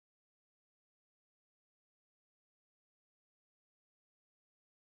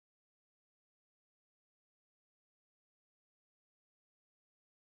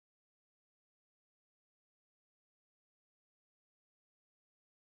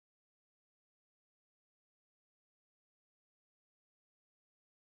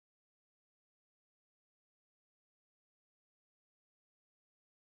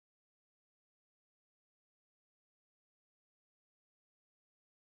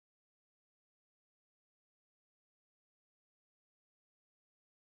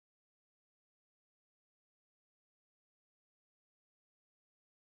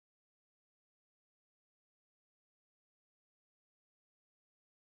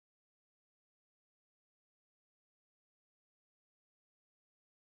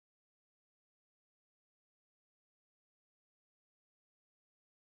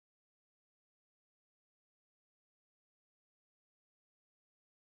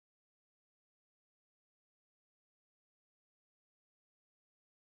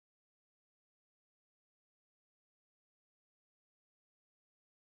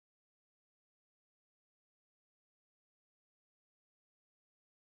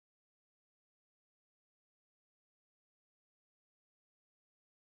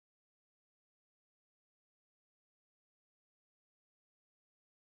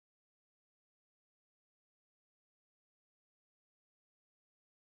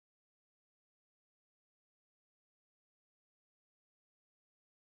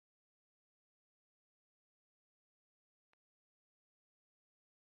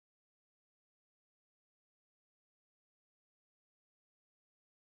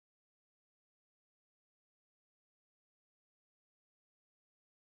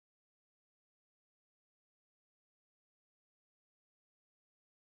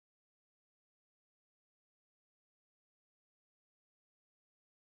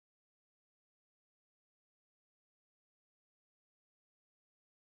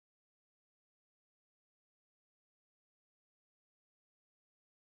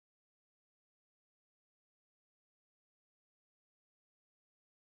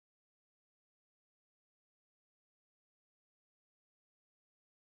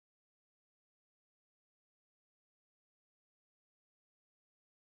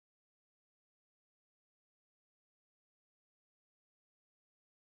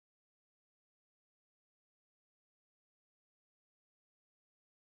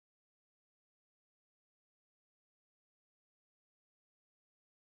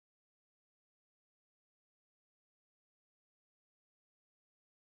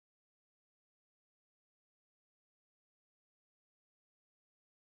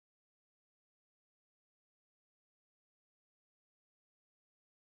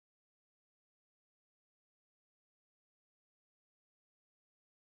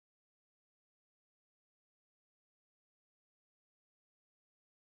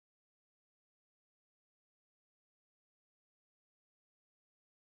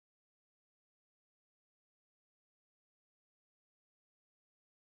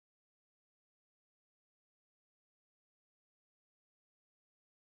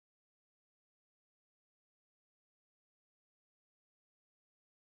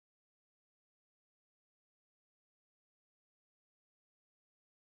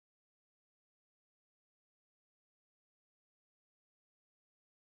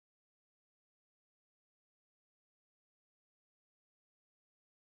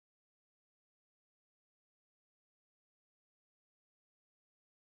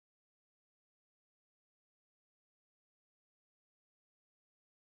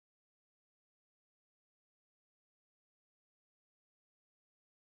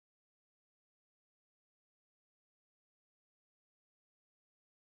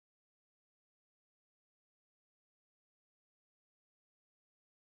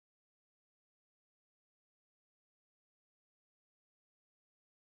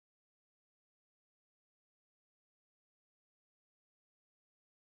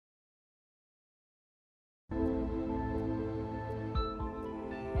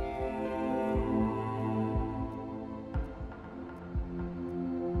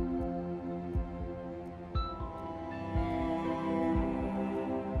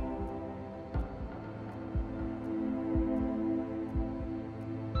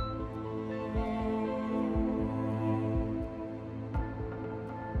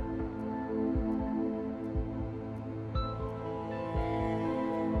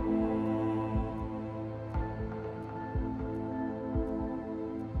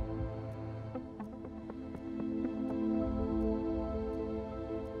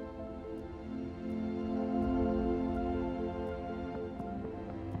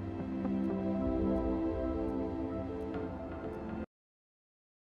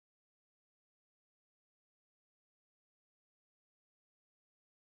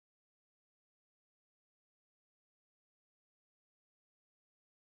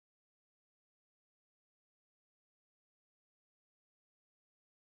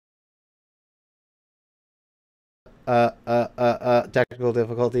Technical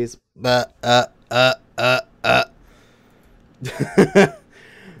difficulties.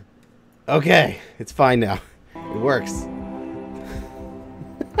 Okay, it's fine now. It works.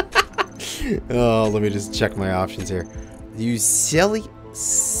 Oh, let me just check my options here. Use silly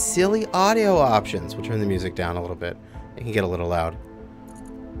audio options. We'll turn the music down a little bit. It can get a little loud.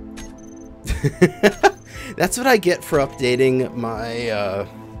 That's what I get for updating my,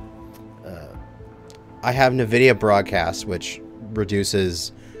 I have NVIDIA Broadcast, which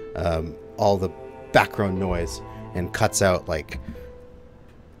reduces all the background noise and cuts out like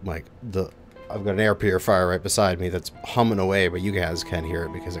I've got an air purifier right beside me that's humming away, but you guys can't hear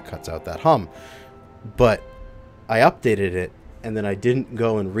it because it cuts out that hum. But I updated it, and then I didn't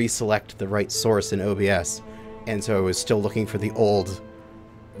go and reselect the right source in OBS, and so I was still looking for the old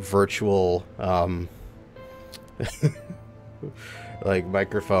virtual like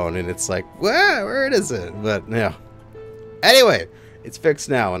microphone, and it's like, where is it? But yeah. Anyway, it's fixed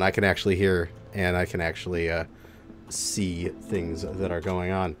now, and I can actually hear, and I can actually see things that are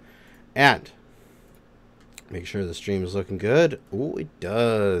going on. And make sure the stream is looking good. Oh, it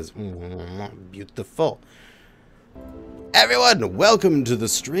does. Beautiful. Everyone, welcome to the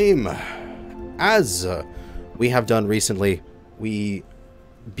stream. As we have done recently, we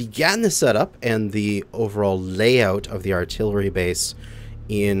began the setup and the overall layout of the artillery base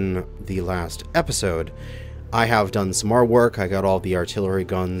in the last episode. I have done some more work. I got all the artillery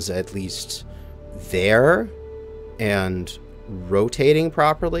guns at least there and rotating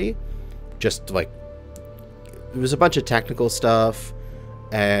properly. Just like, there was a bunch of technical stuff,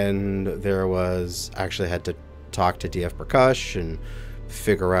 and there was actually had to talk to DF Percush and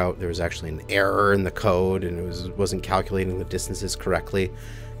figure out there was actually an error in the code, and it wasn't calculating the distances correctly,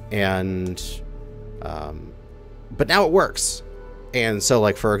 and but now it works. And so,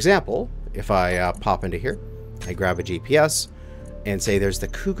 like, for example, if I pop into here, I grab a GPS and say there's the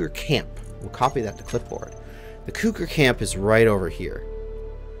Cougar camp. We'll copy that to clipboard. The Cougar camp is right over here.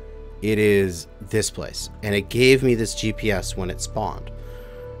 It is this place, and it gave me this GPS when it spawned.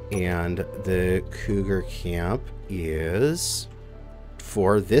 And the Cougar camp is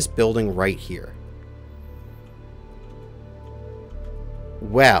for this building right here.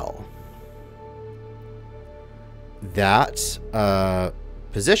 Well, that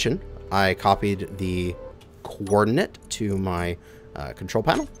position, I copied the coordinate to my control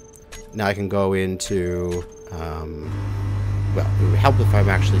panel. Now I can go into well, it would help if I'm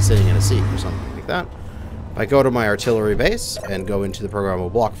actually sitting in a seat or something like that. If I go to my artillery base and go into the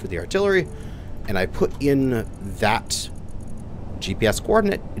programmable block for the artillery, and I put in that GPS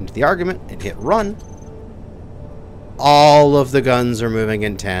coordinate into the argument and hit run, all of the guns are moving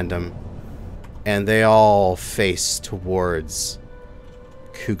in tandem, and they all face towards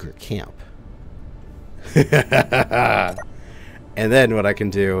Cougar Camp. And then what I can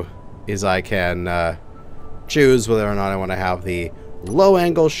do is I can choose whether or not I want to have the low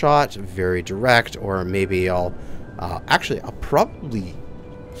angle shot, very direct, or maybe I'll actually I'll probably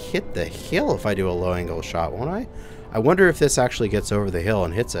hit the hill if I do a low angle shot, won't I? I wonder if this actually gets over the hill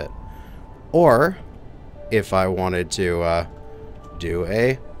and hits it, or if I wanted to do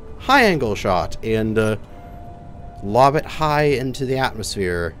a high angle shot and lob it high into the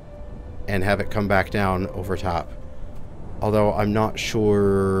atmosphere and have it come back down over top. Although I'm not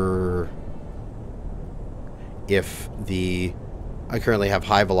sure if I currently have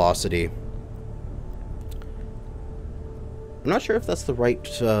high velocity. I'm not sure if that's the right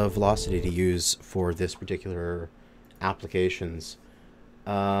velocity to use for this particular applications.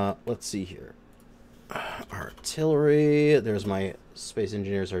 Let's see here. Artillery. There's my Space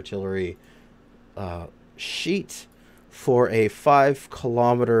Engineers artillery sheet for a 5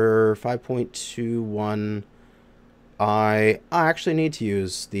 kilometer 5.21. I actually need to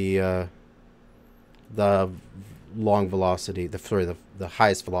use the long velocity, the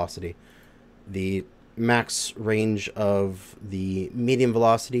highest velocity. The max range of the medium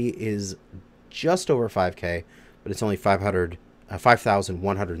velocity is just over 5K, but it's only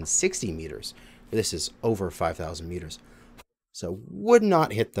 5,160 meters. This is over 5,000 meters. So would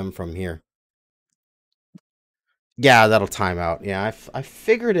not hit them from here. Yeah, that'll time out. Yeah, I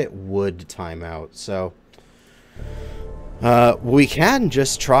figured it would time out. So we can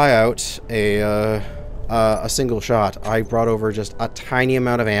just try out a single shot. I brought over just a tiny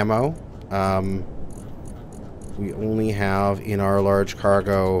amount of ammo. We only have in our large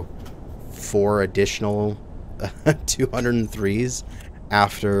cargo 4 additional 203s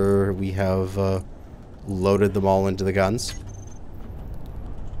after we have loaded them all into the guns.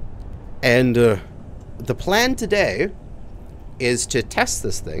 And the plan today is to test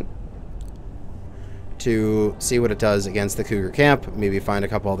this thing to see what it does against the Cougar camp. Maybe find a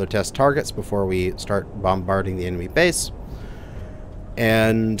couple other test targets before we start bombarding the enemy base.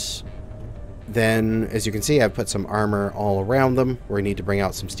 And then, as you can see, I've put some armor all around them. We need to bring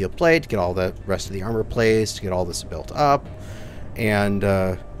out some steel plate, get all the rest of the armor placed, get all this built up. And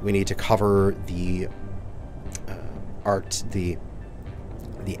we need to cover the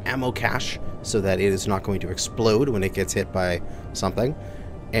the ammo cache so that it is not going to explode when it gets hit by something.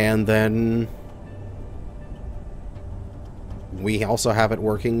 And then we also have it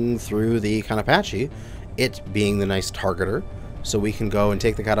working through the Kanajashi, it being the nice targeter, so we can go and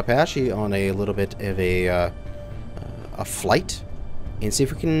take the Kanajashi on a little bit of a flight and see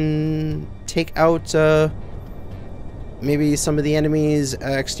if we can take out maybe some of the enemy's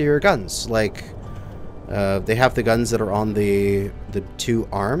exterior guns. Like, they have the guns that are on the two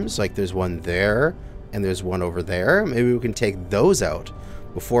arms. Like, there's one there, and there's one over there. Maybe we can take those out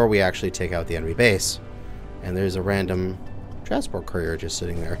before we actually take out the enemy base. And there's a random transport courier just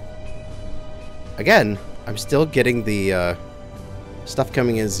sitting there. Again, I'm still getting the stuff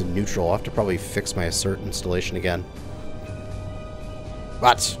coming in as neutral. I'll have to probably fix my assert installation again.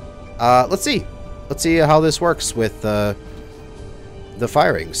 But, let's see. Let's see how this works with the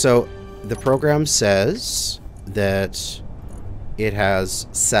firing. So, the program says that it has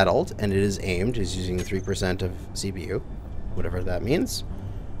settled and it is aimed. It's using 3% of CPU, whatever that means.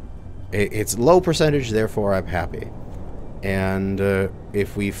 It's low percentage, therefore I'm happy. And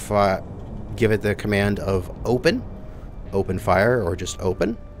if we give it the command of open fire, or just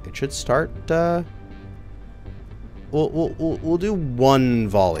open, it should start. We'll do one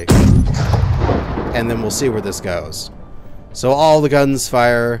volley, and then we'll see where this goes. So all the guns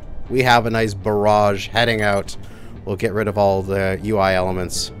fire. We have a nice barrage heading out. We'll get rid of all the UI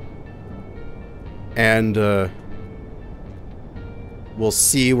elements. And we'll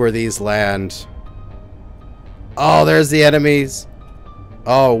see where these land. Oh, there's the enemies.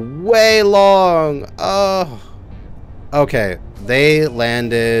 Oh, way long. Oh. Okay, they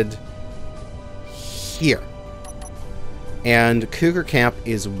landed here. And Cougar Camp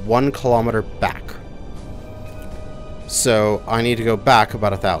is 1 kilometer back. So I need to go back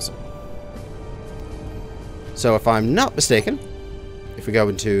about 1,000. So if I'm not mistaken, if we go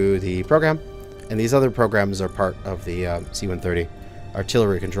into the program, and these other programs are part of the C-130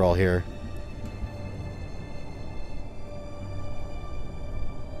 artillery control here.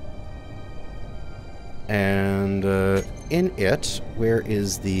 And in it, where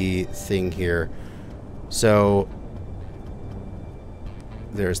is the thing here? So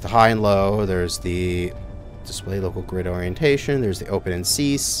there's the high and low, there's the display local grid orientation, there's the open and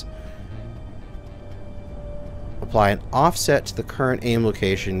cease. Apply an offset to the current aim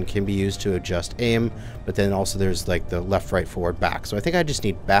location, can be used to adjust aim, but then also there's like the left, right, forward, back. So I think I just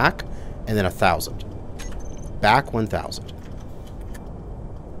need back and then 1,000. Back 1,000.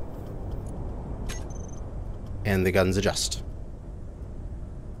 And the guns adjust.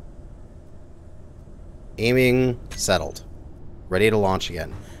 Aiming settled. Ready to launch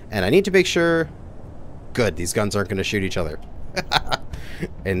again. And I need to make sure... Good, these guns aren't going to shoot each other.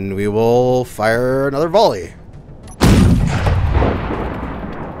 And we will fire another volley.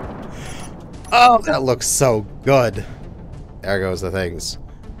 Oh, that looks so good. There goes the things.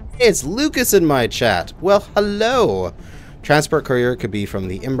 Hey, it's Lucas in my chat. Well, hello. Transport courier could be from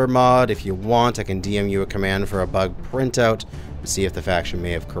the Ember mod. If you want, I can DM you a command for a bug printout to see if the faction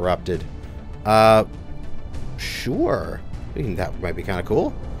may have corrupted. Sure. I think that might be kind of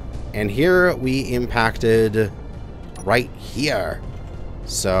cool. And here we impacted right here.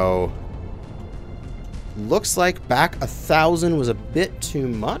 So, looks like back 1,000 was a bit too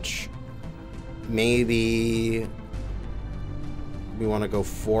much. Maybe we want to go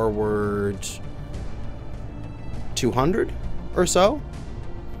forward 200 or so.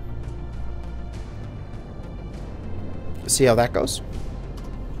 See how that goes.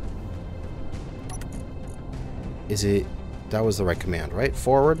 Is it... That was the right command, right?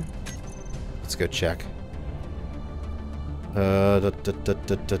 Forward? Let's go check.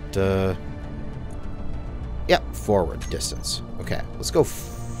 Yep, forward distance. Okay, let's go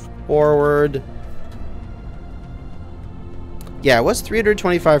forward. Yeah, it was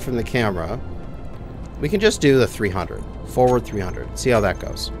 325 from the camera. We can just do the 300. Forward 300. See how that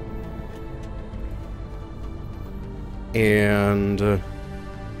goes. And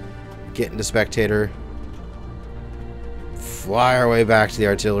get into spectator. Fly our way back to the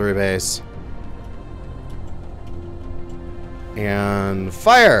artillery base. And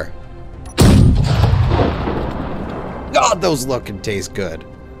fire! God, those look and taste good.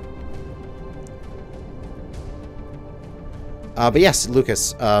 But yes,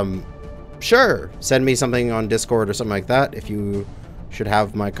 Lucas, Sure, send me something on Discord or something like that if you should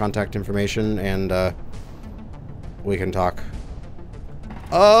have my contact information, and we can talk.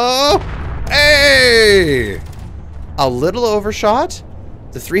 Oh! Hey! A little overshot.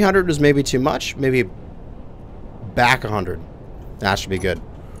 The 300 was maybe too much. Maybe back 100. That should be good.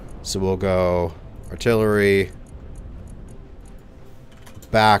 So we'll go artillery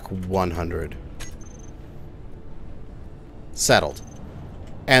back 100. Settled.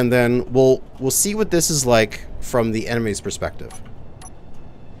 And then we'll see what this is like from the enemy's perspective.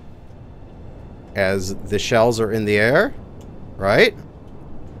 As the shells are in the air, right?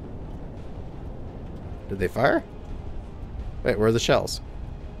 Did they fire? Wait, where are the shells?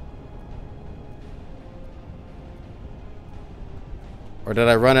 Or did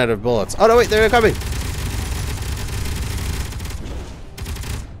I run out of bullets? Oh no, wait, they're coming!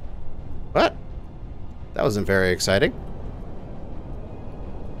 What? That wasn't very exciting.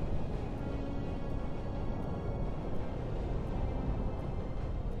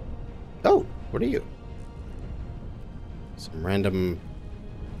 Oh, what are you? Some random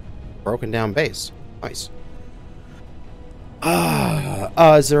broken down base. Nice.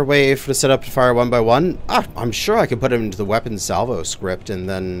 Is there a way to set up to fire one by one? I'm sure I could put them into the weapon salvo script and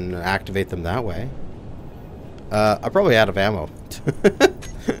then activate them that way. I'm probably out of ammo.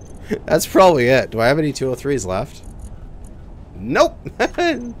 That's probably it. Do I have any 203s left? Nope.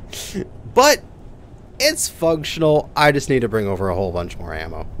 But it's functional. I just need to bring over a whole bunch more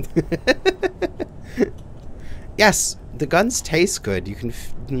ammo. Yes, the guns taste good. You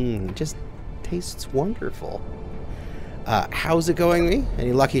can just tastes wonderful. How's it going, me?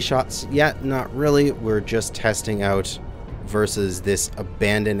 Any lucky shots yet? Not really. We're just testing out versus this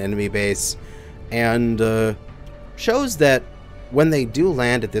abandoned enemy base, and shows that when they do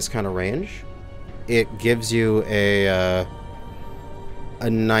land at this kind of range, it gives you a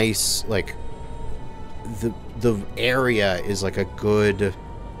nice, like, the area is like a good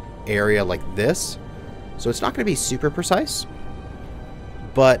area like this, so it's not going to be super precise,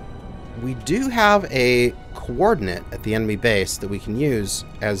 but we do have a coordinate at the enemy base that we can use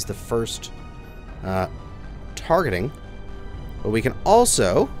as the first targeting. But we can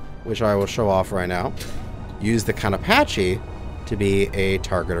also, which I will show off right now, use the Kanajashi to be a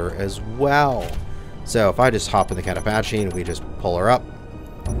targeter as well. So if I just hop in the Kanajashi and we just pull her up,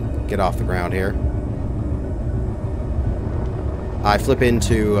 get off the ground here. I flip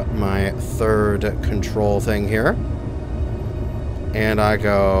into my third control thing here. And I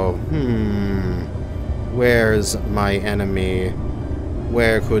go, where's my enemy?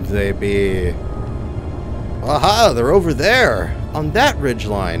 Where could they be? Aha, they're over there, on that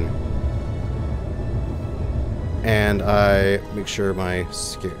ridgeline. And I make sure my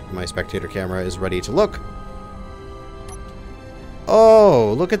spectator camera is ready to look.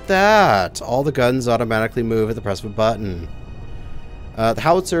 Oh, look at that. All the guns automatically move at the press of a button. The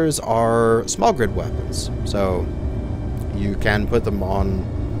howitzers are small grid weapons, so you can put them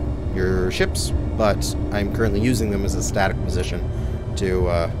on your ships, but I'm currently using them as a static position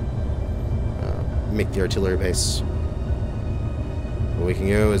to make the artillery base. What we can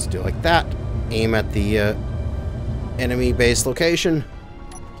do is do it like that, aim at the enemy base location,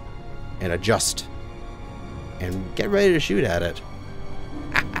 and adjust, and get ready to shoot at it.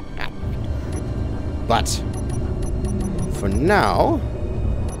 But for now,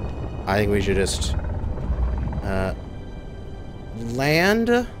 I think we should just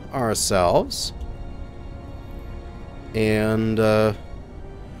land ourselves, and we'll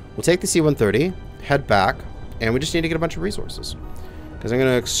take the C-130, head back, and we just need to get a bunch of resources, because I'm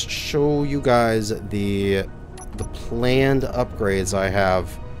going to show you guys the planned upgrades I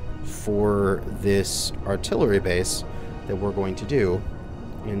have for this artillery base that we're going to do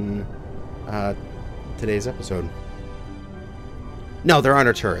in today's episode. No, they're on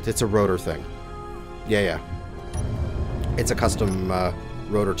a turret. It's a rotor thing. Yeah. It's a custom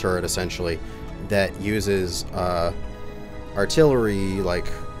rotor turret, essentially, that uses artillery, like,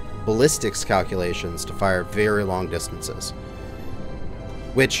 ballistics calculations to fire very long distances.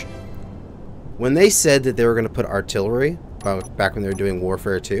 Which, when they said that they were going to put artillery, back when they were doing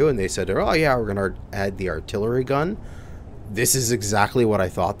Warfare 2, and they said, oh yeah, we're going to add the artillery gun, this is exactly what I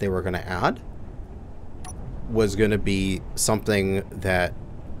thought they were going to add. Was going to be something that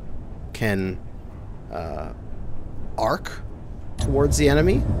can arc towards the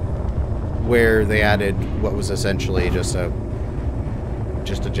enemy, where they added what was essentially just a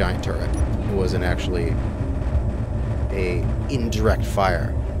giant turret. It wasn't actually a indirect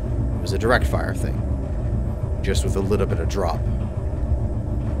fire. It was a direct fire thing, just with a little bit of drop.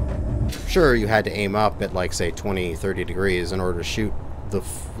 Sure, you had to aim up at, like, say 20-30 degrees in order to shoot the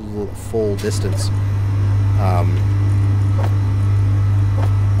full distance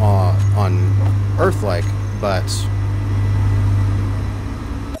on Earth-like, but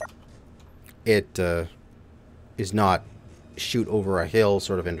it is not shoot over a hill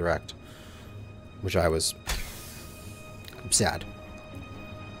sort of indirect, which I was sad.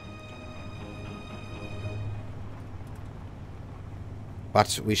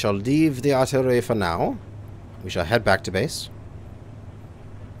 But we shall leave the artillery for now. We shall head back to base.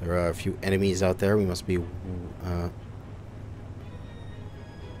 There are a few enemies out there we must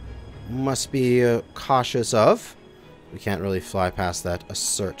be cautious of. We can't really fly past that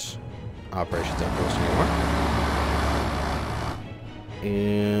assert operations outpost anymore.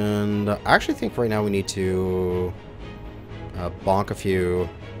 And I actually think right now we need to bonk a few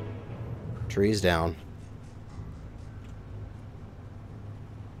trees down.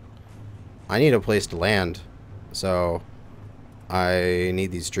 I need a place to land, so I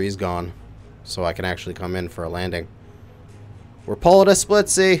need these trees gone so I can actually come in for a landing. We're pulling a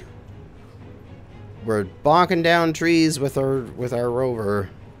splitsy. We're bonking down trees with our rover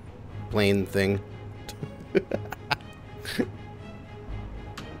plane thing.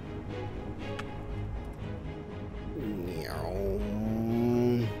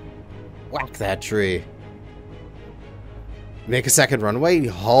 Whack that tree. Make a second runway?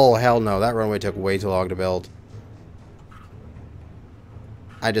 Oh, hell no. That runway took way too long to build.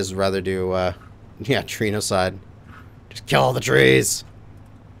 I'd just rather do, yeah, Trino side. Just kill all the trees.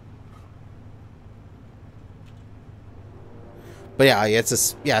 But yeah, it's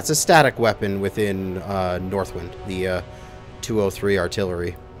a static weapon within Northwind, the 203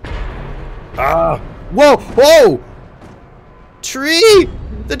 artillery. Ah! Whoa! Whoa! Tree!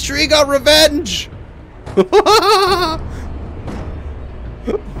 The tree got revenge!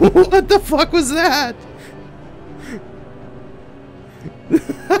 What the fuck was that?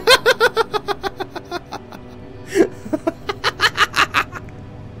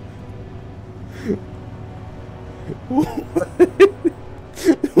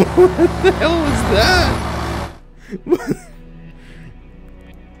 What the hell was that?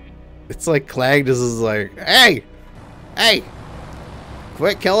 It's like Clag just is like, hey! Hey!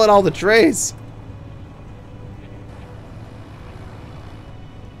 Quit killing all the trees!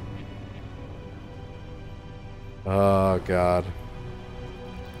 Oh, God.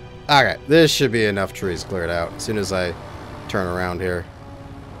 Okay, this should be enough trees cleared out as soon as I turn around here.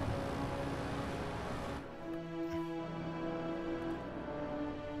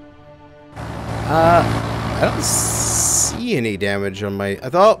 I don't see any damage on my... I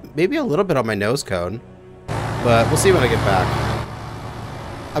thought maybe a little bit on my nose cone, but we'll see when I get back.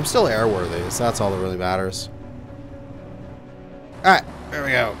 I'm still airworthy, so that's all that really matters. Alright, there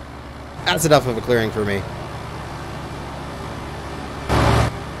we go. That's enough of a clearing for me.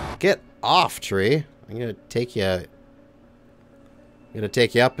 Get off, tree. I'm gonna take you... I'm gonna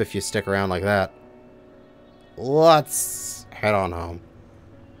take you up if you stick around like that. Let's head on home.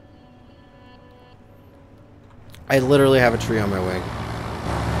 I literally have a tree on my wing.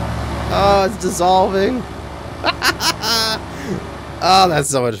 Oh, it's dissolving. Oh, that's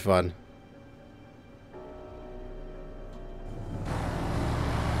so much fun.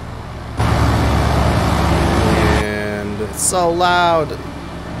 And it's so loud.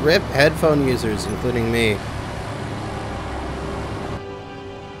 RIP headphone users, including me.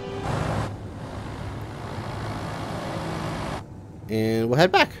 And we'll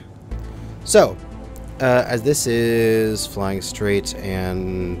head back. So, as this is flying straight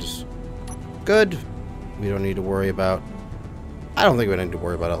and good, we don't need to worry about... I don't think we need to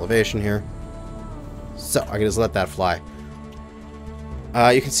worry about elevation here. So, I can just let that fly.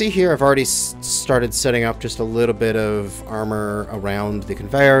 You can see here I've already started setting up just a little bit of armor around the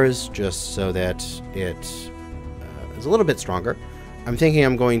conveyors, just so that it is a little bit stronger. I'm thinking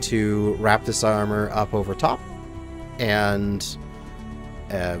I'm going to wrap this armor up over top and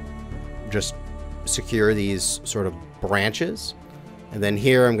just secure these sort of branches. And then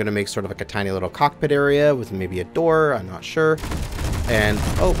here I'm going to make sort of like a tiny little cockpit area with maybe a door, I'm not sure. And,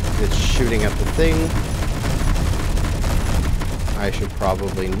 oh, it's shooting at the thing. I should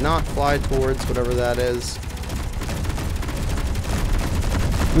probably not fly towards whatever that is.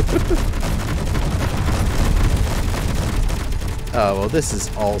 Oh, well, this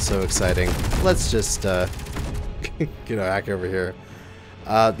is also exciting. Let's just get back over here.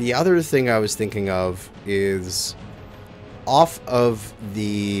 The other thing I was thinking of is off of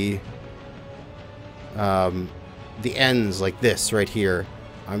the ends like this right here.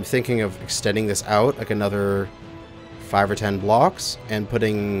 I'm thinking of extending this out like another 5 or 10 blocks and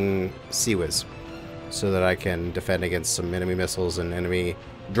putting CWIS. so that I can defend against some enemy missiles and enemy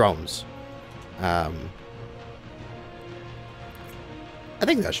drones. I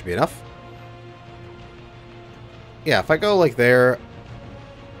think that should be enough. Yeah, if I go like there,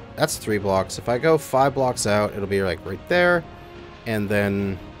 that's 3 blocks. If I go 5 blocks out, it'll be like right there, and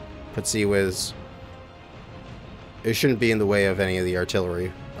then put CWIS. It shouldn't be in the way of any of the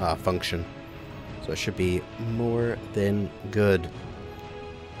artillery function. So it should be more than good.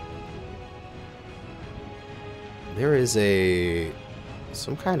 There is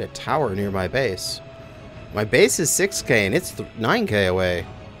some kind of tower near my base. My base is 6K and it's 9K away.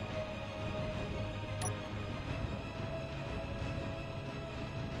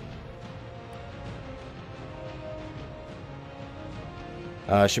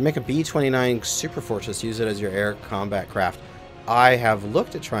 Should make a B-29 Super Fortress. Use it as your air combat craft. I have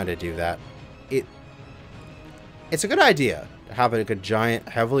looked at trying to do that. It's a good idea to have like a giant,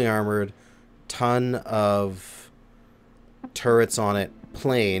 heavily armored, ton of turrets on it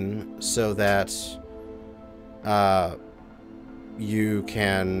plane, so that you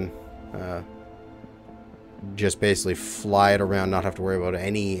can just basically fly it around, not have to worry about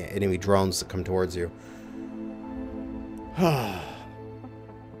any enemy drones that come towards you. I'll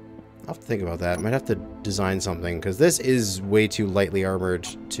have to think about that. I might have to design something, because this is way too lightly armored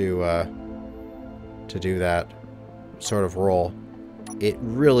to do that sort of role. It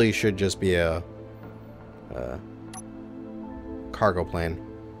really should just be a cargo plane.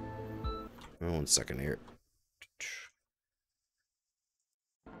 Oh, 1 second here.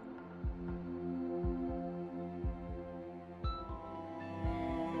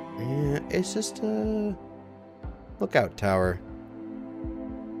 Yeah, it's just a lookout tower.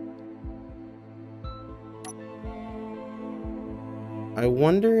 I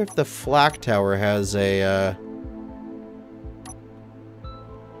wonder if the flak tower has a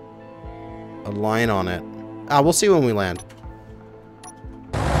line on it. We'll see when we land.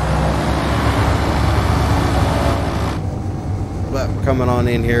 But we're coming on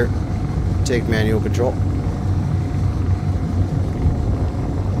in here. Take manual control.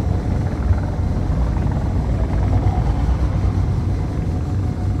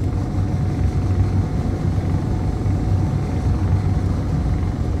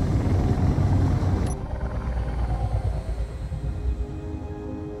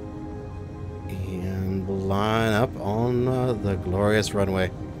 Line up on the glorious runway.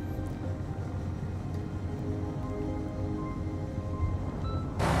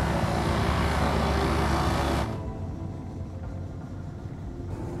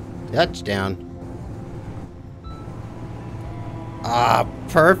 Touchdown.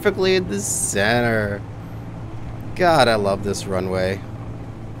 Perfectly in the center. God, I love this runway.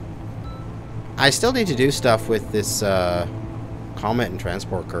 I still need to do stuff with this Comet and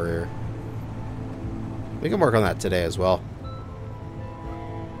Transport Courier. We can work on that today as well.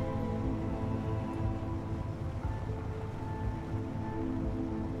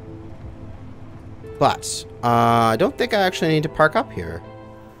 But I don't think I actually need to park up here.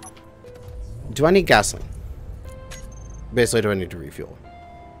 Do I need gasoline? Basically, do I need to refuel?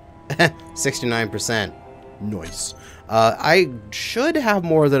 69%. Nice. I should have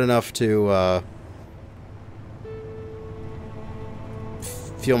more than enough to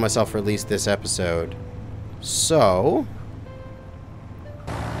fuel myself for at least this episode. So,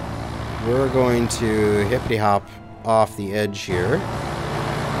 we're going to hippity hop off the edge here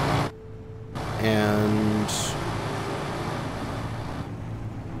and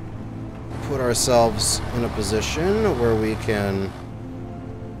put ourselves in a position where we can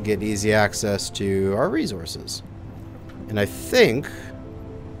get easy access to our resources. And I think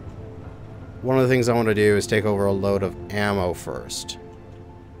one of the things I want to do is take over a load of ammo first.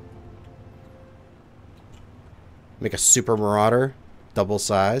 Make a Super Marauder, double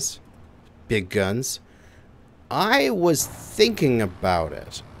size, big guns. I was thinking about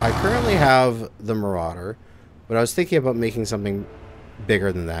it. I currently have the Marauder, but I was thinking about making something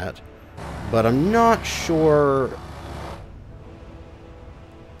bigger than that. But I'm not sure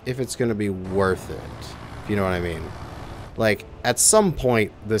if it's going to be worth it, if you know what I mean. Like, at some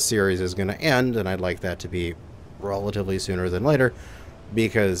point, this series is going to end, and I'd like that to be relatively sooner than later,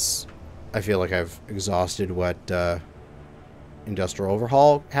 because I feel like I've exhausted what Industrial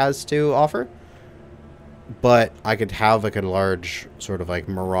Overhaul has to offer. But I could have like a large sort of like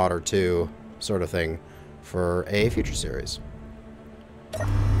Marauder 2 sort of thing for a future series.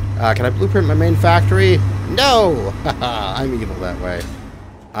 Can I blueprint my main factory? No! I'm evil that way.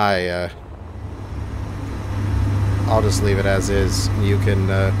 I'll just leave it as is. You can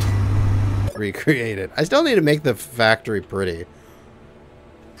recreate it. I still need to make the factory pretty.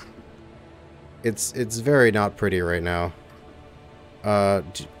 It's very not pretty right now.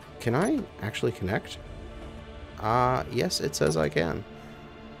 Can I actually connect? Yes, it says I can.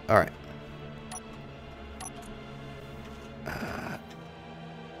 Alright.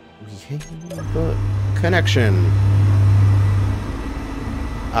 We have a connection.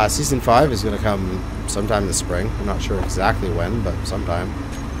 Season 5 is going to come sometime this spring. I'm not sure exactly when, but sometime.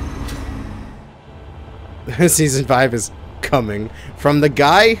 Season 5 is coming from the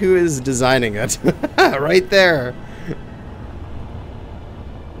guy who is designing it. Right there.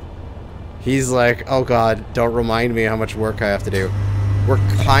 He's like, oh god, don't remind me how much work I have to do. We're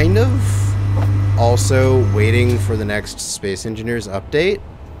kind of also waiting for the next Space Engineers update,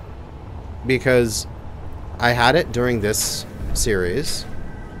 because I had it during this series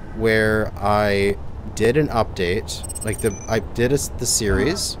where I did an update, like I did the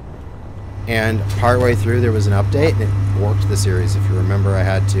series, and partway through there was an update and it worked the series. If you remember, I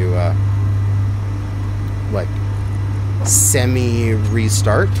had to like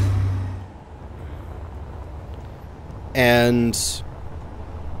semi-restart, and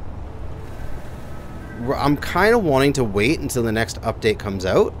I'm kind of wanting to wait until the next update comes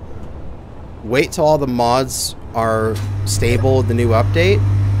out. Wait till all the mods are stable with the new update,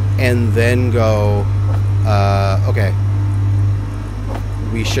 and then go, okay,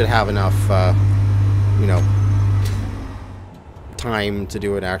 we should have enough, you know, time to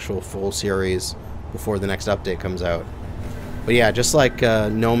do an actual full series before the next update comes out. But yeah, just like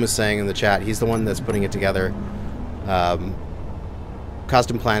Gnome is saying in the chat, he's the one that's putting it together.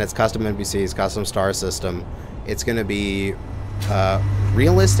 Custom planets, custom NPCs, custom star system. It's going to be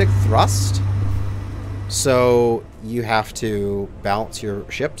realistic thrust. So you have to balance your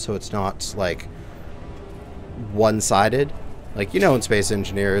ship so it's not like one-sided. Like, you know, in Space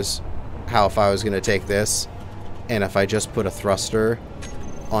Engineers, how if I was going to take this and if I just put a thruster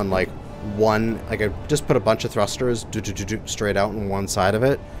on like one, like I just put a bunch of thrusters straight out on one side of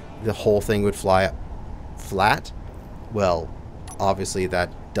it, the whole thing would fly up flat. Well, obviously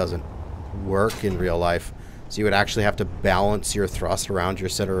that doesn't work in real life. So you would actually have to balance your thrust around your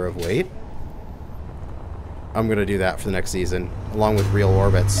center of weight. I'm going to do that for the next season, along with real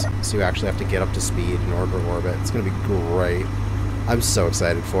orbits. So you actually have to get up to speed in order to orbit. It's going to be great. I'm so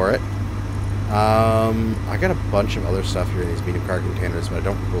excited for it. I got a bunch of other stuff here in these medium card containers, but I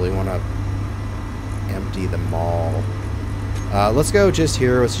don't really want to empty them all. Let's go just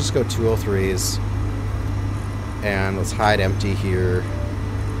here. Let's just go 203s. And let's hide empty here.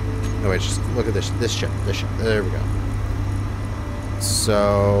 No, wait, just look at this ship. This ship. There we go.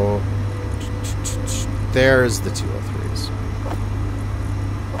 So there's the 203s.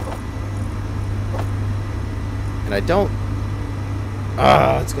 And I don't...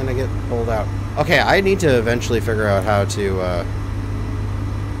 it's gonna get pulled out. Okay, I need to eventually figure out how to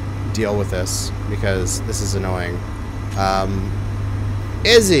deal with this, because this is annoying.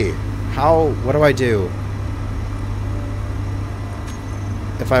 Izzy! What do I do?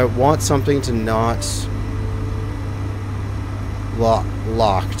 If I want something to not...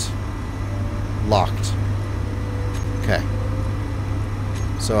 Locked. Okay.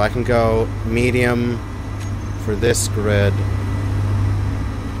 So I can go medium for this grid.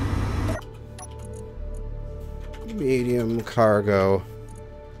 Medium cargo.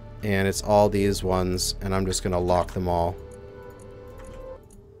 And it's all these ones, and I'm just going to lock them all.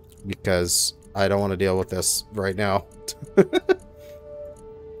 Because I don't want to deal with this right now.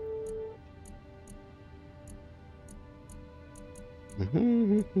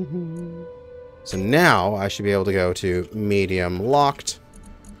 So now I should be able to go to medium locked,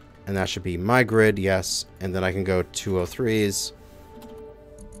 and that should be my grid, yes, and then I can go 203s,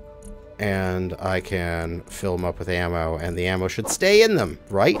 and I can fill them up with ammo, and the ammo should stay in them,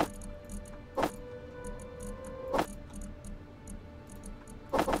 right?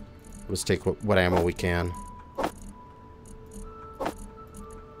 Let's take what ammo we can.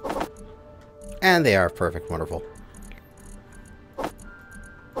 And they are perfect, wonderful.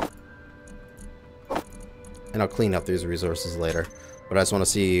 And I'll clean up these resources later. But I just want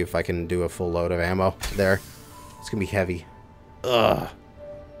to see if I can do a full load of ammo there. It's going to be heavy. Ugh.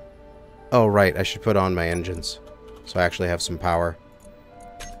 Oh, right. I should put on my engines. So I actually have some power.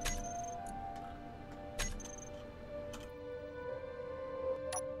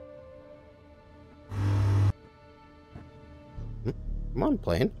 Come on,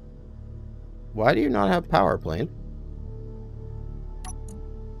 plane. Why do you not have power, plane?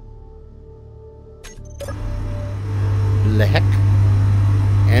 The heck?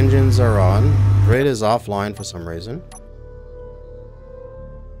 Engines are on. Grid is offline for some reason.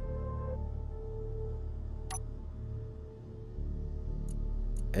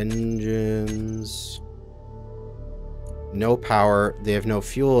 Engines. No power. They have no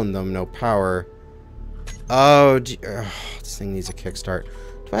fuel in them. No power. Oh, this thing needs a kickstart.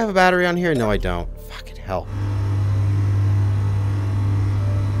 Do I have a battery on here? No, I don't. Fucking hell.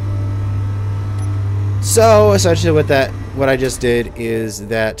 So, essentially what I just did is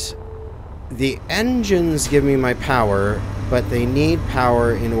that the engines give me my power, but they need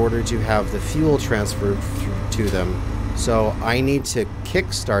power in order to have the fuel transferred to them. So I need to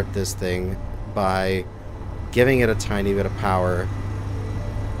kickstart this thing by giving it a tiny bit of power,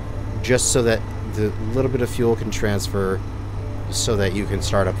 just so that the little bit of fuel can transfer so that you can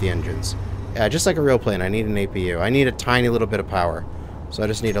start up the engines. Yeah, just like a real plane, I need an APU. I need a tiny little bit of power. So I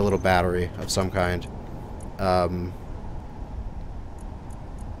just need a little battery of some kind.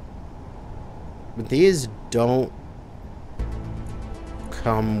 But these don't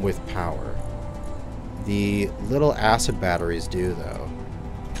come with power. The little acid batteries do, though.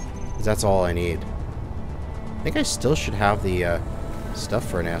 'Cause that's all I need. I think I still should have the stuff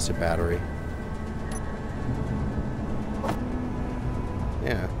for an acid battery.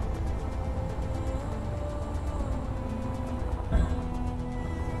 Yeah.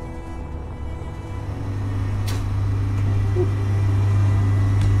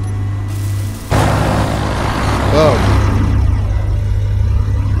 Boom.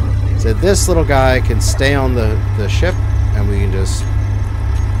 So this little guy can stay on the ship, and we can just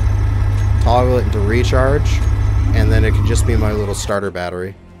toggle it into recharge, and then it can just be my little starter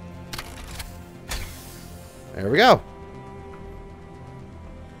battery. There we go.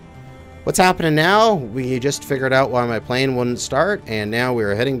 What's happening now? We just figured out why my plane wouldn't start, and now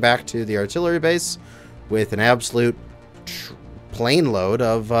we're heading back to the artillery base with an absolute plane load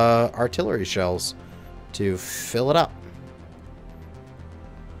of artillery shells to fill it up.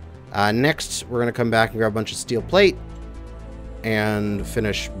 Next, we're going to come back and grab a bunch of steel plate and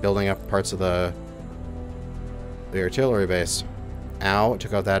finish building up parts of the artillery base. Ow,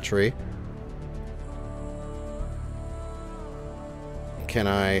 took out that tree. Can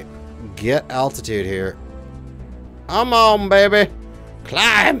I get altitude here? Come on, baby.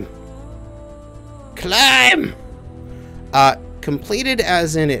 Climb! Climb! Completed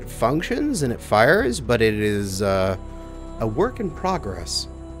as in it functions and it fires, but it is a work in progress.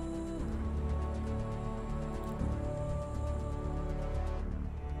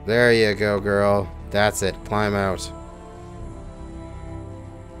 There you go, girl. That's it. Climb out.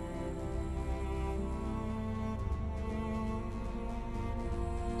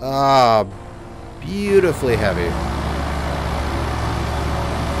 Ah, beautifully heavy.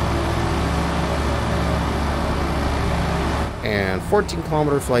 And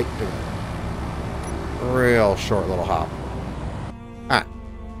 14-kilometer flight. Real short little hop. Ah.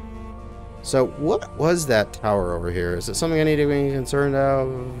 So, what was that tower over here? Is it something I need to be concerned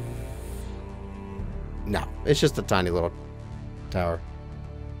of? No, it's just a tiny little tower.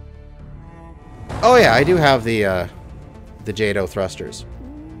 Oh yeah, I do have the Jado thrusters.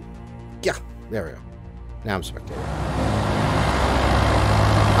 Yeah, there we go. Now I'm spectating.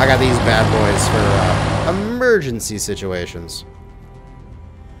 I got these bad boys for emergency situations.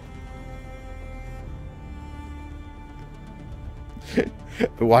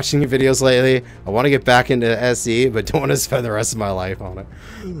 Been watching videos lately. I want to get back into SE, but don't want to spend the rest of my life on it.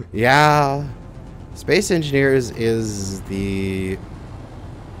 Yeah. Space Engineers is the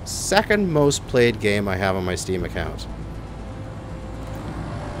second most played game I have on my Steam account.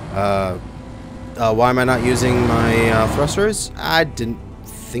 Why am I not using my thrusters? I didn't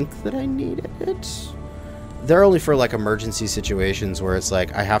think that I needed it. They're only for like emergency situations where it's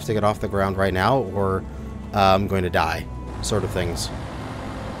like I have to get off the ground right now or I'm going to die, sort of things.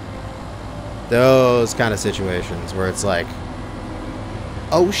 Those kind of situations where it's like,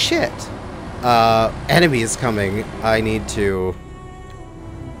 oh shit, enemy is coming. I need to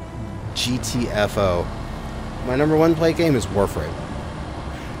GTFO. My #1 play game is Warframe.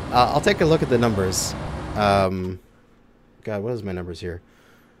 I'll take a look at the numbers. God, what is my numbers here?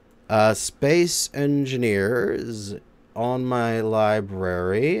 Space Engineers on my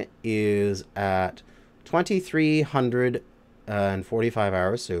library is at 2,345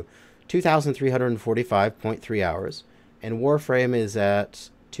 hours, so 2,345.3 hours. And Warframe is at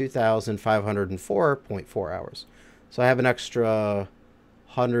 2,504.4 hours. So I have an extra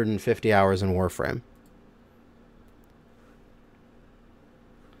 150 hours in Warframe.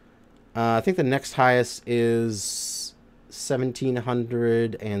 I think the next highest is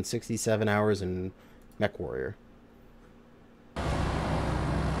 1,767 hours in Mechwarrior.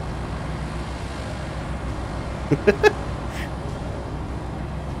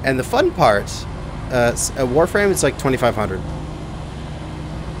 And the fun part, Warframe is like 2,500.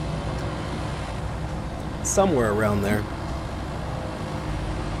 somewhere around there.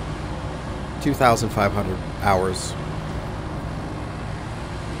 2,500 hours.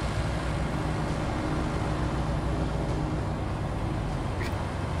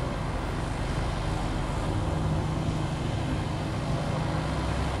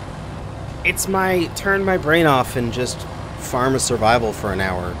 It's my turn my brain off and just farm a survival for an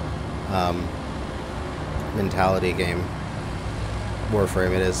hour mentality game.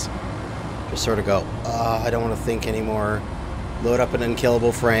 Warframe it is. Just sort of go, I don't want to think anymore. Load up an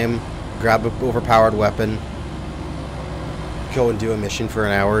unkillable frame, grab an overpowered weapon, go and do a mission for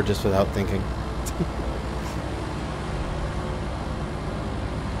an hour just without thinking.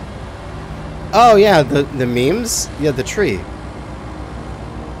 Oh yeah, the memes? Yeah, the tree.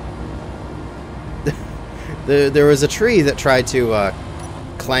 There was a tree that tried to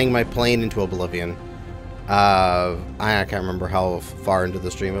clang my plane into oblivion. I can't remember how far into the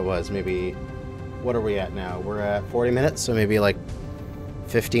stream it was. Maybe, what are we at now? We're at 40 minutes, so maybe like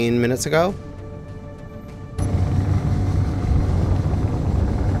 15 minutes ago.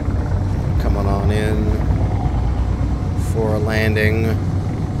 Coming on in for a landing.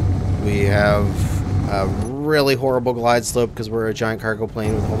 We have a really horrible glide slope because we're a giant cargo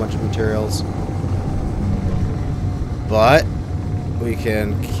plane with a whole bunch of materials. But we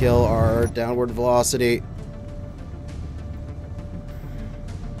can kill our downward velocity.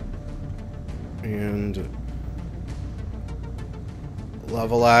 And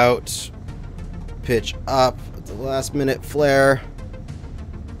level out. Pitch up at the last minute flare.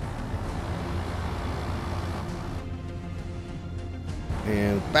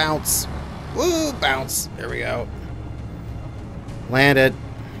 And bounce. Woo, bounce. There we go. Landed.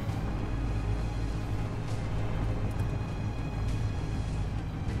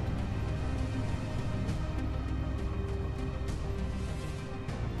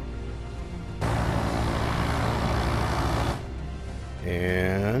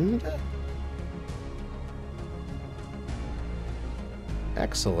 And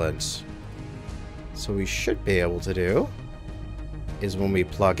excellent. So we should be able to do is when we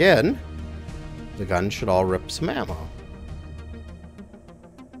plug in, the gun should all rip some ammo.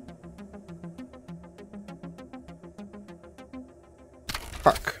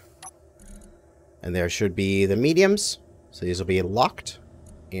 Park. And there should be the mediums. So these will be locked.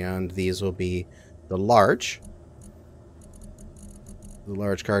 And these will be the large. The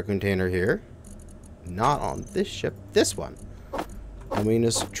large cargo container here. Not on this ship, this one. And we can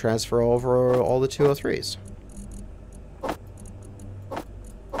just transfer over all the 203s.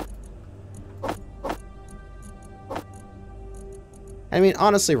 I mean,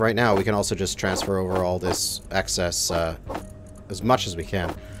 honestly, right now, we can also just transfer over all this excess as much as we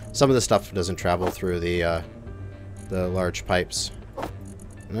can. Some of the stuff doesn't travel through the large pipes.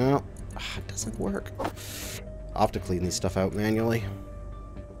 No, it doesn't work. I'll have to clean these stuff out manually.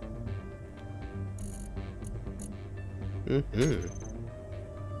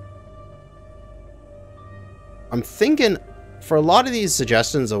 I'm thinking, for a lot of these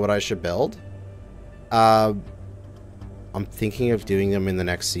suggestions of what I should build, I'm thinking of doing them in the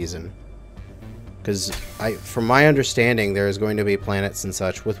next season. Because from my understanding, there's going to be planets and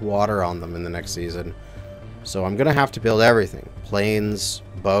such with water on them in the next season. So I'm going to have to build everything. Planes,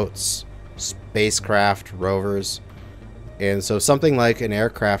 boats, spacecraft, rovers. And so something like an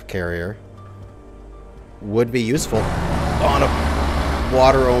aircraft carrier would be useful on a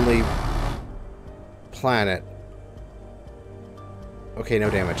water-only planet. Okay, no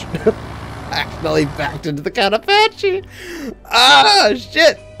damage. Accidentally backed into the Kanajashi. Ah,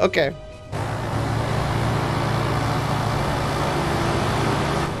 shit. Okay.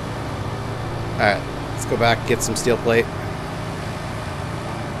 Alright, let's go back, get some steel plate.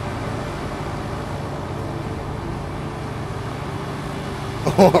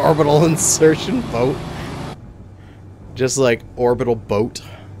 Orbital insertion boat. Just like orbital boat.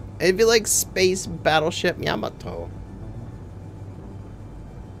 It'd be like space battleship Yamato.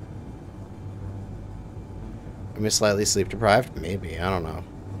 Am I slightly sleep deprived? Maybe, I don't know.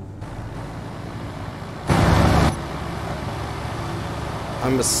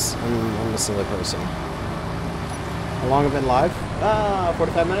 I'm a silly person. How long have I been live?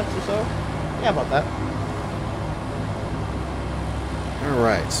 45 minutes or so? Yeah, about that.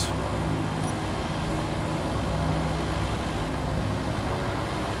 Alright.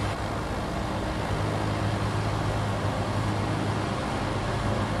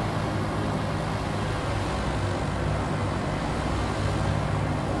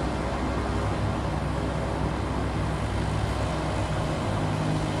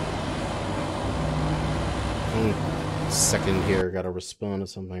 Second here, gotta respond to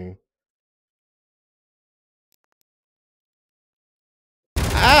something.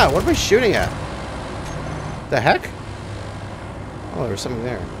 Ah, what am I shooting at? The heck? Oh, there was something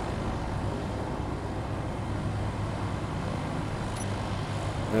there.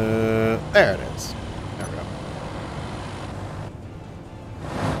 There it is. There we go.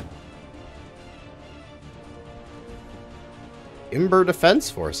 Imber Defense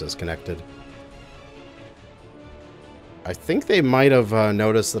Forces connected. I think they might have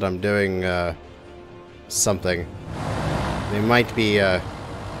noticed that I'm doing something. They might be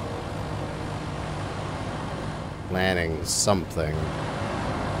planning something.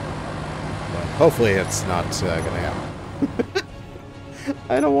 But hopefully it's not going to happen.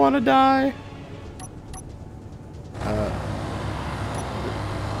 I don't want to die.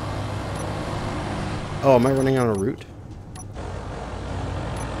 Oh, am I running on a route?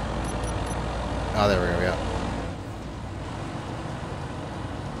 Oh, there we go, yeah.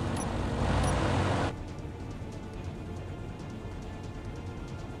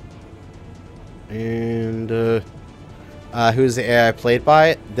 And, who's the AI played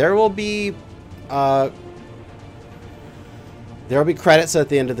by? There will be credits at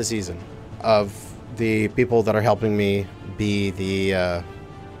the end of the season of the people that are helping me be the,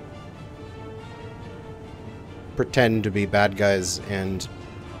 pretend to be bad guys and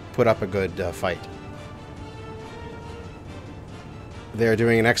put up a good fight. They're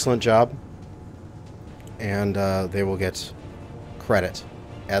doing an excellent job, and they will get credit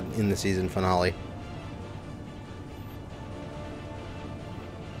in the season finale.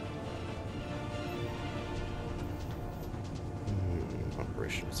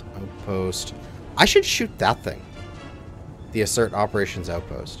 Operations Outpost. I should shoot that thing. The Assert Operations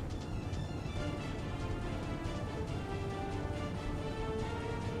Outpost.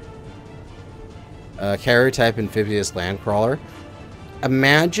 Carrier type amphibious land crawler.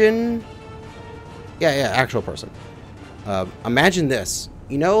 Imagine... Yeah, actual person. Imagine this.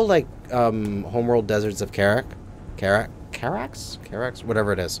 You know, like, Homeworld Deserts of Kharak? Kharak?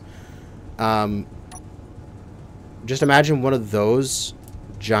 Whatever it is. Just imagine one of those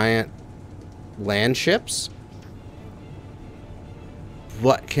giant land ships,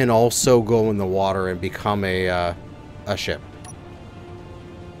 but can also go in the water and become a ship.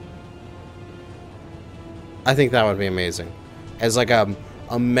 I think that would be amazing. As like a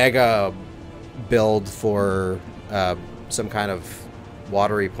mega build for some kind of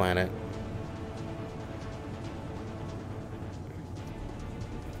watery planet.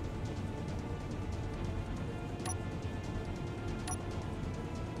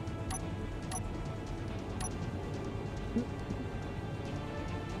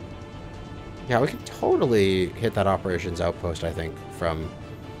 Yeah, we can totally hit that operations outpost, I think, from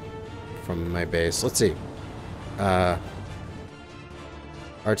my base. Let's see.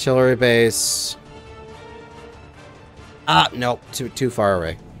 Artillery base. Ah, nope. Too far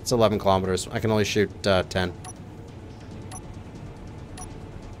away. It's 11 kilometers. I can only shoot 10.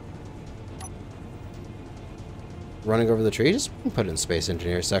 Running over the tree? Just put it in Space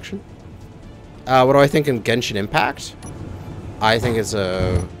Engineer section. What do I think in Genshin Impact? I think it's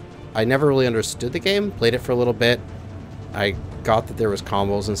a... I never really understood the game. Played it for a little bit. I got that there was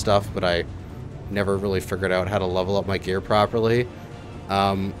combos and stuff, but I never really figured out how to level up my gear properly.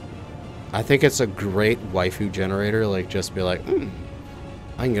 I think it's a great waifu generator. Like, just be like,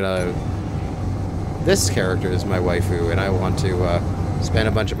 I'm gonna... This character is my waifu, and I want to spend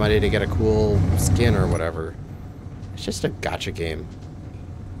a bunch of money to get a cool skin or whatever. It's just a gacha game.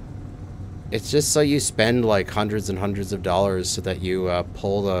 It's just so you spend like hundreds and hundreds of dollars so that you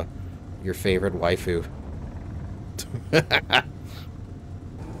pull your favorite waifu.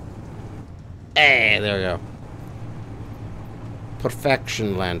 Hey, there we go.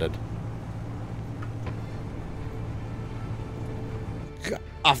 Perfection landed.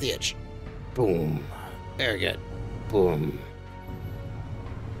 Off the edge. Boom. Very good. Boom.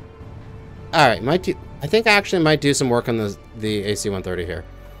 Alright, I think I actually might do some work on the AC-130 here.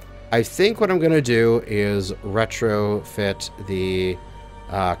 I think what I'm going to do is retrofit the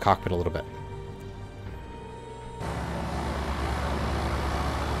cockpit a little bit.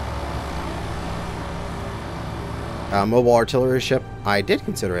 Mobile artillery ship. I did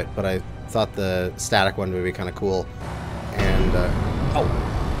consider it, but I thought the static one would be kind of cool. And, oh,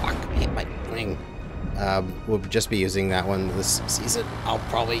 fuck, I hit my wing. We'll just be using that one this season. I'll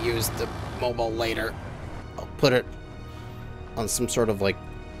probably use the mobile later. I'll put it on some sort of, like,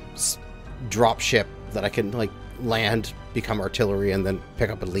 drop ship that I can, like, land, become artillery, and then pick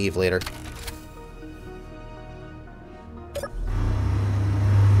up and leave later.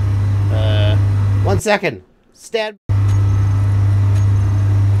 1 second. Stand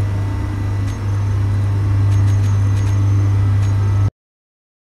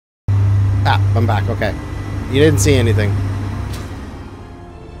I'm back. Okay. You didn't see anything.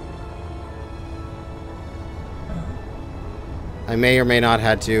 I may or may not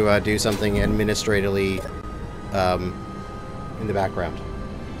had to do something administratively in the background.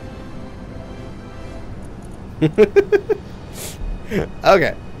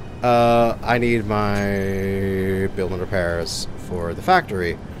 Okay. I need my build and repairs for the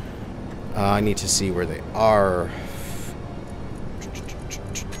factory. I need to see where they are.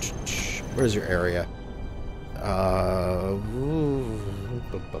 Where's your area?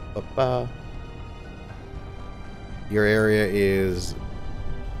 Your area is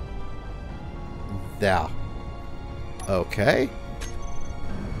there. Okay.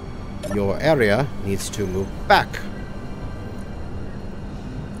 Your area needs to move back.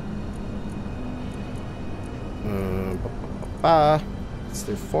 Is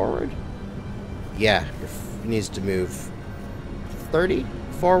there forward? Yeah, it needs to move 30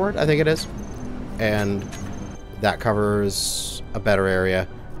 forward, I think it is. And that covers a better area.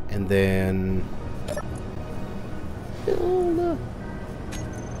 And then build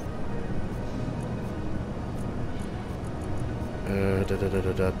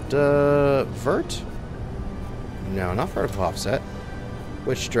vert? No, not vertical offset.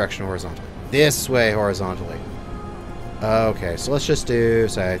 Which direction horizontally? This way horizontally. Okay, so let's just do,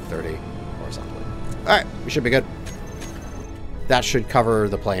 say, 30 horizontally. Alright, we should be good. That should cover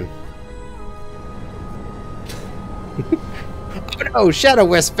the plane. Oh no, Shadow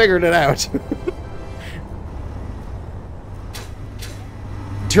Wisp figured it out.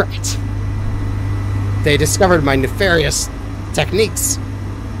 Drat. They discovered my nefarious techniques.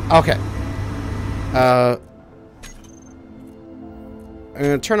 Okay. I'm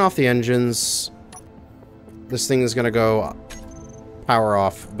gonna turn off the engines. This thing is gonna go power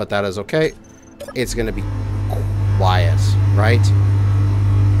off, but that is okay. It's gonna be quiet, right?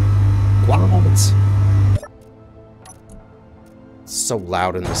 Quiet. It's so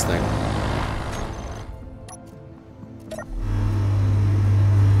loud in this thing.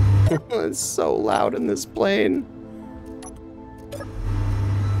 It's so loud in this plane.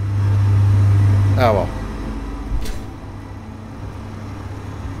 Oh well.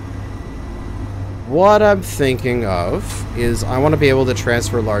 What I'm thinking of is I want to be able to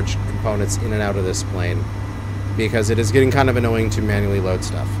transfer large components in and out of this plane, because it is getting kind of annoying to manually load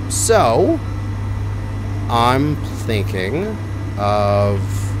stuff. So, I'm thinking of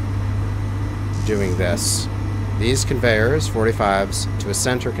doing this. These conveyors, 45s, to a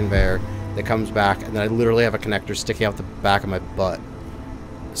center conveyor that comes back, and then I literally have a connector sticking out the back of my butt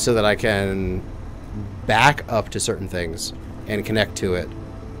so that I can back up to certain things and connect to it,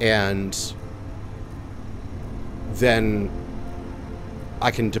 and then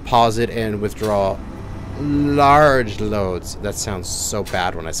I can deposit and withdraw large loads. That sounds so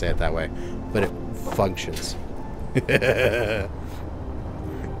bad when I say it that way, but it functions.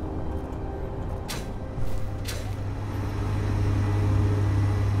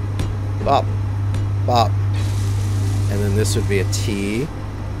 Bop. Bop. And then this would be a T.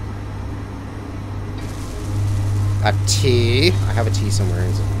 A T. I have a T somewhere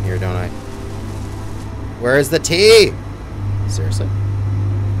in here, don't I? Where is the T? Seriously?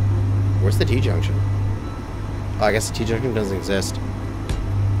 Where's the T junction? Oh, I guess the T junction doesn't exist.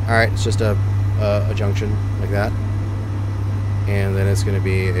 Alright, it's just a junction like that. And then it's going to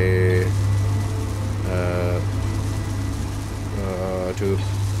be a tube.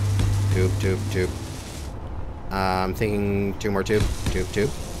 Tube. I'm thinking two more tube.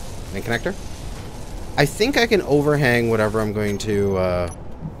 And connector. I think I can overhang whatever I'm going to, I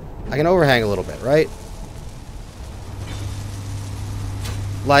can overhang a little bit, right?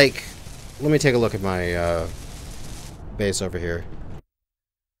 Like, let me take a look at my, base over here.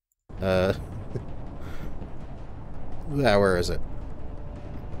 Yeah, where is it?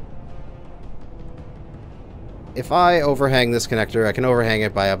 If I overhang this connector, I can overhang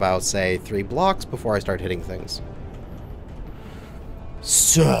it by about, say, 3 blocks before I start hitting things.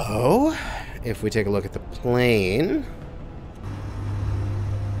 So, if we take a look at the plane,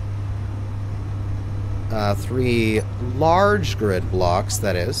 3 large grid blocks,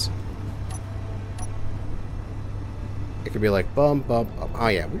 that is. It could be like bump. Oh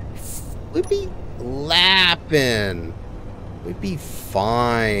yeah, we'd be lapping. We'd be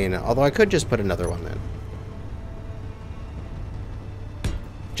fine. Although I could just put another one in.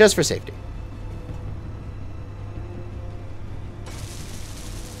 Just for safety.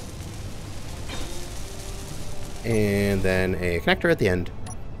 And then a connector at the end.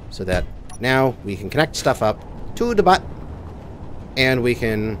 So that now we can connect stuff up to the butt. And we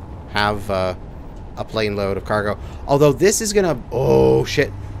can have a plane load of cargo. Although this is gonna... Oh,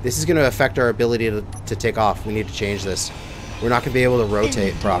 shit. This is going to affect our ability to take off. We need to change this. We're not going to be able to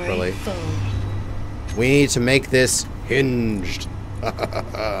rotate properly. We need to make this hinged.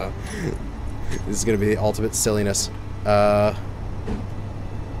 This is going to be the ultimate silliness.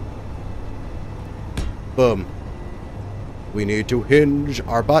 Boom. We need to hinge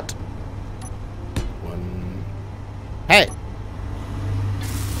our butt. One. Hey!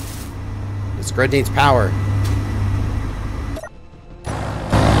 This grid needs power.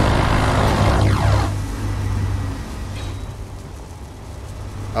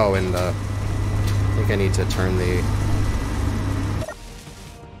 Oh, and I think I need to turn the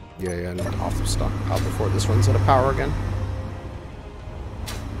off the stock out before this runs out of power again.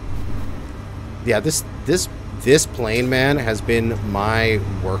 Yeah, this plane, man, has been my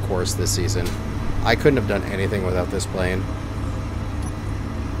workhorse this season. I couldn't have done anything without this plane.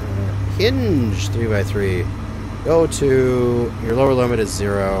 Hinge 3x3. Go to your lower limit is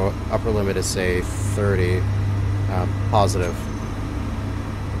 0, upper limit is say 30. Positive.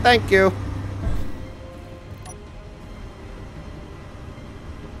 Thank you.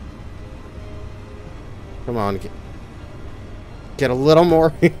 Come on, get a little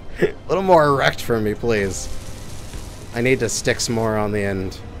more, a little more erect for me, please. I need to stick some more on the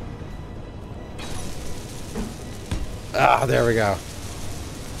end. Ah, there we go.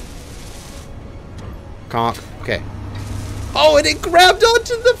 Conk. Okay. Oh, and it grabbed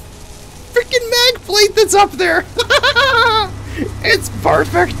onto the freaking mag plate that's up there. It's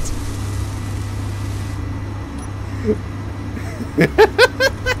perfect.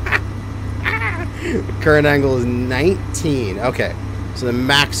 The current angle is 19. Okay. So the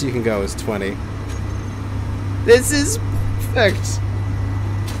max you can go is 20. This is perfect.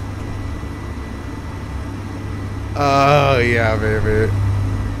 Oh, yeah, baby.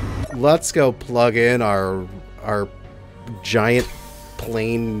 Let's go plug in our giant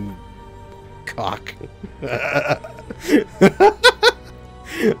plane cock.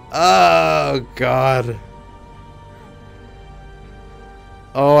 Oh, God.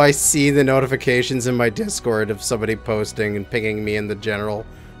 Oh, I see the notifications in my Discord of somebody posting and pinging me in the general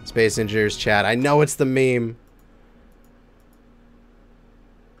Space Engineers chat. I know it's the meme.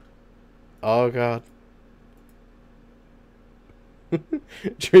 Oh, God.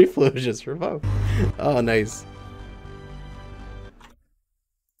 Tree fluids for both. Oh, nice.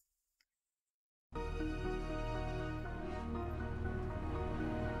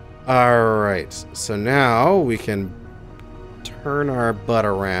 Alright, so now we can turn our butt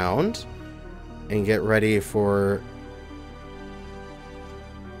around and get ready for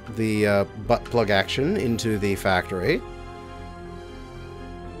the butt plug action into the factory.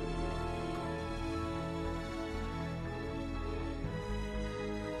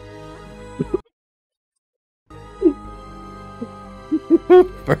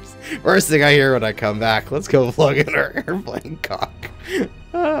 First thing I hear when I come back, let's go plug in our airplane cock.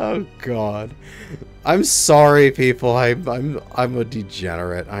 Oh, God. I'm sorry, people. I'm a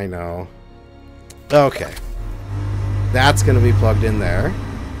degenerate. I know. Okay. That's going to be plugged in there.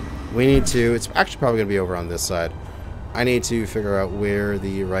 We need to... It's actually probably going to be over on this side. I need to figure out where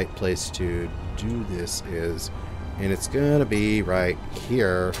the right place to do this is. And it's going to be right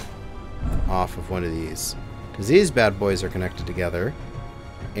here off of one of these. Because these bad boys are connected together.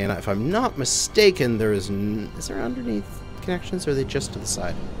 And if I'm not mistaken, there is... Is there underneath connections, or are they just to the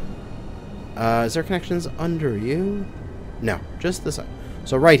side? Is there connections under you? No, just the side.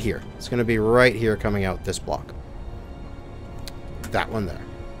 So right here. It's going to be right here coming out this block. That one there.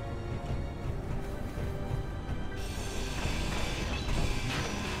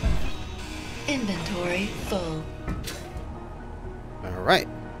 Inventory full. Alright.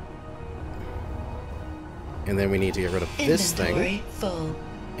 And then we need to get rid of this thing. Inventory full.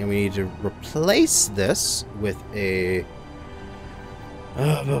 And we need to replace this with a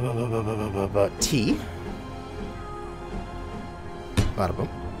T. Bada boom.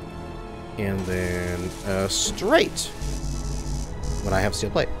 And then straight when I have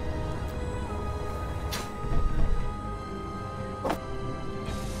steel plate.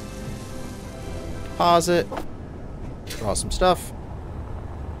 Pause it. Draw some stuff.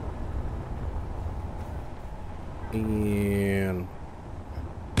 And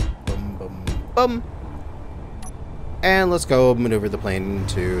boom, boom, boom. And let's go maneuver the plane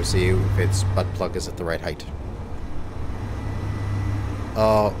to see if its butt plug is at the right height.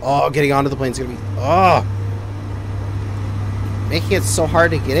 Oh, getting onto the plane is gonna be, making it so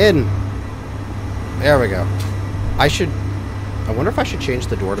hard to get in. There we go. I wonder if I should change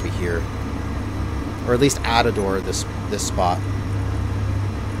the door to be here, or at least add a door at this spot.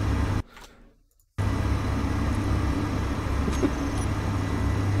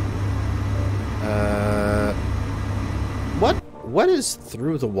 What is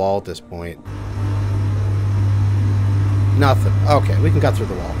through the wall at this point? Nothing. Okay, we can cut through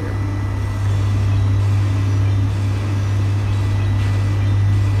the wall here.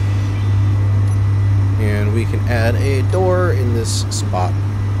 And we can add a door in this spot.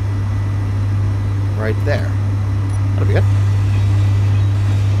 Right there. That'll be good.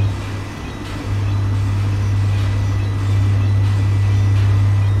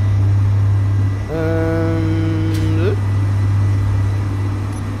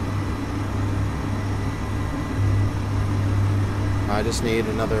 I just need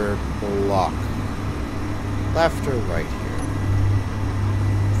another block. Left or right here?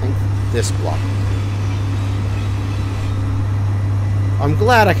 I think this block. I'm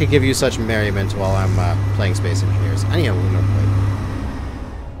glad I could give you such merriment while I'm playing Space Engineers. I need a lunar plate.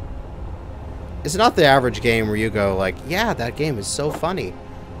 It's not the average game where you go like, yeah, that game is so funny.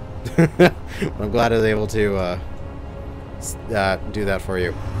 I'm glad I was able to do that for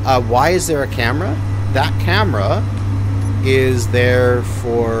you. Why is there a camera? That camera is there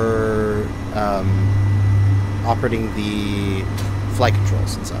for operating the flight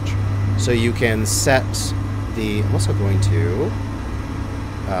controls and such. So you can set the... I'm also going to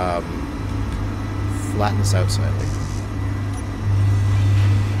flatten this out slightly.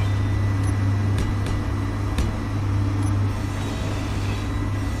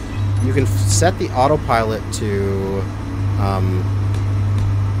 You can set the autopilot to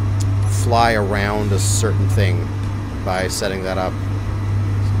fly around a certain thing by setting that up.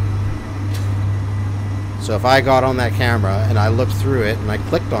 So if I got on that camera and I looked through it and I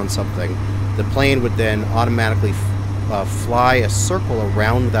clicked on something, the plane would then automatically fly a circle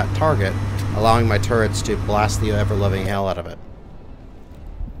around that target, allowing my turrets to blast the ever-loving hell out of it.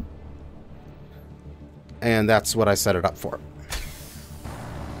 And that's what I set it up for.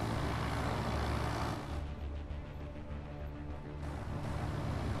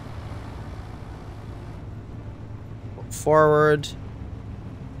 Forward.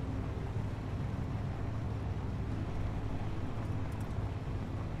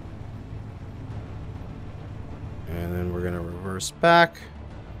 And then we're going to reverse back.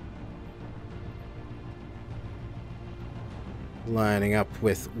 Lining up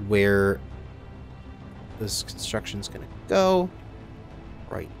with where this construction's going to go.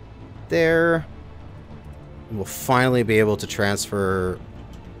 Right there. And we'll finally be able to transfer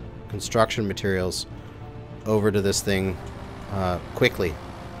construction materials over to this thing quickly.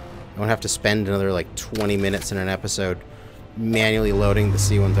 I won't have to spend another like 20 minutes in an episode manually loading the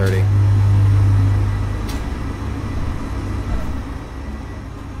C-130.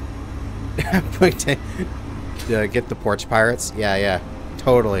 Get the porch pirates? Yeah,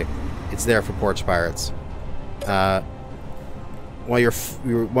 totally. It's there for porch pirates. While you're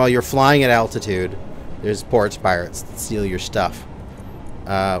flying at altitude, there's porch pirates that steal your stuff.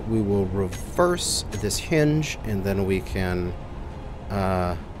 We will reverse this hinge, and then we can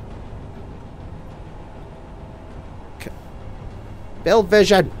build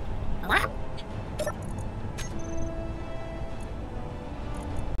vision.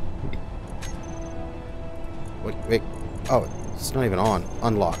 Wait. Oh, it's not even on.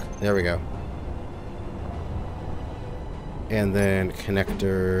 Unlock. There we go. And then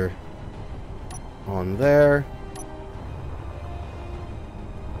connector on there.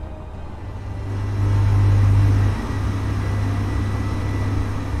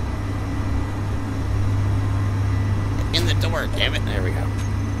 In the door, damn it. There we go.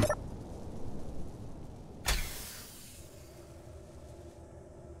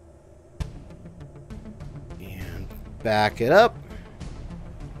 And back it up.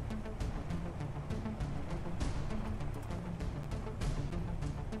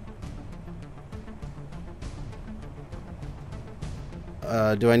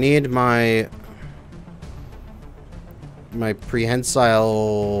 Do I need my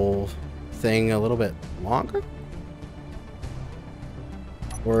prehensile thing a little bit longer?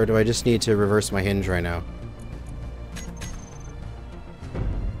 Or do I just need to reverse my hinge right now?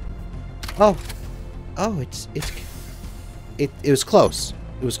 Oh, it was close.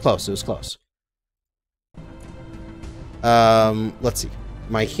 It was close. Let's see.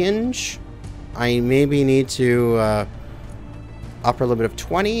 My hinge, I maybe need to upper limit of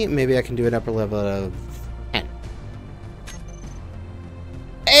 20. Maybe I can do an upper limit of 10.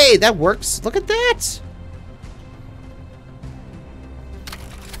 Hey, that works. Look at that.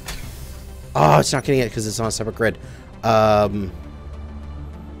 Oh, it's not getting it because it's on a separate grid. Connector.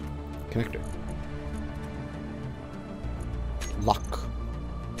 Lock.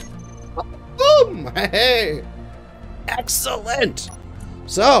 Boom! Hey! Excellent!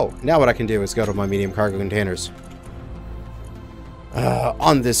 So, now what I can do is go to my medium cargo containers.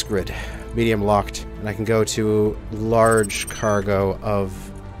 On this grid, medium locked, and I can go to large cargo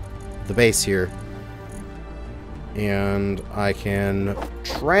of the base here. And I can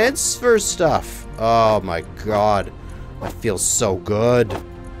transfer stuff. Oh my god. That feels so good.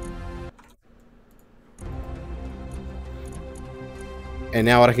 And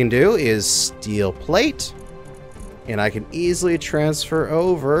now what I can do is steel plate. And I can easily transfer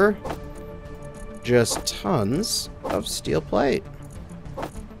over just tons of steel plate.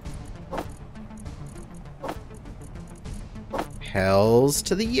 Hells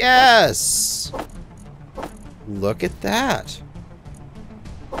to the yes! Look at that.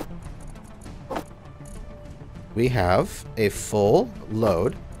 We have a full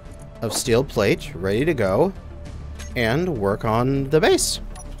load of steel plate ready to go and work on the base.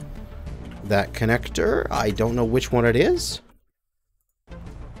 That connector, I don't know which one it is.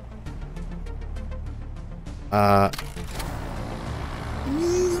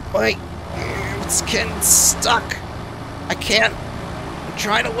 It's getting stuck. I can't. I'm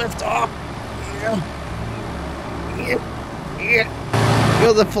trying to lift off.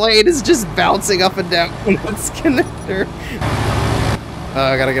 Feel the plane is just bouncing up and down on this connector.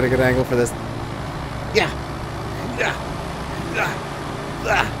 I gotta get a good angle for this. Yeah.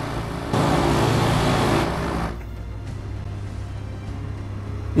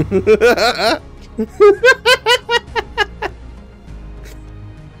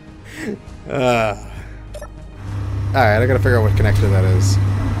 Alright, I gotta figure out what connector that is.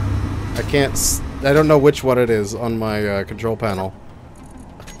 I don't know which one it is on my control panel.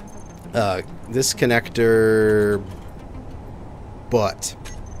 This connector... But.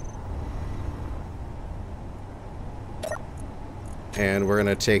 And we're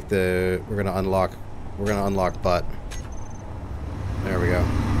gonna take the... We're gonna unlock butt. There we go.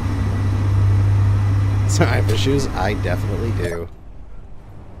 So I have issues? I definitely do.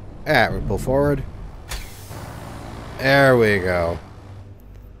 Alright, we pull forward. There we go.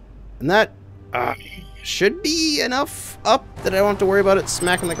 And that should be enough up that I don't have to worry about it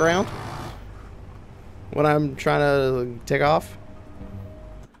smacking the ground when I'm trying to take off.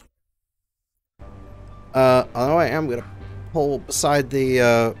 Although I am gonna pull beside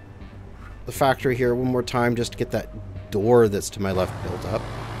the factory here one more time just to get that door that's to my left built up.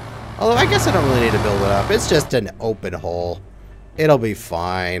 Although I guess I don't really need to build it up. It's just an open hole. It'll be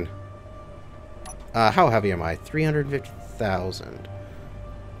fine. How heavy am I? 350,000.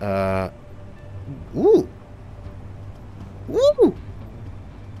 Ooh. Woo!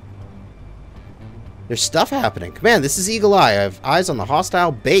 There's stuff happening. Man, this is Eagle Eye. I have eyes on the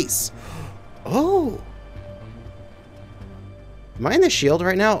hostile base. Oh. Am I in the shield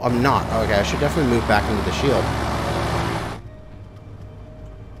right now? I'm not. Okay, I should definitely move back into the shield.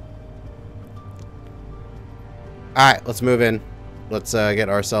 Alright, let's move in. Let's get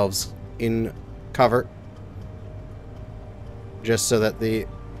ourselves in cover. Just so that the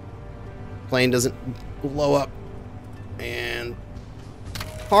plane doesn't blow up. And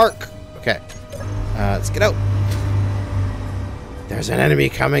park. Okay. Let's get out. There's an enemy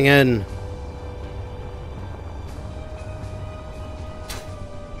coming in.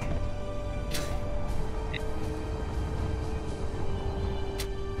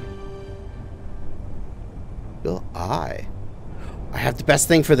 Will I have the best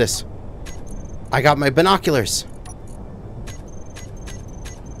thing for this. I got my binoculars.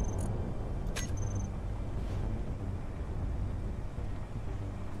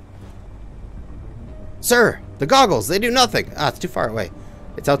 Sir, the goggles, they do nothing. Ah, it's too far away.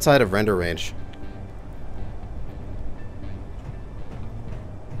 It's outside of render range.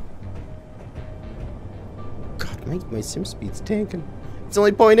 God, my sim speed's tanking. It's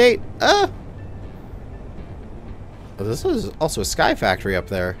only 0.8. Ah! Oh, this is also a sky factory up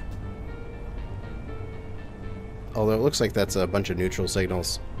there. Although it looks like that's a bunch of neutral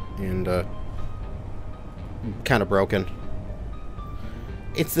signals. And, kind of broken.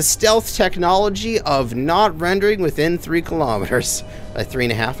 It's the stealth technology of not rendering within 3 kilometers.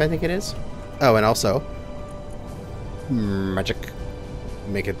 3.5, I think it is. Oh, and also... magic.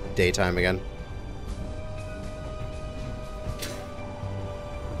 Make it daytime again.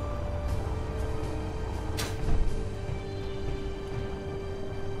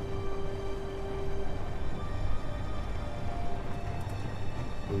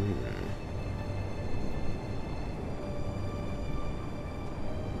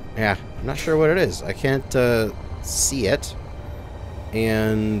 Yeah, I'm not sure what it is. I can't see it.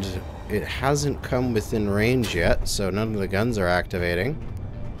 And it hasn't come within range yet, so none of the guns are activating.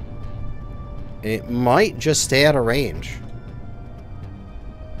 It might just stay out of range.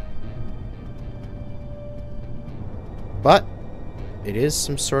 But It is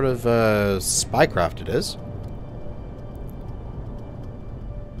some sort of spycraft, it is.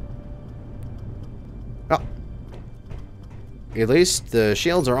 Oh. At least the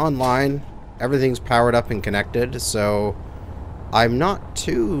shields are online. Everything's powered up and connected, so I'm not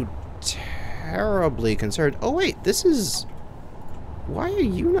too terribly concerned. Oh wait, this is... Why are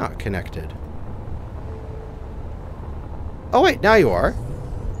you not connected? Oh wait, now you are.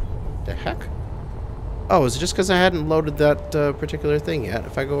 The heck? Oh, is it just because I hadn't loaded that particular thing yet?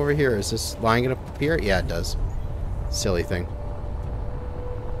 If I go over here, is this lining it up here? Yeah, it does. Silly thing.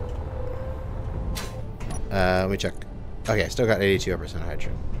 Let me check. Okay, still got 82%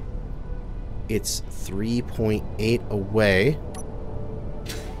 hydrogen. It's 3.8 away.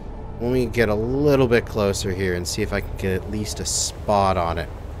 Let me get a little bit closer here and see if I can get at least a spot on it.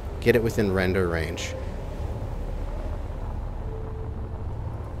 Get it within render range.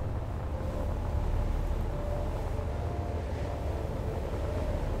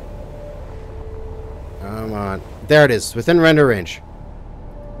 Come on. There it is, within render range.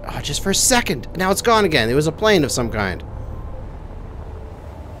 Oh, just for a second. Now it's gone again. It was a plane of some kind.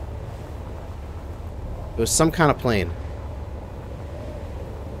 It was some kind of plane.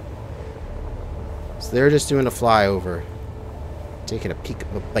 So they're just doing a flyover. Taking a peek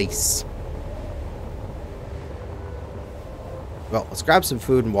at the base. Well, let's grab some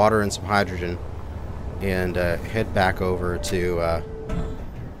food and water and some hydrogen. And head back over to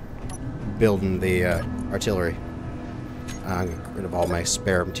building the artillery. I'm going to get rid of all my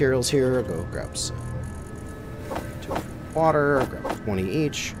spare materials here. Go grab some water. Grab 20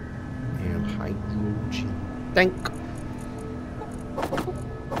 each. And hydrogen tank.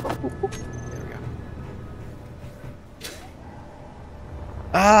 There we go.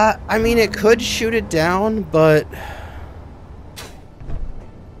 I mean, it could shoot it down, but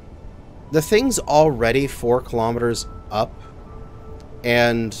the thing's already 4 kilometers up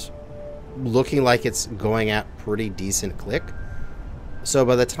and looking like it's going at pretty decent click. So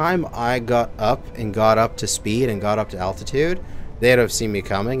by the time I got up and got up to speed and got up to altitude, they'd have seen me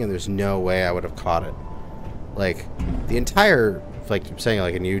coming, and there's no way I would have caught it. Like, the entire, like I'm saying,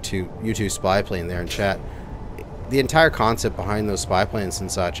 like a U2 spy plane there in chat, the entire concept behind those spy planes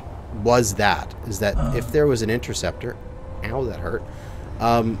and such was that, is that if there was an interceptor, ow, that hurt,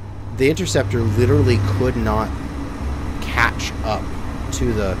 the interceptor literally could not catch up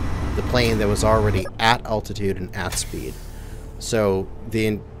to the plane that was already at altitude and at speed. So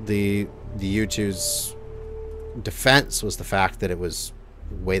the U2's defense was the fact that it was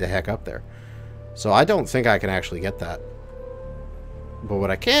way the heck up there. So I don't think I can actually get that. But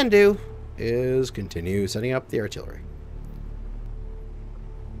what I can do is continue setting up the artillery.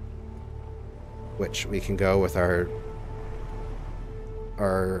 Which we can go with our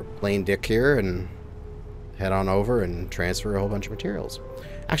plane dick here and head on over and transfer a whole bunch of materials.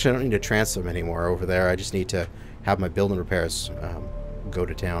 Actually, I don't need to transfer them anymore over there. I just need to have my building repairs go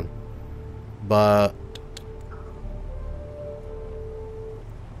to town. But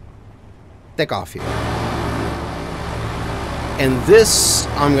take off here. And this,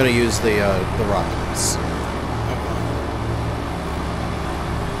 I'm going to use the rockets.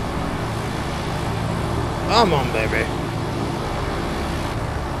 Come on, baby.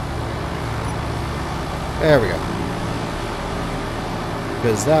 There we go.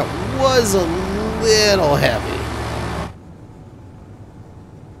 Because that was a little heavy.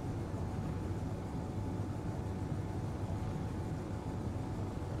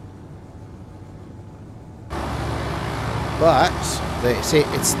 But they say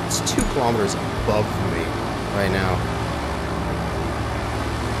it's 2 kilometers above me right now.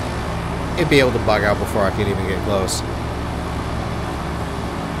 It'd be able to bug out before I could even get close.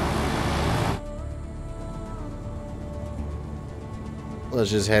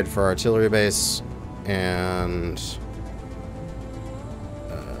 Let's just head for artillery base and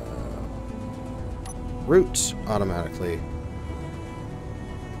route automatically.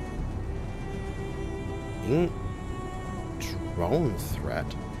 Drone threat.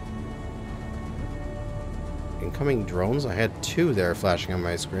 Incoming drones? I had 2 there flashing on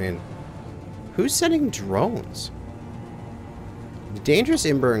my screen. Who's sending drones? The dangerous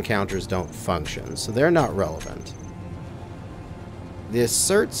Ember encounters don't function, so they're not relevant. The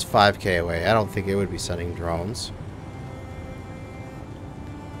assert's 5k away. I don't think it would be sending drones.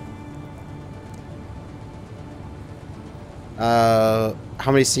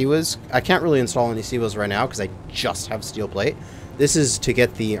 How many CWAs? I can't really install any CWAs right now because I just have steel plate. This is to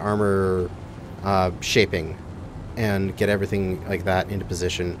get the armor shaping and get everything like that into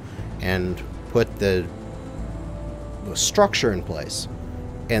position and put the structure in place.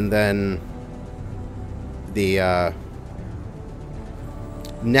 And then the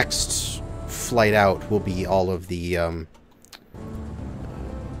next flight out will be all of the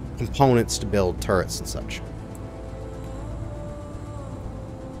components to build turrets and such.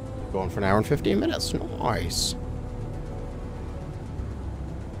 Going for an hour and 15 minutes. Nice.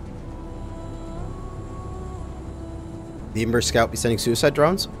 The Ember Scout be sending suicide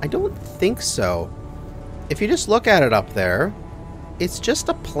drones? I don't think so. If you just look at it up there, it's just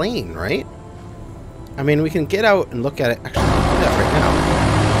a plane, right? I mean, we can get out and look at it. Actually, we can do that right now.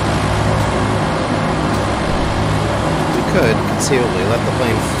 We could conceivably let the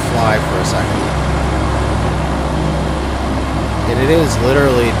plane fly for a second. And it is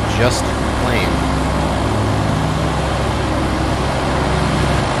literally just a plane.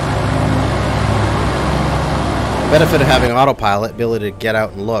 Benefit of having autopilot, ability to get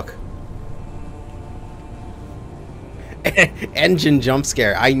out and look. Engine jump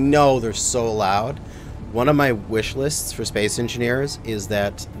scare. I know they're so loud. One of my wish lists for space engineers is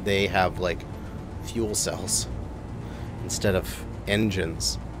that they have like fuel cells instead of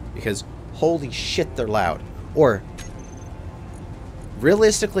engines, because holy shit, they're loud. Or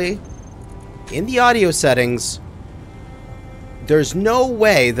realistically, in the audio settings, there's no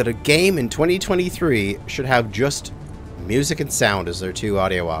way that a game in 2023 should have just music and sound as their two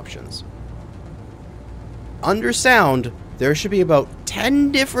audio options. Under sound, there should be about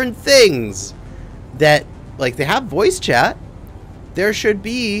 10 different things that, like, they have voice chat. There should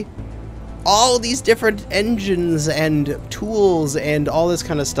be all these different engines and tools and all this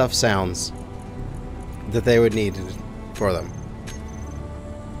kind of stuff sounds that they would need for them.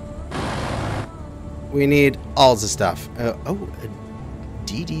 We need all the stuff. Oh, a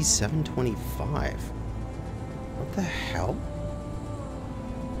DD725. What the hell?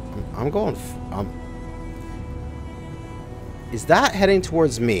 I'm going... Is that heading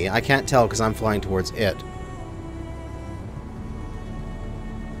towards me? I can't tell because I'm flying towards it.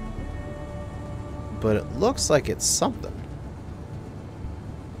 But it looks like it's something.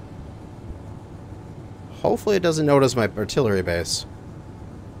 Hopefully it doesn't notice my artillery base.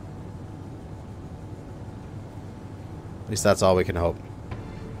 At least that's all we can hope.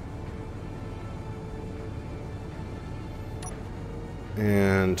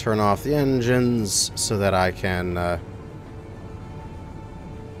 And turn off the engines so that I can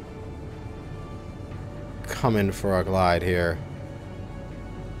come in for a glide here.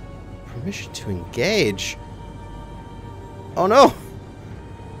 Permission to engage? Oh no!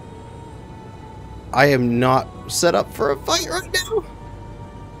 I am not set up for a fight right now!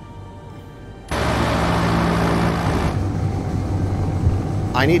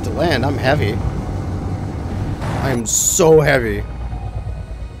 I need to land. I'm heavy. I am so heavy.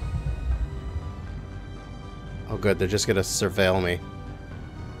 Oh good, they're just gonna surveil me.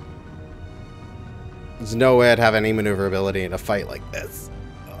 There's no way I'd have any maneuverability in a fight like this.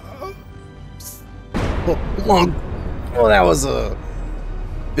 Oh, that was a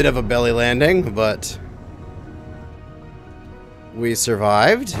bit of a belly landing, but we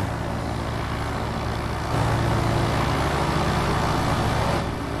survived.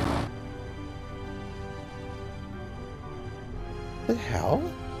 What the hell?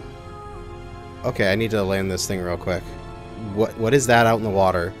 Okay, I need to land this thing real quick. What is that out in the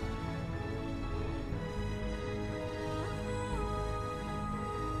water?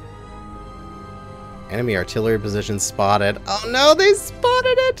 Enemy artillery position spotted. Oh no, they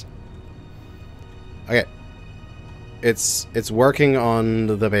spotted it! Okay. It's working on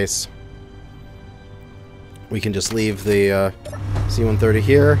the base. We can just leave the C-130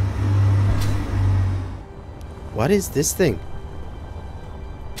 here. What is this thing?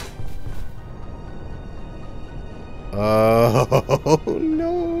 Oh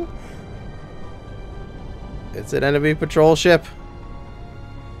no! It's an enemy patrol ship.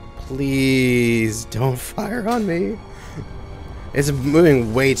 Please don't fire on me. It's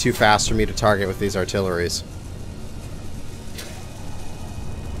moving way too fast for me to target with these artilleries.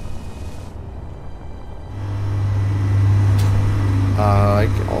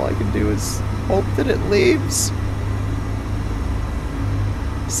 All I can do is hope that it leaves.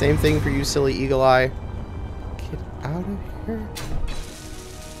 Same thing for you, silly eagle eye. Get out of here.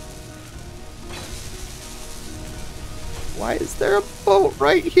 Why is there a boat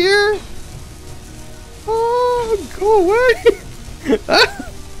right here? Oh, go away!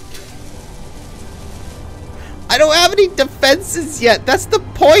 I don't have any defenses yet. That's the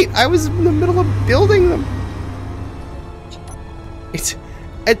point. I was in the middle of building them.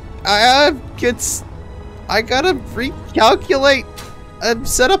 I gotta recalculate. I'm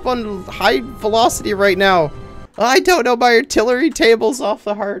set up on high velocity right now. I don't know my artillery tables off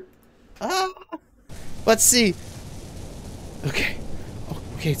the heart. Let's see. Okay. Oh,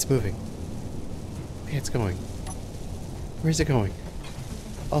 Okay, it's moving. Okay, it's going. Where's it going?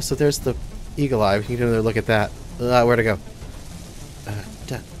 Also, there's the eagle eye. We can go there, look at that. Where to go?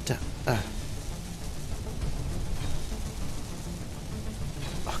 Okay.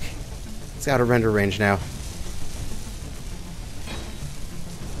 It's out of render range now.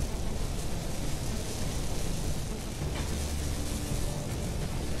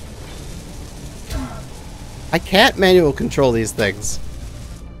 I can't manual control these things.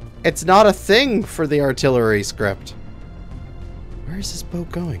 It's not a thing for the artillery script. Where is this boat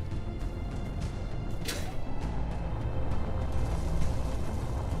going?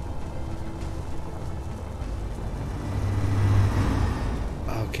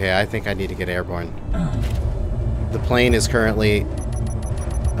 Okay, I think I need to get airborne. The plane is currently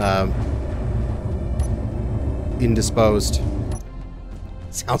indisposed.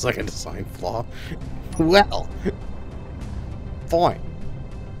 Sounds like a design flaw. Well, fine.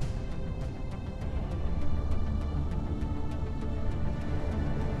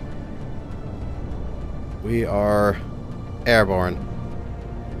 We are airborne.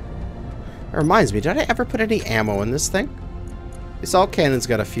 It reminds me, did I ever put any ammo in this thing? The assault cannon's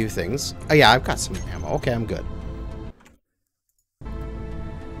got a few things. Oh yeah, I've got some ammo. Okay, I'm good.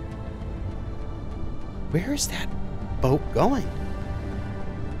 Where is that boat going?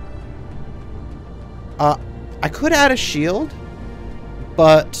 I could add a shield,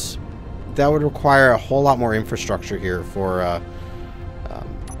 but that would require a whole lot more infrastructure here for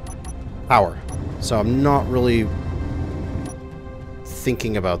power. So I'm not really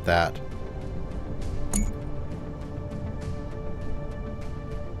thinking about that.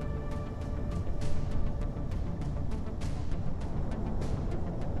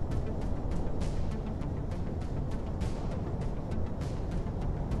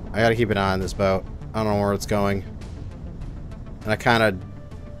 I gotta keep an eye on this boat. I don't know where it's going. And I kind of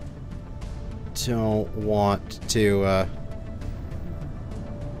don't want to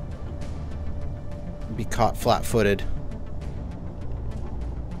be caught flat-footed.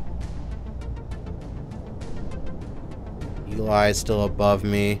 Eli is still above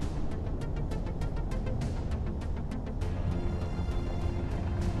me.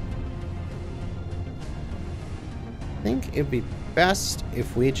 I think it'd be best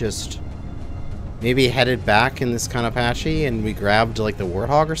if we just maybe headed back in this kind of patchy and we grabbed like the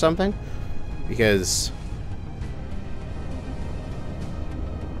Warthog or something, because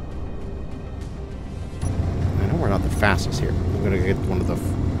I know we're not the fastest here. I'm gonna get one of the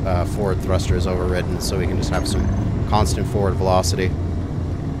forward thrusters overridden so we can just have some constant forward velocity.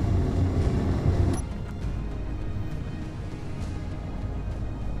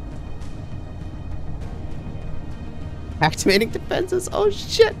 Activating defenses. Oh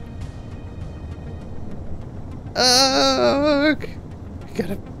shit!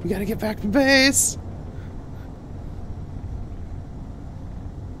 We gotta get back to base.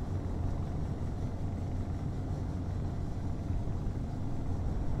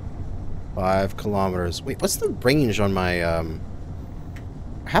 Five kilometers. Wait, what's the range on my I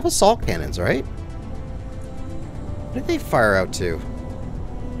have assault cannons, right? What did they fire out to?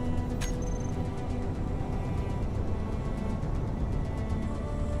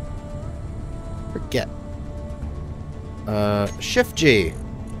 Forget. Shift G.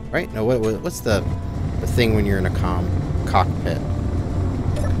 Right? No, what's the thing when you're in a cockpit?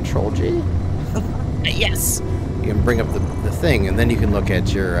 Control G? Yes! You can bring up the thing, and then you can look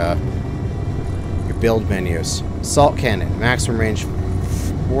at your build menus. Assault cannon. Maximum range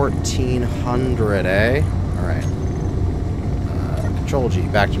 1400, eh? Alright. Control G.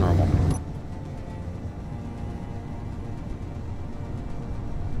 Back to normal.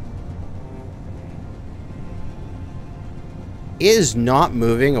 Is not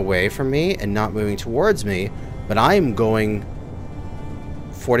moving away from me and not moving towards me, but I'm going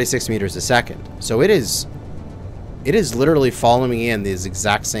 46 meters a second. So it is literally following me in this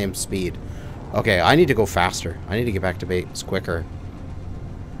exact same speed. Okay, I need to go faster. I need to get back to base quicker.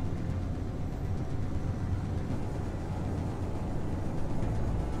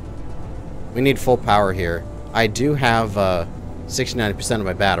 We need full power here. I do have 69% of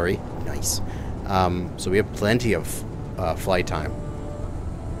my battery. Nice. So we have plenty of flight time,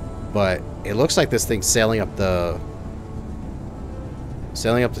 but it looks like this thing's sailing up the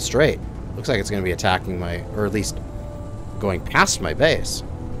strait. Looks like it's going to be attacking my, or at least going past my base.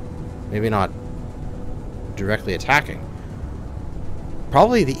 Maybe not directly attacking.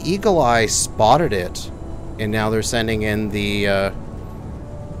 Probably the Eagle Eye spotted it, and now they're sending in the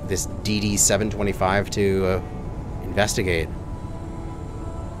this DD-725 to investigate.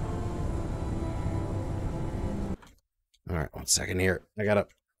 All Alright, 1 second here. I got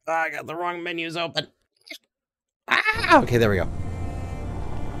the wrong menus open. Ah! Okay, there we go.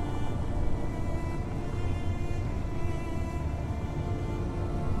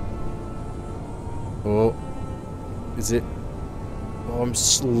 Oh. Is it? Oh, I'm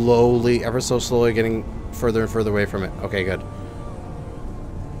slowly, ever so slowly getting further and further away from it. Okay, good.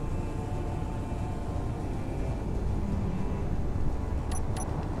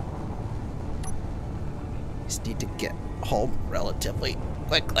 Just need to get home relatively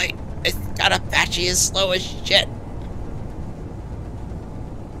quickly. It's got Apache is slow as shit.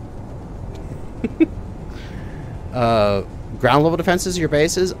 Ground level defenses of your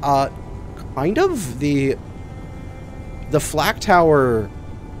bases? Kind of. The flak tower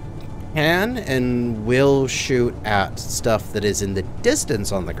can and will shoot at stuff that is in the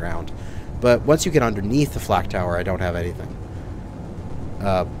distance on the ground. But once you get underneath the flak tower, I don't have anything.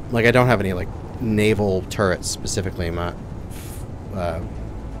 Like, I don't have any, like, naval turrets specifically,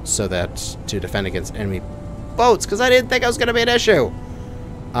 so that to defend against enemy boats, because I didn't think it was going to be an issue.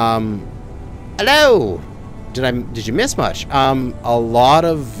 Hello! Did you miss much? A lot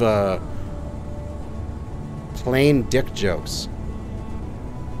of, plain dick jokes.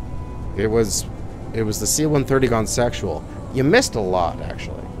 It was the C-130 gone sexual. You missed a lot,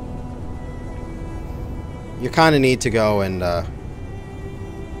 actually. You kind of need to go and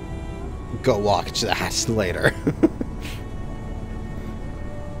go watch that later.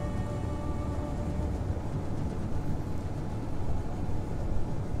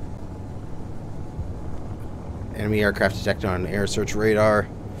 Enemy aircraft detected on air search radar.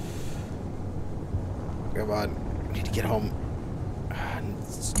 Come on, I need to get home.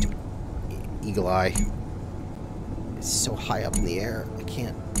 Stupid eagle eye. It's so high up in the air. I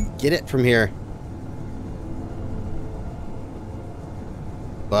can't get it from here.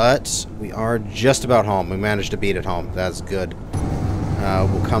 But we are just about home. We managed to beat it home. That's good.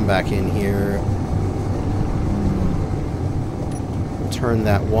 We'll come back in here. Turn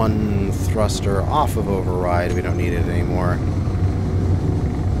that one thruster off of override. We don't need it anymore.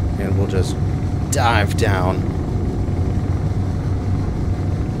 And we'll just dive down.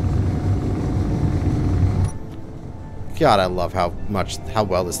 God, I love how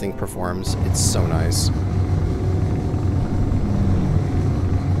well this thing performs. It's so nice.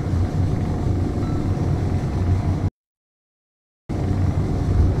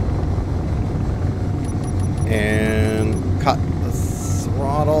 And cut the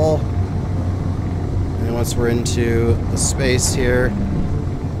throttle. And once we're into the space here,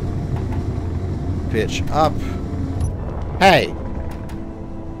 pitch up. Hey!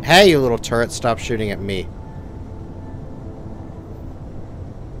 Hey, you little turret, stop shooting at me.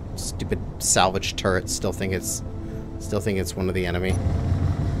 Stupid salvage turret, still think it's one of the enemy.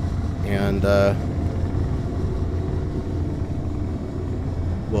 And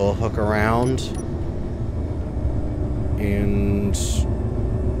we'll hook around and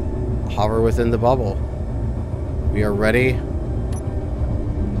hover within the bubble. We are ready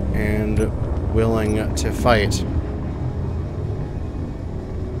and willing to fight.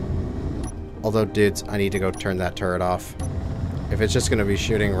 Although, dudes, I need to go turn that turret off. If it's just going to be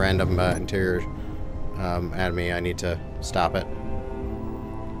shooting random interior at me, I need to stop it.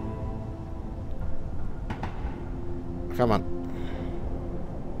 Come on.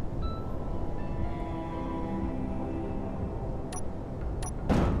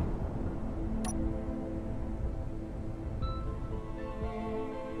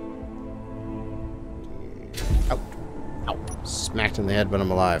 Ow. Ow. Smacked in the head, but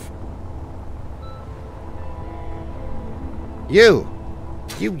I'm alive. You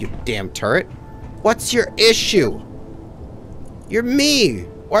damn turret. What's your issue? You're me.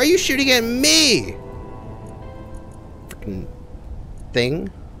 Why are you shooting at me? Freaking thing.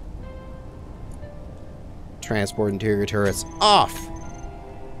 Transport interior turrets off.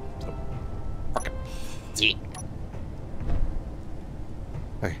 Okay.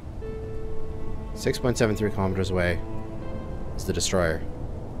 6.73 kilometers away is the destroyer.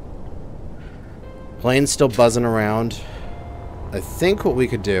 Plane's still buzzing around. I think what we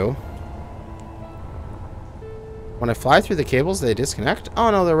could do... When I fly through the cables, they disconnect? Oh,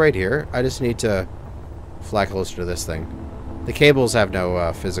 no, they're right here. I just need to fly closer to this thing. The cables have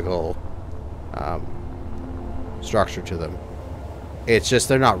no physical structure to them. It's just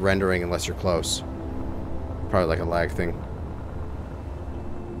they're not rendering unless you're close. Probably like a lag thing.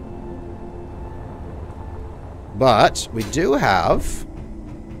 But we do have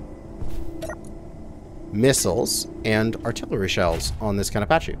missiles and artillery shells on this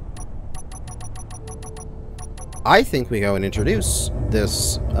Kanajashi. I think we go and introduce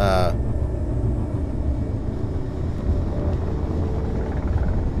this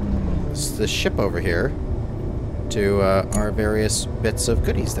towards the ship over here to our various bits of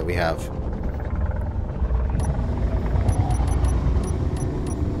goodies that we have.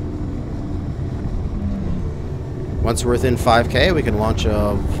 Once we're within 5K, we can launch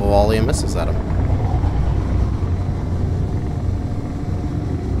a volley of missiles at them.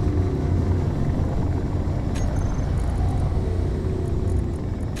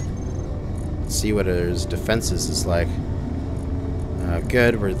 See what his defenses is like.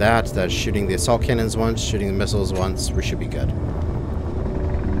 Good, we're that. That's shooting the assault cannons once, shooting the missiles once. We should be good.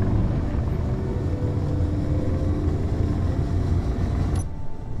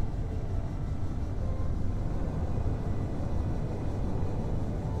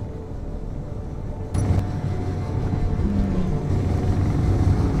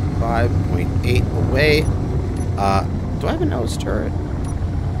 Away. Do I have a nose turret?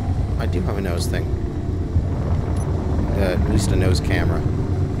 I do have a nose thing. At least a nose camera.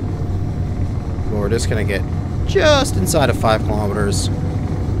 Well, we're just gonna get just inside of 5 kilometers.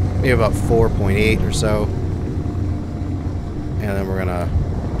 Maybe about 4.8 or so. And then we're gonna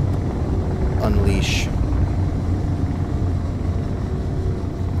unleash.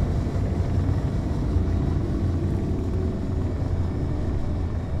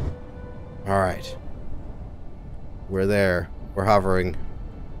 Alright. We're there. We're hovering.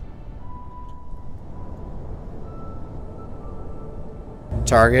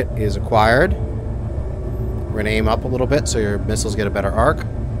 Target is acquired. We're going to aim up a little bit so your missiles get a better arc.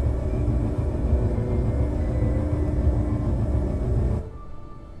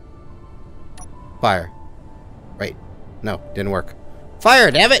 Fire. Wait. No, didn't work.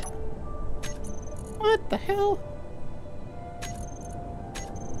 Fire, damn it! What the hell?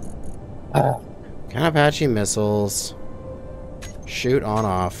 Kanajashi missiles. Shoot on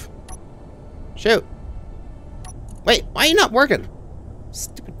off. Shoot! Wait, why are you not working?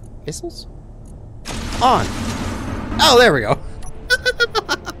 Stupid missiles? On! Oh, there we go.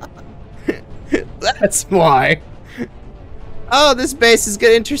 That's why. Oh, this base is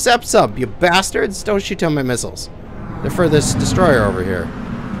gonna intercept some. You bastards! Don't shoot on my missiles. They're for this destroyer over here.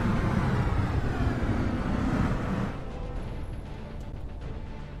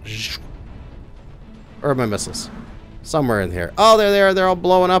 Where are my missiles? Somewhere in here. Oh, they're there. They're all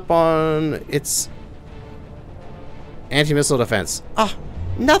blowing up on its anti-missile defense. Ah,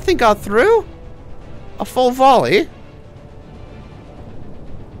 nothing got through. A full volley.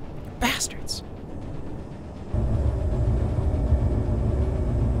 Bastards.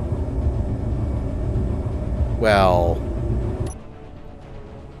 Well,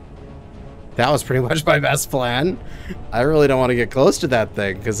 that was pretty much my best plan. I really don't want to get close to that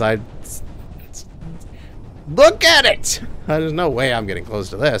thing because look at it! There's no way I'm getting close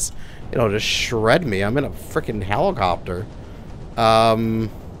to this. It'll just shred me. I'm in a freaking helicopter.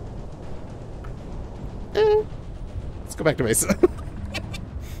 Let's go back to base.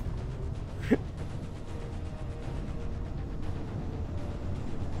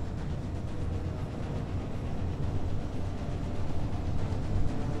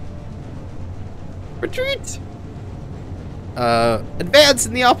 Retreat! Advance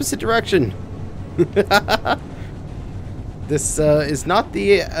in the opposite direction. This is not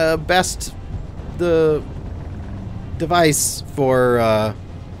the best device for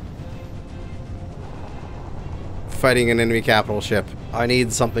fighting an enemy capital ship. I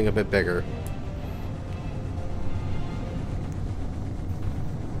need something a bit bigger.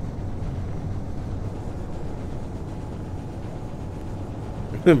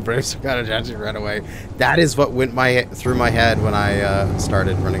 Braves of Kanajashi ran away. That is what went through my head when I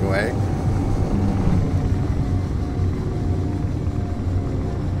started running away.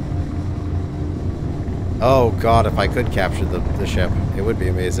 Oh god, if I could capture the ship, it would be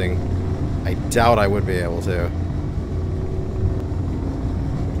amazing. I doubt I would be able to.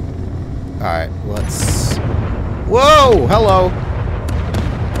 Alright, let's... Whoa! Hello!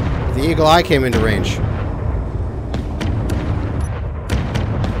 The Eagle Eye came into range.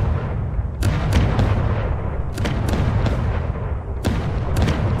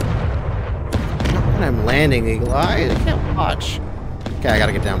 Not when I'm landing, Eagle Eye. I can't watch. Okay, I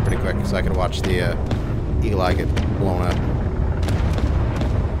gotta get down pretty quick so I can watch the Eagle Eye get blown up.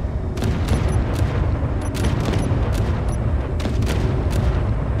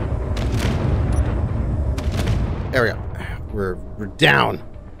 There we go. We're down.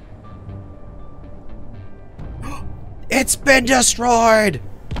 It's been destroyed.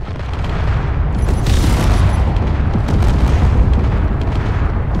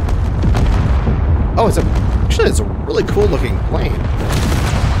 Oh, it's a really cool looking plane.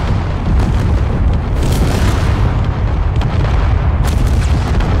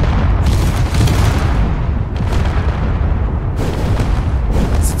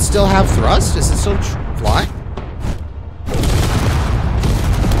 still have thrust? Is it still fly?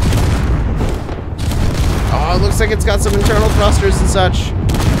 Oh, it looks like it's got some internal thrusters and such.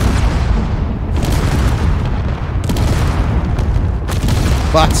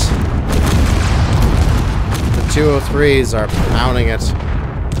 But the 203s are pounding it.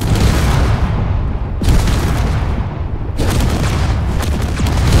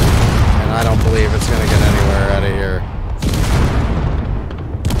 And I don't believe it's going to get anywhere out of here.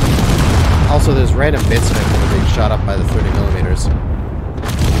 Also, there's random bits of it that are being shot up by the 30 millimeters.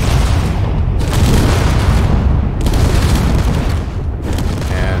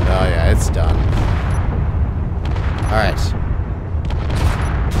 And, oh yeah, it's done. Alright.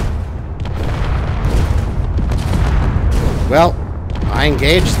 Well, I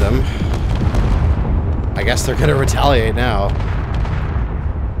engaged them. I guess they're gonna retaliate now.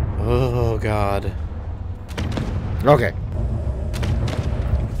 Oh, God. Okay.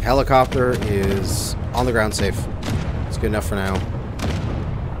 Helicopter is on the ground safe. It's good enough for now.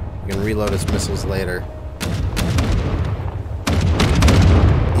 We can reload its missiles later.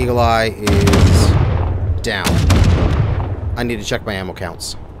 Eagle Eye is down. I need to check my ammo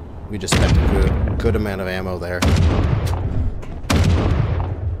counts. We just spent a good amount of ammo there.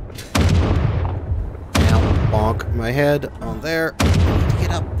 Now, bonk my head on there. I need to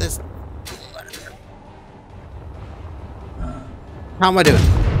get up this. How am I doing?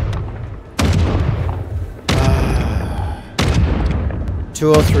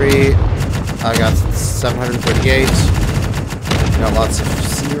 203. I got 738. Got lots of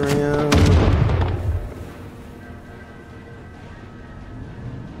CRM.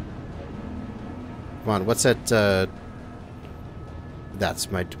 Come on, what's that?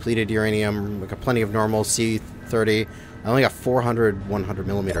 That's my depleted uranium. I got plenty of normal C30. I only got 400 100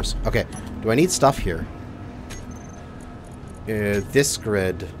 millimeters. Okay, do I need stuff here? This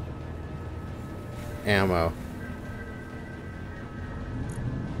grid ammo.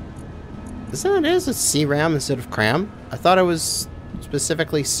 Isn't it a CRAM instead of CRAM? I thought it was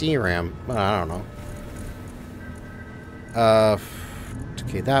specifically CRAM. Well, I don't know.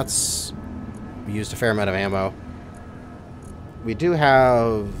 Okay, that's... We used a fair amount of ammo. We do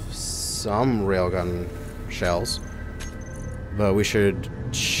have some railgun shells, but we should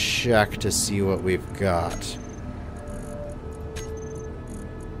check to see what we've got.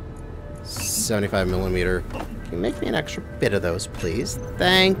 75 millimeter. Can you make me an extra bit of those, please?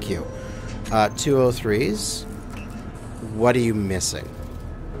 Thank you. 203s. What are you missing?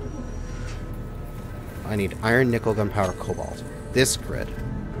 I need iron, nickel, gunpowder, cobalt. This grid.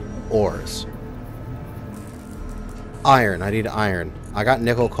 Ores. Iron. I need iron. I got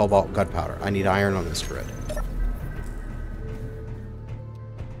nickel, cobalt, gunpowder. I need iron on this grid.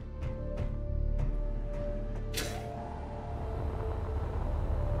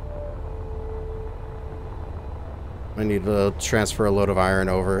 I need to transfer a load of iron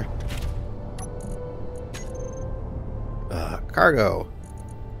over. Cargo.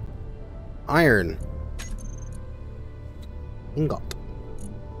 Iron. Ingot.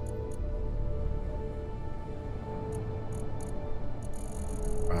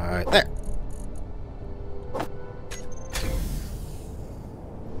 Right there.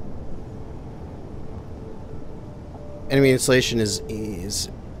 Enemy installation is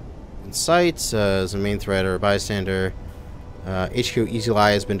in sight. As a main threat or a bystander. HQ Easy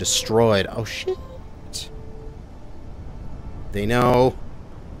Lie has been destroyed. Oh shit. They know.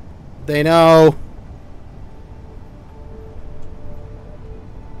 They know.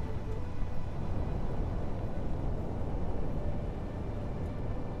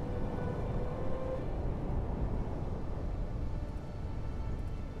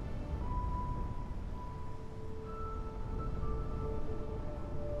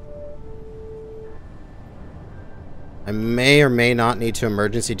 I may or may not need to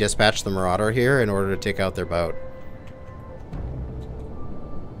emergency dispatch the Marauder here in order to take out their boat.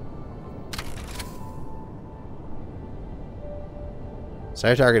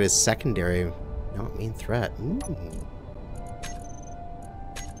 Side target is secondary, not main threat. Ooh.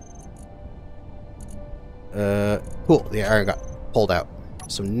 Cool. The iron got pulled out.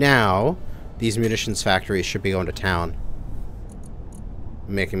 So now, these munitions factories should be going to town.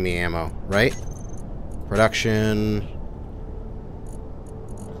 Making me ammo, right? Production.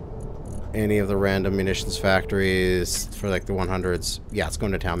 Any of the random munitions factories for like the 100s. Yeah, it's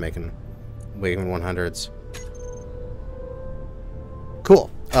going to town making 100s.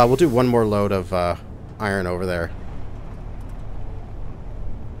 Cool. We'll do one more load of iron over there.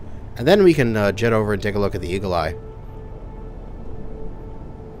 And then we can jet over and take a look at the Eagle Eye.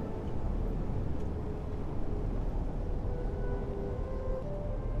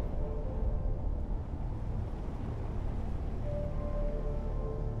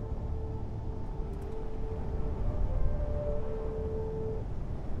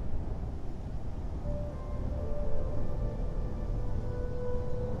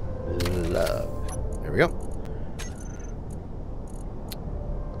 There we go.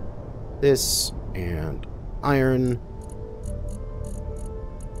 This and iron.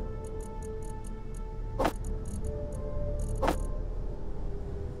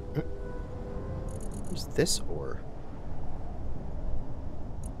 What's this ore?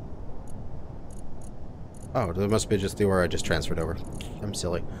 Oh, that must be just the ore I just transferred over. I'm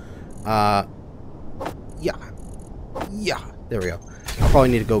silly. Yeah. Yeah. There we go. I'll probably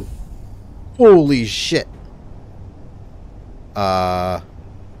need to go... Holy shit. Okay.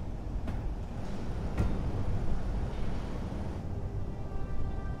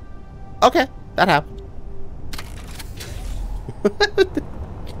 That happened.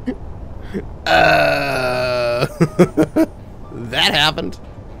 That happened.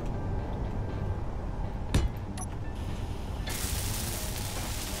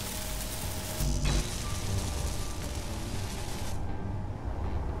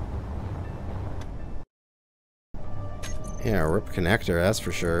 Yeah, rip connector, that's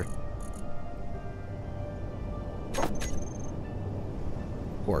for sure.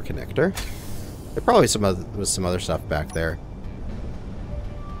 Or connector. There probably was some other stuff back there.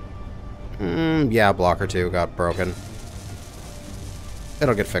 Yeah, block or two got broken.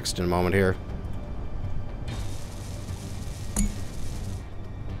 It'll get fixed in a moment here.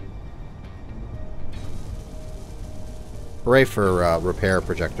 Hooray for repair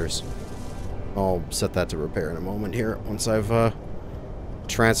projectors. I'll set that to repair in a moment here, once I've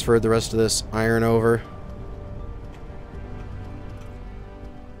transferred the rest of this iron over.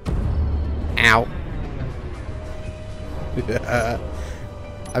 Ow.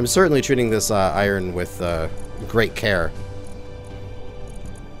 I'm certainly treating this iron with great care.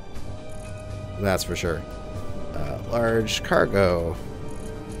 That's for sure. Large cargo.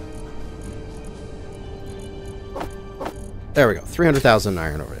 There we go. 300,000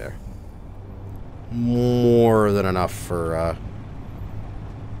 iron over there. More than enough for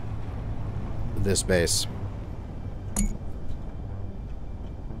this base.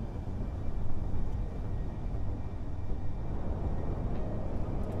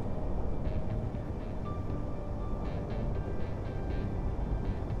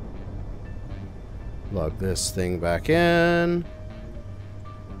 Plug this thing back in.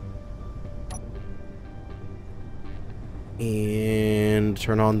 And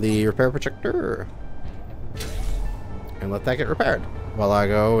turn on the repair projector. And let that get repaired while I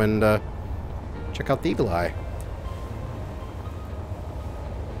go and check out the Eagle Eye.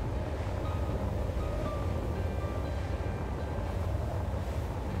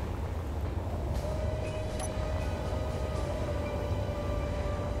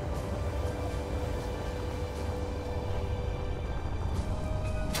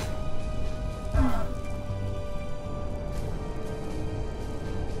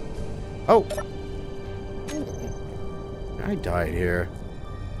 Oh! I died here.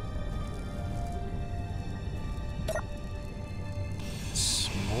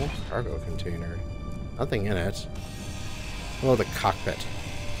 Small cargo container. Nothing in it. Oh, the cockpit.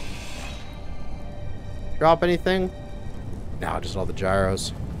 Drop anything? No, just all the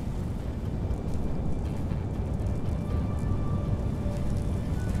gyros.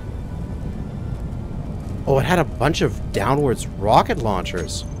 Oh, it had a bunch of downwards rocket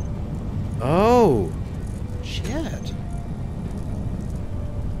launchers. Oh, shit.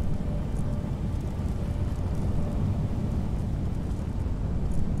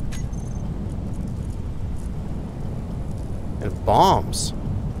 And bombs.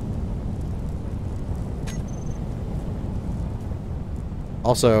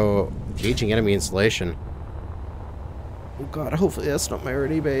 Also, gauging enemy installation. Oh god, hopefully that's not my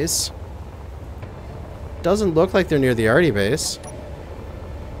arty base. Doesn't look like they're near the arty base.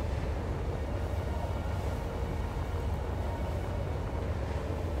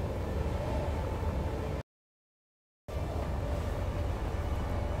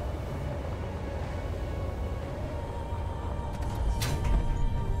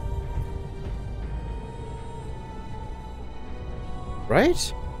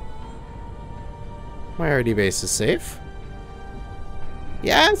 Right? My RD base is safe.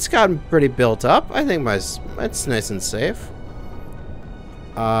 Yeah, it's gotten pretty built up. I think it's nice and safe.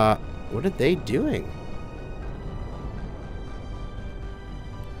 What are they doing?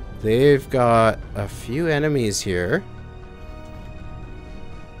 They've got a few enemies here.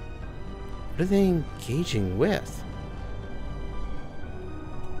 What are they engaging with?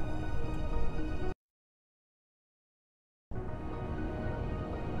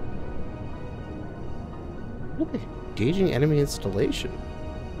 Engaging enemy installation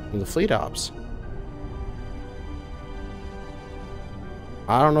in the fleet ops.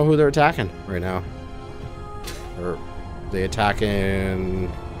 I don't know who they're attacking right now. Or they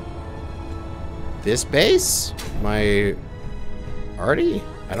attacking this base? My Artie?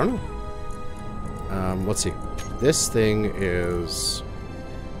 I don't know. Let's see. This thing is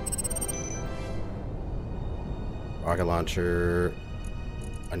rocket launcher.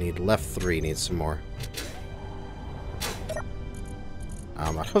 I need left 3, need some more.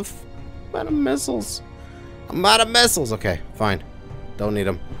 I'm out of missiles. I'm out of missiles. Okay, fine. Don't need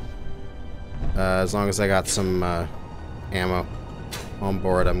them. As long as I got some ammo on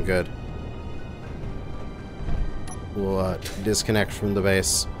board, I'm good. We'll disconnect from the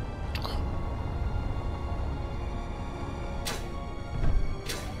base.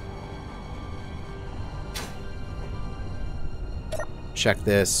 Check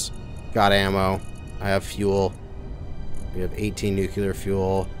this. Got ammo. I have fuel. We have 18 nuclear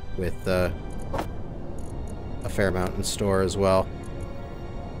fuel with a fair amount in store as well.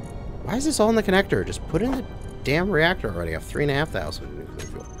 Why is this all in the connector? Just put in the damn reactor already. I have 3,500 nuclear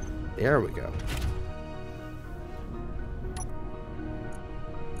fuel. There we go.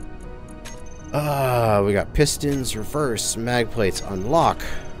 We got pistons, reverse, mag plates, unlock.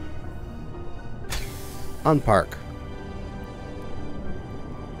 Unpark.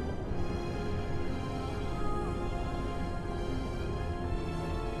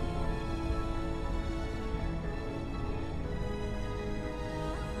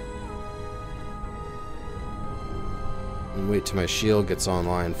 Wait till my shield gets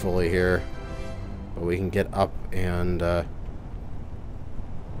online fully here, but we can get up and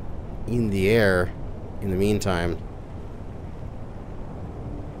in the air in the meantime.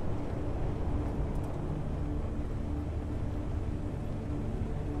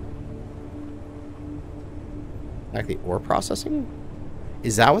 Like the ore processing?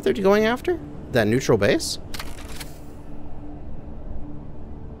 Is that what they're going after? That neutral base?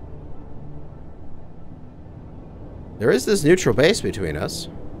 There is this neutral base between us.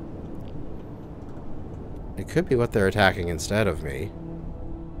 It could be what they're attacking instead of me.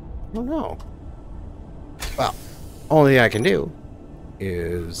 I don't know. Well, only thing I can do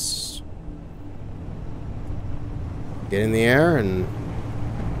is get in the air and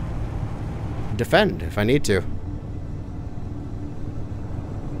defend if I need to.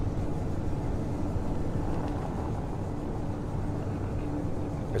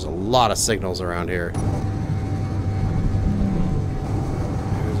 There's a lot of signals around here.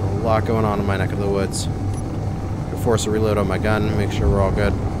 There's a lot going on in my neck of the woods. Gonna force a reload on my gun, make sure we're all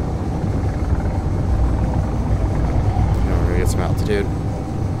good. We're gonna get some altitude.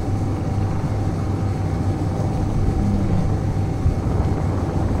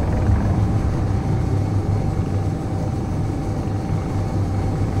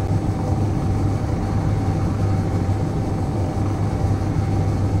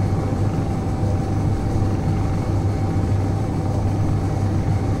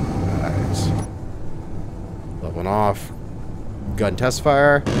 Off. Gun test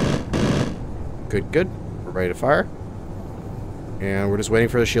fire. Good, good. We're ready to fire. And we're just waiting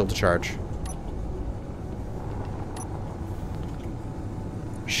for the shield to charge.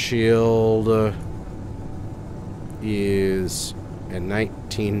 Shield is at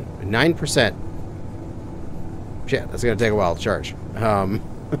 9%. Shit, that's gonna take a while to charge. At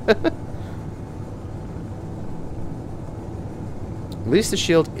least the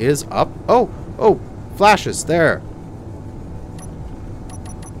shield is up. Oh! Flashes there.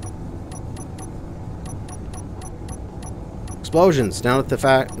 Explosions down at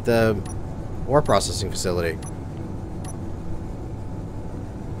the ore processing facility.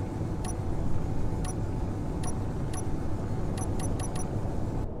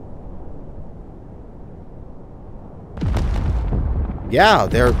 Yeah,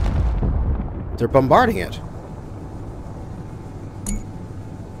 they're bombarding it.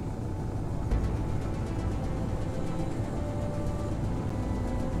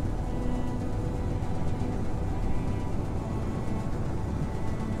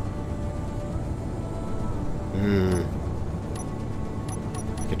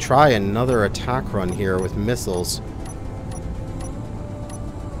 Try another attack run here with missiles.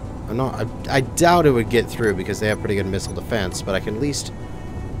 I doubt it would get through because they have pretty good missile defense, but I can at least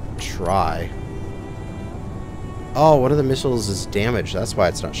try. Oh, one of the missiles is damaged. That's why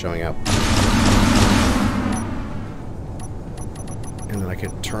it's not showing up. And then I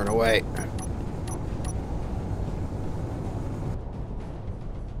can turn away.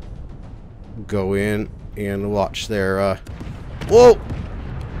 Go in and watch their whoa!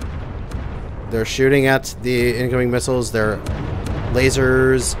 They're shooting at the incoming missiles. Their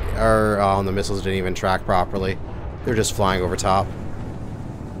lasers are... Oh, and the missiles didn't even track properly. They're just flying over top.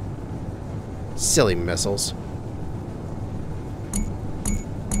 Silly missiles.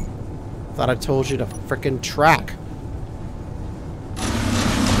 Thought I told you to frickin' track.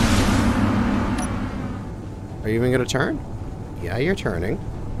 Are you even gonna turn? Yeah, you're turning.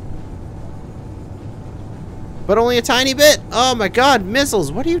 But only a tiny bit! Oh my god,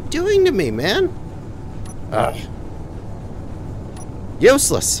 missiles! What are you doing to me, man? Ugh.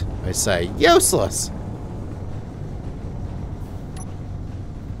 Useless, I say. Useless!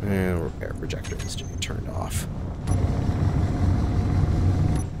 And repair projector is to be turned off.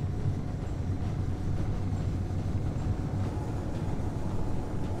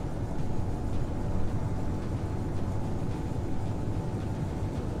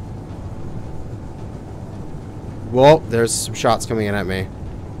 Whoa, there's some shots coming in at me.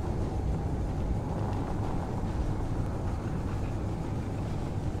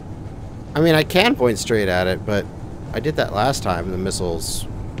 I mean, I can point straight at it, but I did that last time and the missiles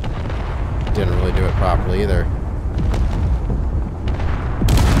didn't really do it properly either.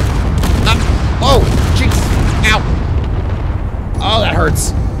 Ah! Oh, jeez! Ow! Oh, that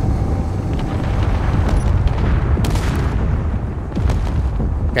hurts.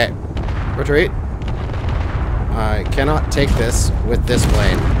 Okay, retreat. I cannot take this with this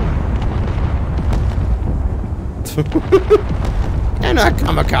plane. I'm not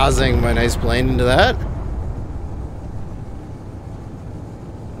kamikazing my nice plane into that.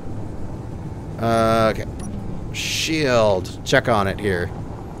 Okay. Shield. Check on it here.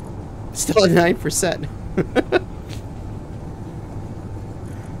 Still at 9%.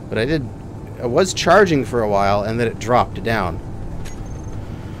 But I was charging for a while and then it dropped down.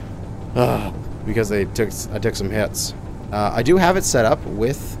 Because I took some hits. I do have it set up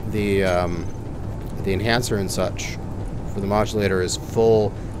with the enhancer and such for the modulator is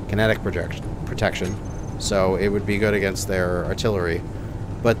full kinetic protection, so it would be good against their artillery.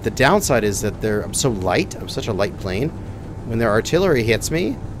 But the downside is that I'm so light. I'm such a light plane. When their artillery hits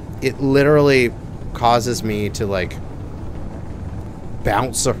me, it literally causes me to like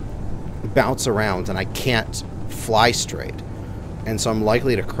bounce around, and I can't fly straight. And so I'm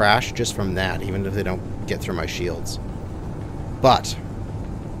likely to crash just from that, even if they don't get through my shields. But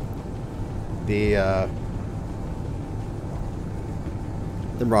the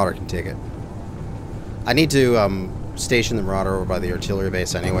Marauder can take it. I need to station the Marauder over by the artillery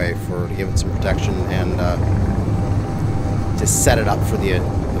base anyway to give it some protection and to set it up for the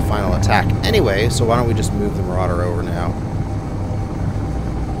final attack anyway. So why don't we just move the Marauder over now?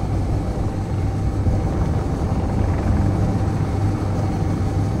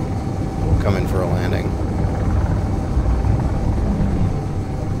 Come in for a landing.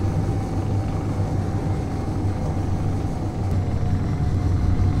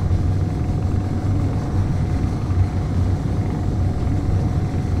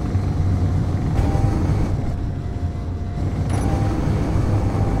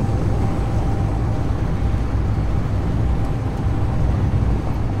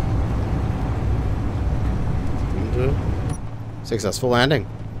 Successful landing.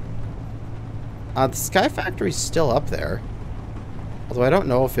 The Sky Factory's still up there. Although I don't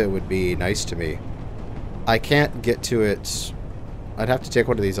know if it would be nice to me. I can't get to it. I'd have to take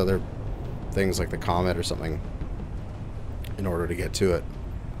one of these other things like the Comet or something in order to get to it.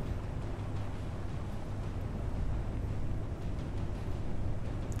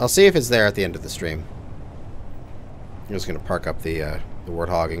 I'll see if it's there at the end of the stream. I'm just going to park up the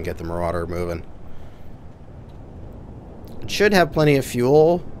Warthog and get the Marauder moving. It should have plenty of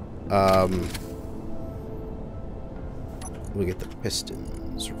fuel. We get the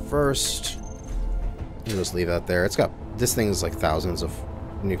pistons reversed. We'll just leave that there. This thing is like thousands of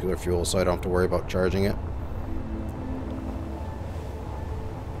nuclear fuel, so I don't have to worry about charging it.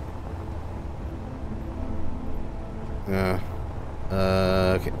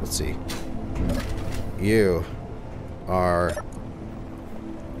 Okay, let's see. You are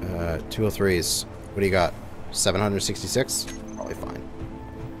 203s. What do you got? 766? Probably fine.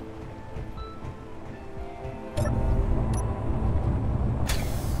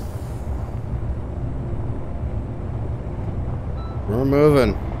 We're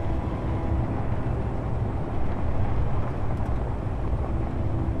moving.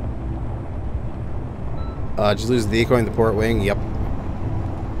 Did you lose the decoy in the port wing? Yep.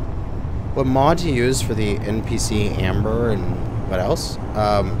 What mod do you use for the NPC Amber and what else?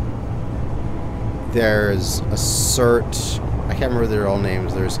 There's a cert. I can't remember their all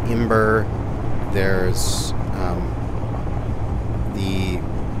names. There's Ember. There's the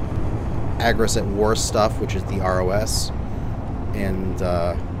Aggress at War stuff, which is the ROS. And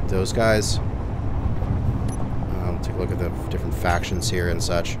those guys. Take a look at the different factions here and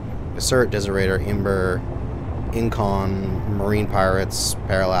such. Assert, Deserator, Ember, Incon, Marine Pirates,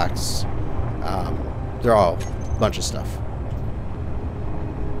 Parallax, They're all a bunch of stuff.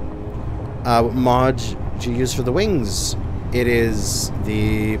 What mod do you use for the wings? It is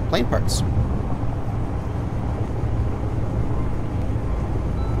the plane parts.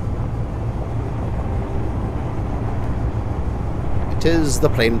 It is the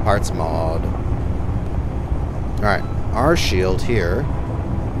plane parts mod. Alright, our shield here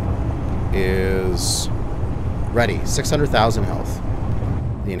is ready. 600,000 health.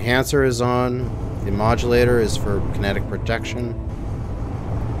 The enhancer is on. The modulator is for kinetic protection.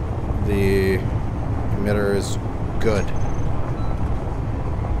 The emitter is good.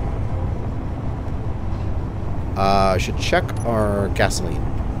 I should check our gasoline.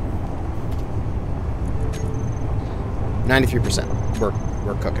 93%.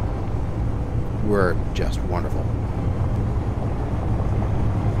 We're cooking. We're just wonderful.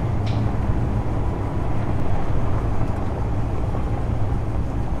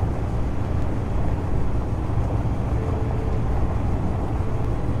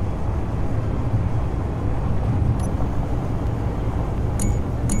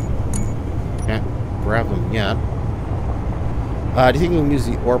 Grab them yet. Do you think you can use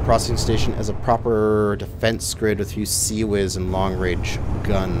the ore processing station as a proper defense grid with a few Sea-Wiz and long-range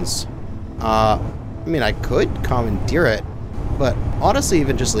guns? I mean, I could commandeer it, but honestly,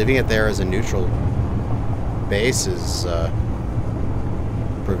 even just leaving it there as a neutral base is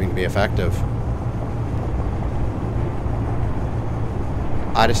proving to be effective.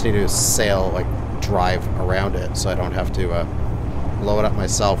 I just need to sail, like, drive around it so I don't have to blow it up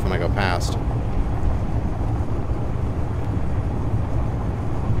myself when I go past.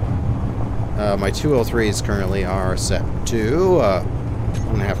 My 203s currently are set to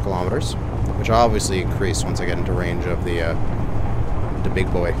 1.5 kilometers, which will obviously increase once I get into range of the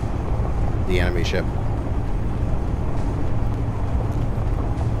big boy, the enemy ship.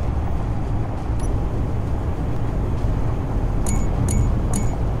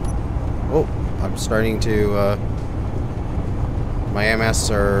 Oh, I'm starting to, my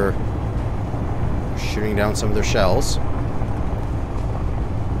MS are shooting down some of their shells.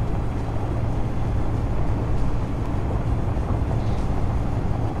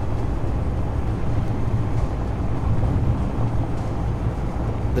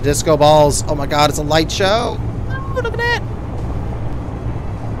 The disco balls. Oh my god, it's a light show. Oh, look at that.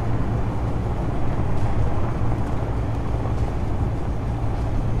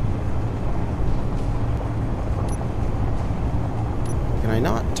 Can I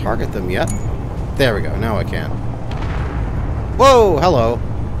not target them yet? There we go. Now I can. Whoa, hello.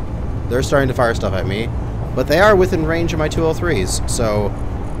 They're starting to fire stuff at me, but they are within range of my 203s, so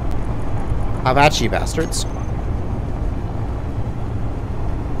have at you, bastards.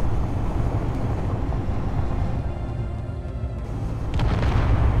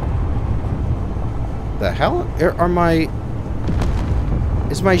 The hell are my...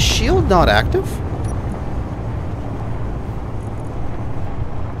 Is my shield not active?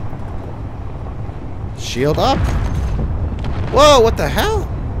 Shield up. Whoa, what the hell?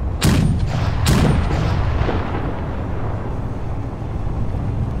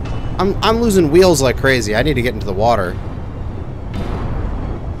 I'm losing wheels like crazy. I need to get into the water.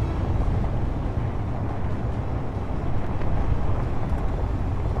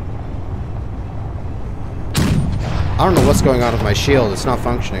 I don't know what's going on with my shield. It's not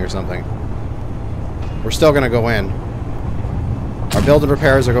functioning or something. We're still gonna go in. Our build and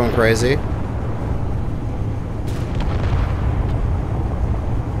repairs are going crazy.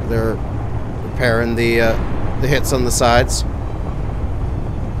 They're repairing the hits on the sides.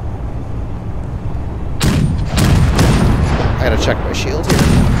 I gotta check my shield here.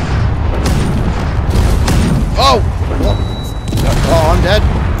 Oh! Oh, I'm dead.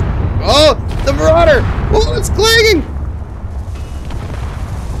 Oh! The Marauder! Oh, it's clanging!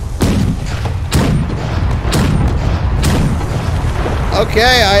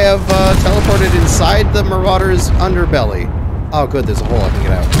 Okay, I have teleported inside the Marauder's underbelly. Oh, good, there's a hole I can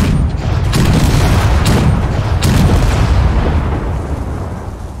get out.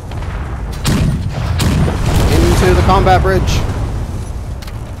 Into the combat bridge.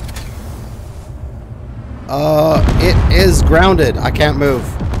 It is grounded. I can't move.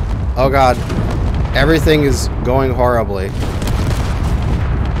 Oh god. Everything is going horribly.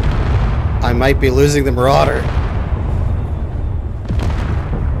 I might be losing the Marauder.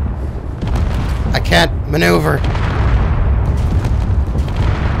 I can't maneuver.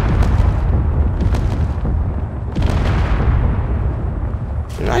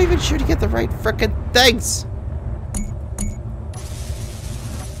 You're not even shooting at the right frickin' things.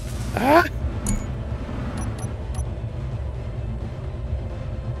 Ah!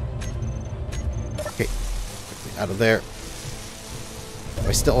 out of there.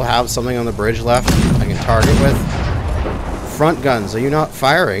 I still have something on the bridge left I can target with. Front guns, are you not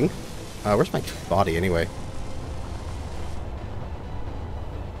firing? Where's my body anyway?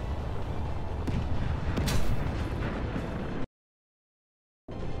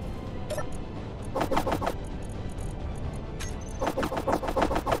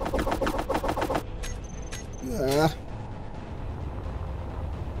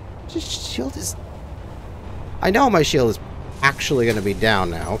 Shield is... I know my shield is actually going to be down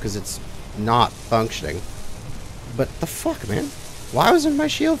now because it's not functioning. But the fuck, man? Why wasn't my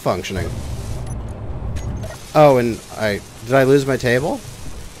shield functioning? Oh, and did I lose my table?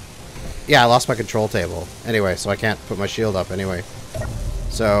 Yeah, I lost my control table. Anyway, so I can't put my shield up anyway.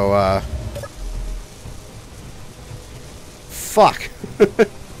 So, fuck.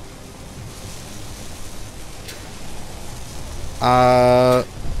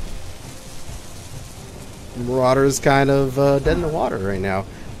 Marauder's kind of dead in the water right now.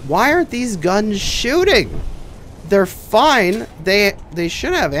 Why aren't these guns shooting? They're fine. They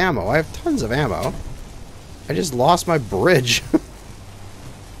should have ammo. I have tons of ammo. I just lost my bridge.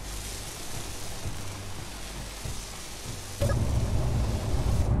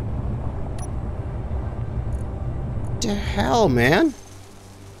 What the hell, man?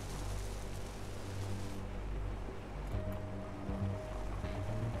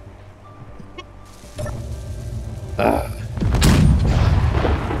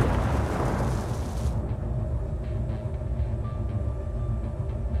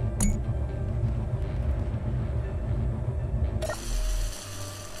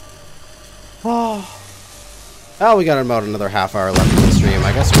 Oh, we got about another half hour left in the stream.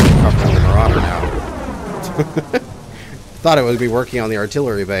 I guess we're recovering the Marauder now. Thought it would be working on the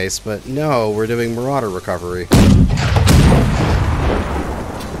artillery base, but no, we're doing Marauder recovery.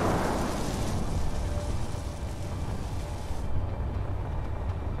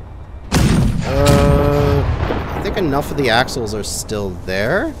 I think enough of the axles are still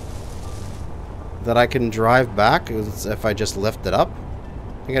there that I can drive back if I just lift it up.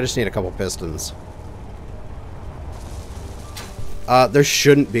 I think I just need a couple pistons. There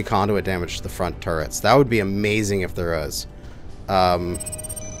shouldn't be conduit damage to the front turrets. That would be amazing if there is. Where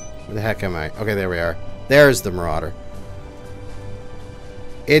the heck am I? Okay, there we are. There's the Marauder.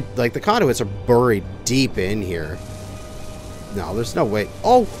 Like, the conduits are buried deep in here. No, there's no way.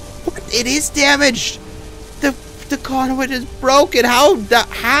 Oh, look, it is damaged! The conduit is broken! How?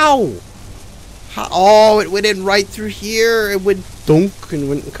 Oh, it went in right through here! It went dunk and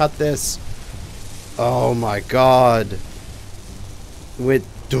went and cut this. Oh my god. With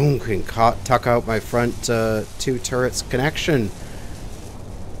dunk and tuck out my front two turrets connection.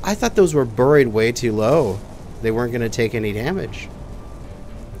 I thought those were buried way too low. They weren't going to take any damage.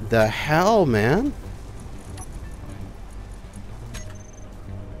 The hell, man?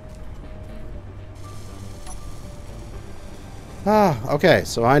 Okay,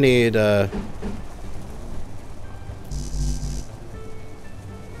 so I need I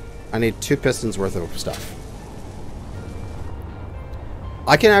need 2 pistons worth of stuff.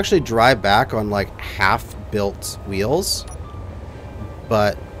 I can actually drive back on like half-built wheels,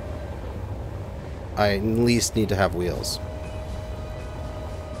 but I at least need to have wheels.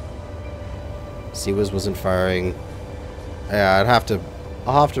 Seawiz wasn't firing. Yeah,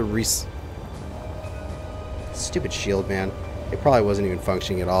 I'll have to stupid shield, man. It probably wasn't even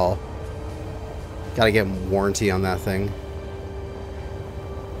functioning at all. Gotta get warranty on that thing.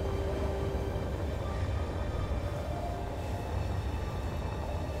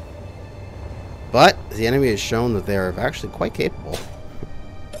 But the enemy has shown that they are actually quite capable.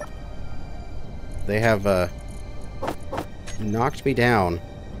 They have knocked me down.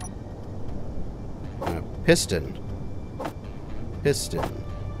 Piston.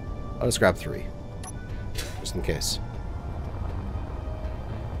 I'll just grab 3. Just in case.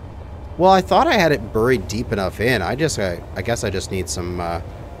 Well, I thought I had it buried deep enough in. I guess I just need some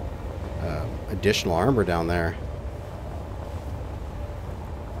additional armor down there.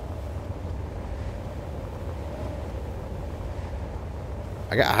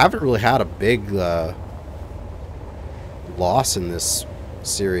 I haven't really had a big loss in this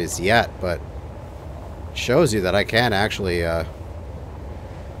series yet, but it shows you that I can actually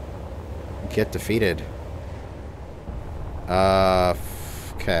get defeated.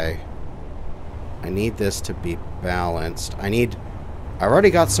 Okay. I need this to be balanced. I already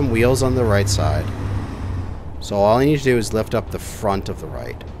got some wheels on the right side. So all I need to do is lift up the front of the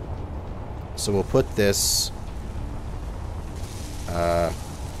right. So we'll put this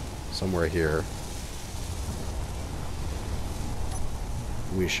somewhere here.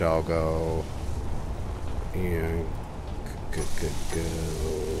 We shall go And good.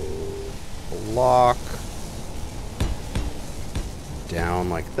 Block. Down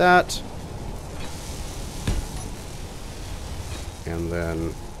like that. And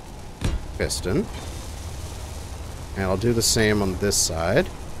then piston. And I'll do the same on this side.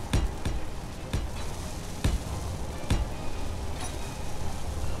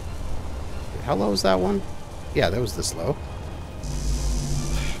 How low is that one? Yeah, that was this low.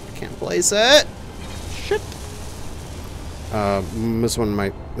 I can't place it. Shit.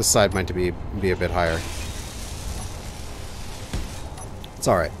 This side might be a bit higher. It's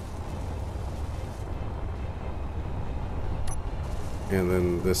alright. And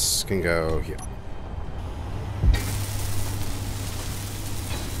then this can go here.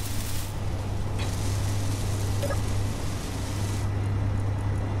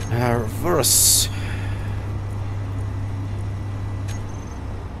 Reverse.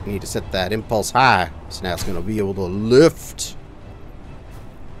 Need to set that impulse high, so now it's going to be able to lift.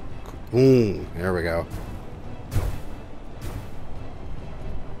 Boom. There we go.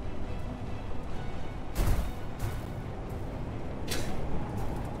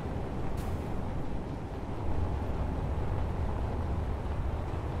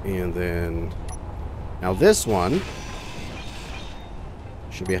 And then now this one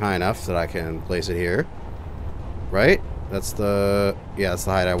should be high enough that I can place it here. Right? That's the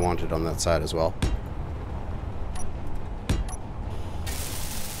height I wanted on that side as well.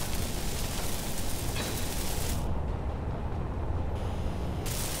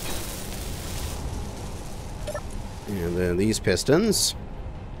 And then these pistons.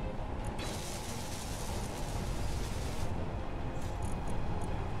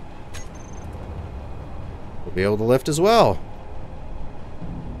 We'll be able to lift as well.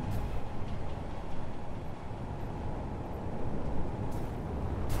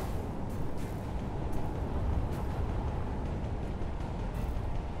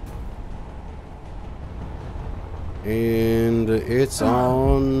 And it's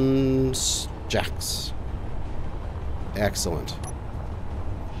on jacks. Excellent.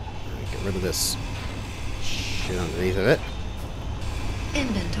 Get rid of this shit underneath of it.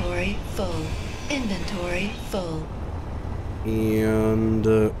 Inventory full. Inventory full.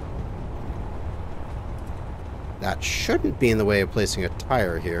 And that shouldn't be in the way of placing a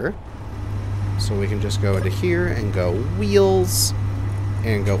tire here. So we can just go into here and go wheels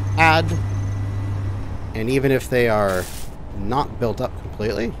and go add. And even if they are not built up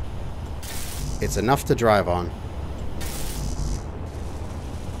completely, it's enough to drive on.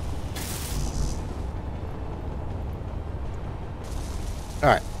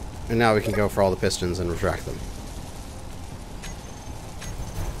 Alright, and now we can go for all the pistons and retract them.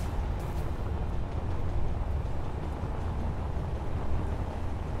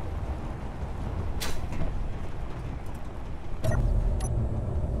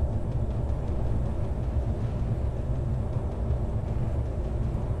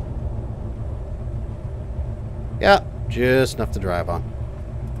 Yeah, just enough to drive on.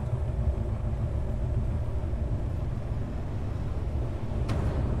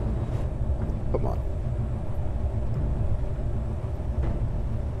 Come on.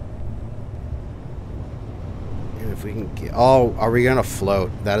 And if we can get... Oh, are we going to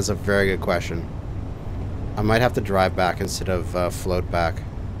float? That is a very good question. I might have to drive back instead of float back.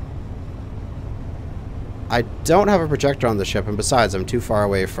 I don't have a projector on the ship, and besides, I'm too far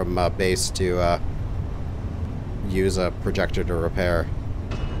away from base to... use a projector to repair.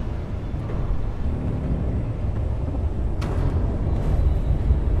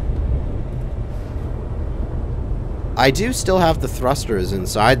 I do still have the thrusters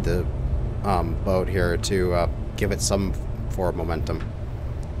inside the boat here to give it some forward momentum.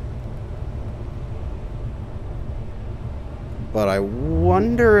 But I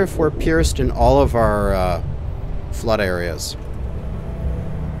wonder if we're pierced in all of our flood areas.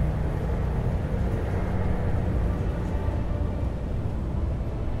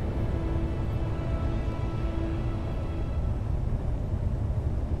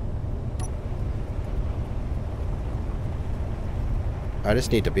 I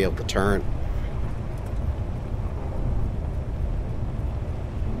just need to be able to turn.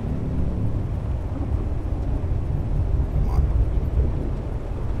 Come on.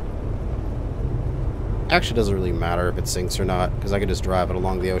 Actually, doesn't really matter if it sinks or not, because I can just drive it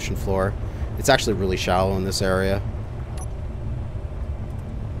along the ocean floor. It's actually really shallow in this area.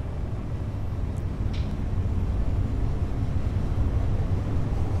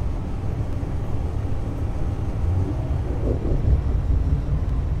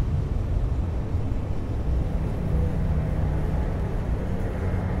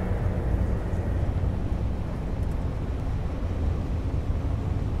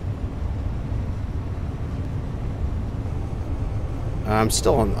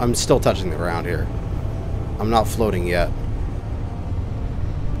 I'm still touching the ground here. I'm not floating yet.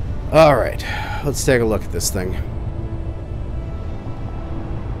 Alright, let's take a look at this thing.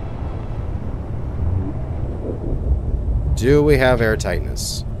 Do we have air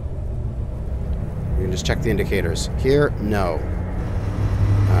tightness? We can just check the indicators. Here, no.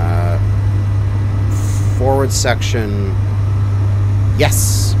 Forward section,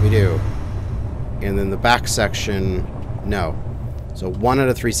 yes, we do. And then the back section, no. So 1 out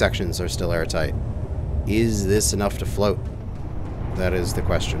of 3 sections are still airtight. Is this enough to float? That is the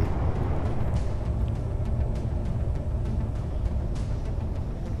question.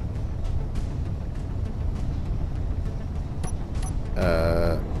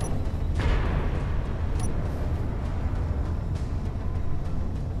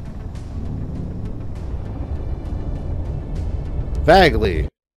 Vaguely.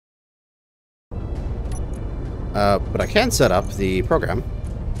 But I can set up the program.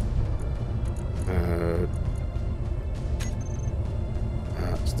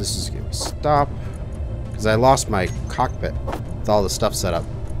 So this is going to stop. Because I lost my cockpit with all the stuff set up.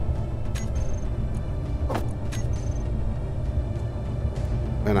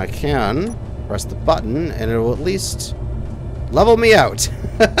 And I can press the button and it will at least level me out.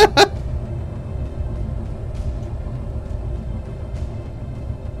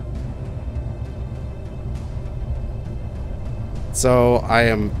 So I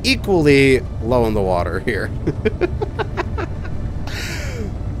am equally low in the water here.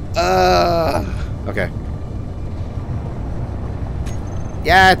 Okay.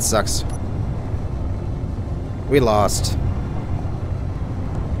 Yeah, it sucks. We lost.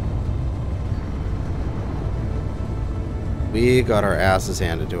 We got our asses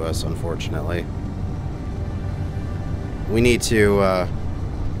handed to us, unfortunately. We need to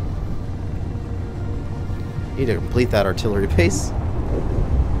complete that artillery base.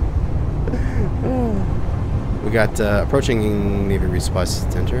 We got approaching Navy Resupply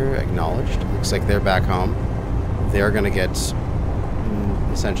Center, acknowledged. Looks like they're back home. They're going to get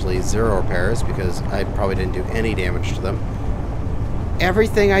essentially 0 repairs because I probably didn't do any damage to them.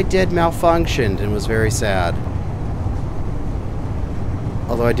 Everything I did malfunctioned and was very sad.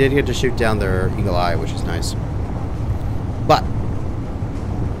 Although I did get to shoot down their Eagle Eye, which is nice. But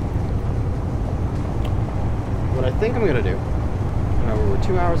what I think I'm going to do, we're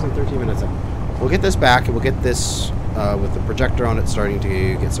 2 hours and 13 minutes in. We'll get this back, and we'll get this with the projector on it starting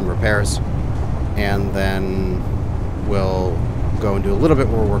to get some repairs. And then we'll go and do a little bit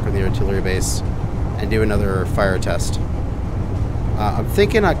more work on the artillery base and do another fire test. I'm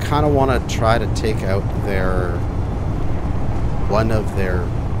thinking I kind of want to try to take out one of their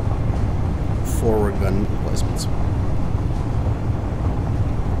forward gun placements.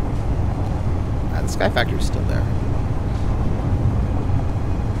 The Sky Factory's still there.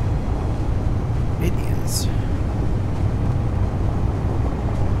 It is.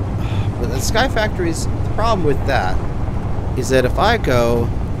 But the Sky Factory's the problem with that is that if I go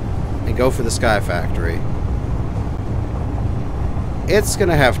for the Sky Factory, it's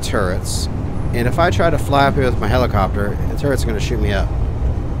gonna have turrets, and if I try to fly up here with my helicopter, the turret's gonna shoot me up.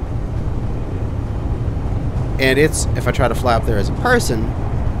 And if I try to fly up there as a person,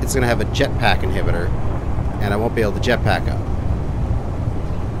 it's going to have a jetpack inhibitor, and I won't be able to jetpack up.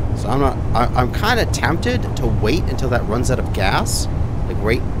 So I'm kind of tempted to wait until that runs out of gas. Like,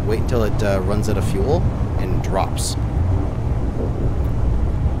 wait until it runs out of fuel and drops.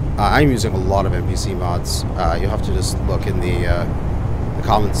 I'm using a lot of NPC mods. You'll have to just look in the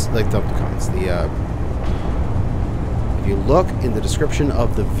comments, if you look in the description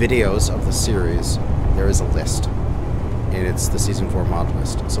of the videos of the series, there is a list. And it's the Season 4 mod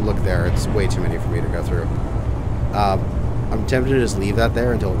list. So look there, it's way too many for me to go through. I'm tempted to just leave that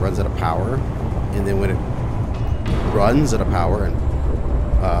there until it runs out of power. And then when it runs out of power, and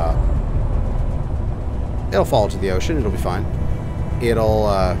it'll fall into the ocean, it'll be fine.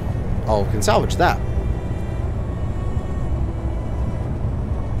 I can salvage that.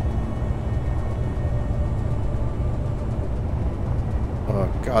 Oh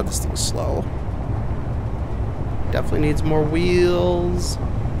god, this thing's slow. Definitely needs more wheels.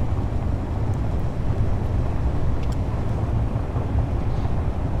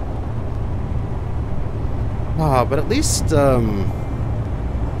 But at least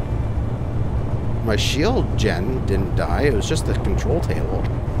my shield gen didn't die. It was just the control table.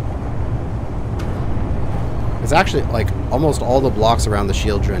 It's actually like almost all the blocks around the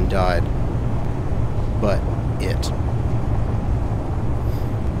shield gen died, but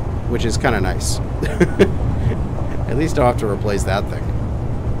which is kind of nice. At least I don't have to replace that thing.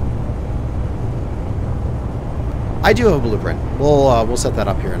 I do have a blueprint. We'll set that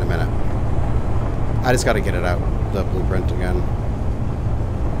up here in a minute. I just got to get it out, the blueprint again.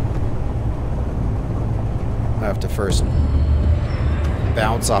 I have to first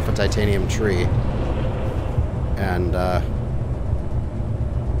bounce off a titanium tree and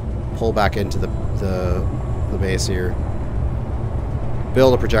pull back into the base here.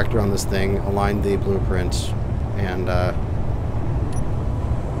 Build a projector on this thing, align the blueprint, and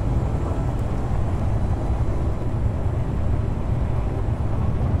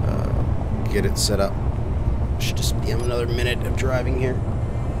get it set up. Should just be another minute of driving here.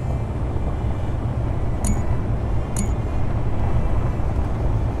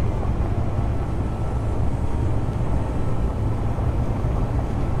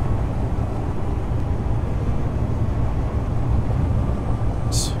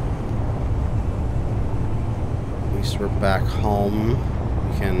 At least we're back home.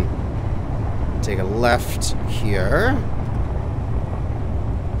 We can take a left here.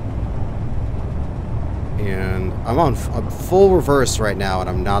 And I'm full reverse right now, and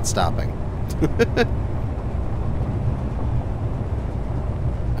I'm not stopping.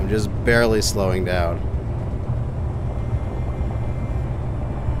 I'm just barely slowing down.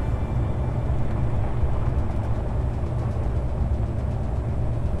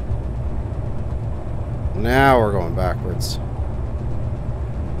 Now we're going backwards.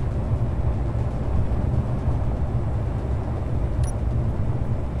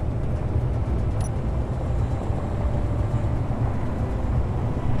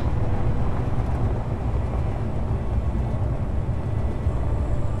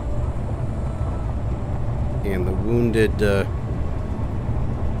 And the wounded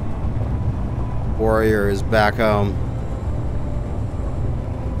warrior is back home.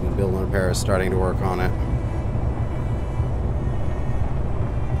 The build and repair is starting to work on it.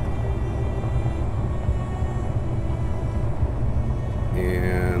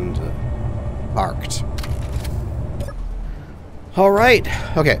 And parked. Alright.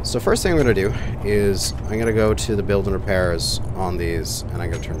 Okay, so first thing I'm going to do is I'm going to go to the build and repairs on these, and I'm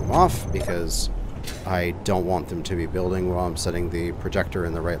going to turn them off because I don't want them to be building while I'm setting the projector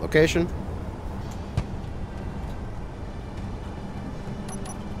in the right location.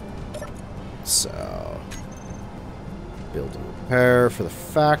 So, build and repair for the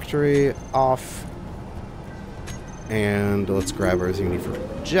factory, off. And let's grab everything we need for a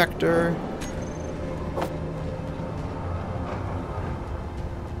projector.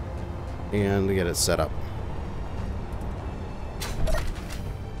 And get it set up.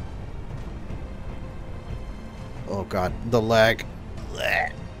 Oh god, the lag.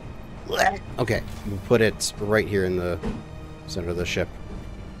 Okay, we'll put it right here in the center of the ship.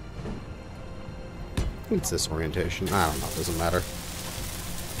 It's this orientation. I don't know, it doesn't matter.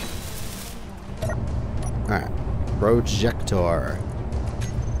 Alright. Projector.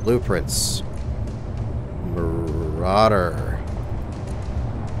 Blueprints. Marauder.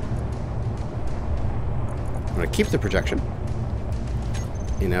 I'm going to keep the projection.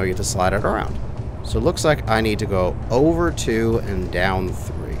 You know, you get to slide it around. So it looks like I need to go over 2 and down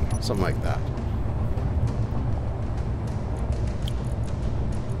 3. Something like that.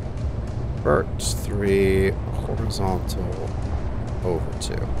 Vert 3, horizontal, over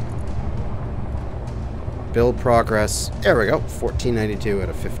 2. Build progress. There we go. 1492 out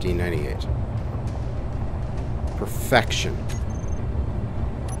of 1598. Perfection.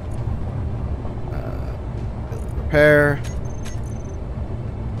 Build and repair.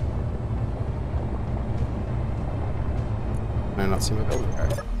 I not see my build and repair.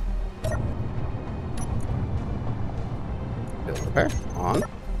 Build and repair. On.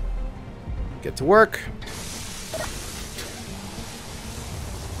 Get to work.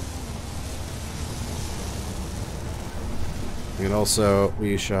 And also,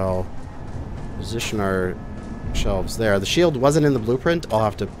 we shall position our shelves there. The shield wasn't in the blueprint. I'll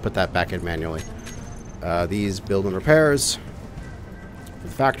have to put that back in manually. These build and repairs for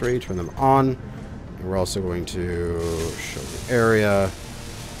the factory, turn them on. And we're also going to show the area.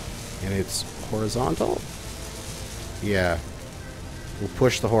 And it's horizontal. Yeah. We'll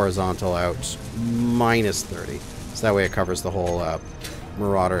push the horizontal out minus 30. So that way it covers the whole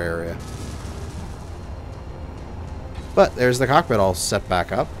Marauder area. But there's the cockpit all set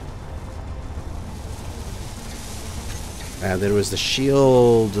back up. And it was the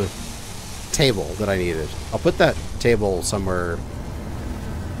shield table that I needed. I'll put that table somewhere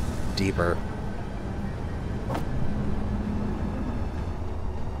deeper.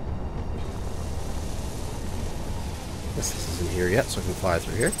 This isn't here yet, so I can fly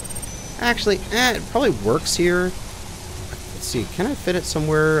through here. Actually, it probably works here. Let's see, can I fit it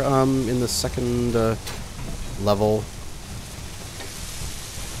somewhere in the second level.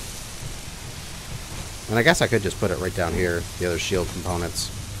 And I guess I could just put it right down here, the other shield components.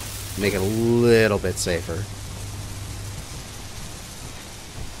 Make it a little bit safer.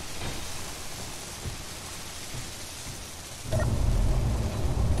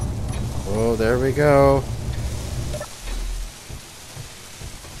 Oh, there we go.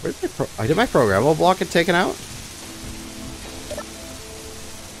 Where's my did my programmable block get taken out?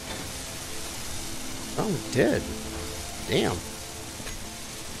 Oh, it did. Damn.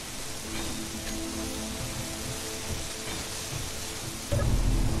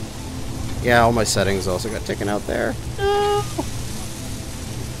 Yeah, all my settings also got taken out there. No!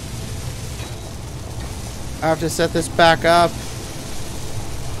 I have to set this back up.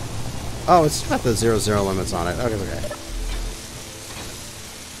 Oh, it's got the 0 limits on it. Okay, okay.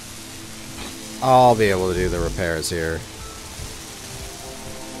 I'll be able to do the repairs here.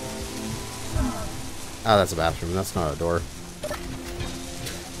 Oh, that's a bathroom. That's not a door.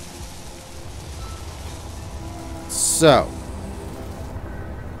 So,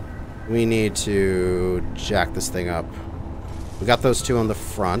 we need to jack this thing up. We got those two on the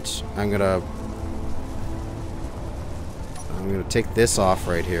front. I'm gonna take this off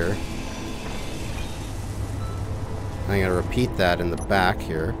right here. I'm gonna repeat that in the back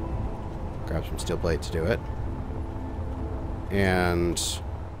here. Grab some steel plate to do it. And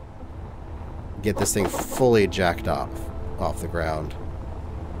get this thing fully jacked off the ground.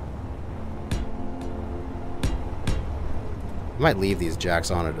 I might leave these jacks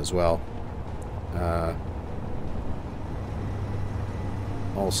on it as well.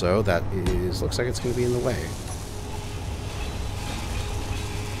 Also, that looks like it's going to be in the way.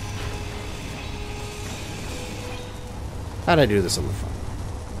 How'd I do this on the phone?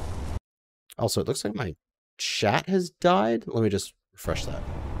 Also, it looks like my chat has died. Let me just refresh that.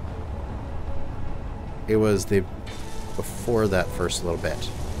 It was the before that first little bit.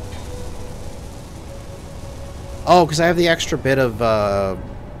 Oh, because I have the extra bit of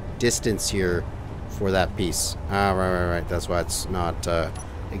distance here for that piece. Ah, right. That's why it's not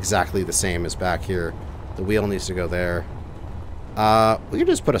exactly the same as back here. The wheel needs to go there. We can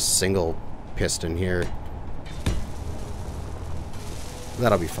just put a single piston here.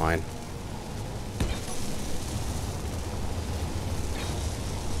 That'll be fine.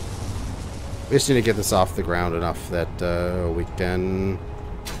 We just need to get this off the ground enough that we can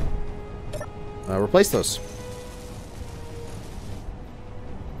replace those.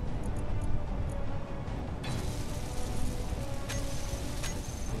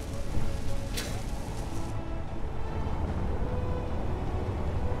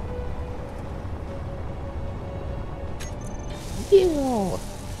 Yeah.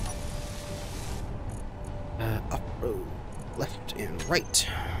 Up road, left and right.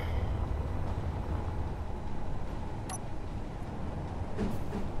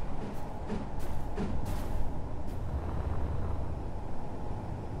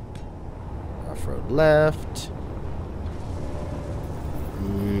 Off-road left.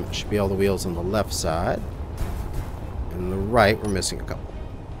 Should be all the wheels on the left side. And the right, we're missing a couple.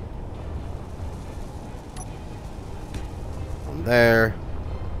 One there.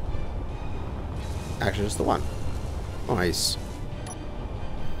 Actually, just the one. Nice.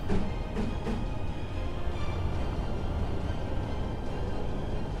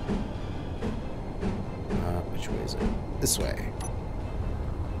 Which way is it? This way.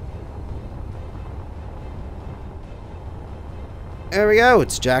 There we go.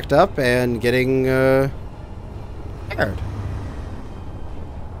 It's jacked up and getting aired.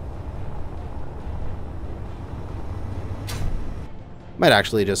 Might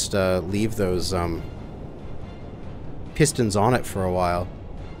actually just leave those pistons on it for a while.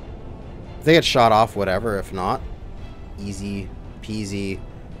 If they get shot off, whatever. If not, easy peasy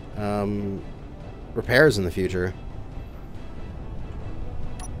repairs in the future.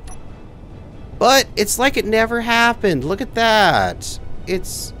 But it's like it never happened. Look at that.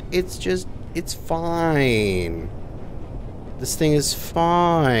 It's fine. This thing is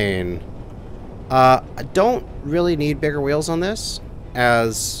fine. I don't really need bigger wheels on this,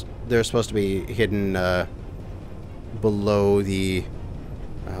 as they're supposed to be hidden below the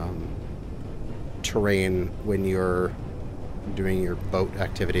terrain when you're doing your boat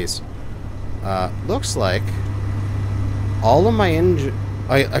activities. Looks like all of my engine...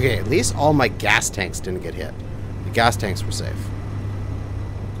 Okay, at least all my gas tanks didn't get hit. The gas tanks were safe.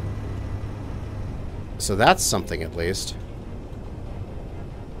 So that's something at least.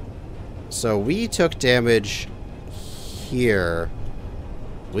 So we took damage here.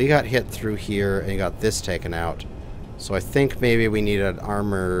 We got hit through here and got this taken out. So I think maybe we need an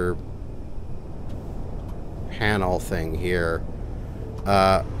armor panel thing here.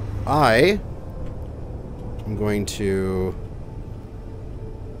 I'm going to...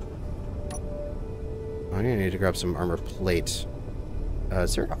 I'm going to need to grab some armor plate.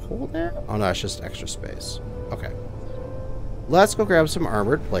 Is there a hole there? Oh no, it's just extra space. Okay. Let's go grab some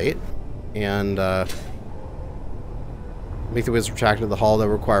armored plate and make the wizard retractor to the hull that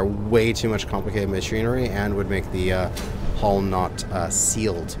would require way too much complicated machinery and would make the hull not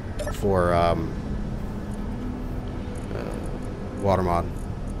sealed for water mod.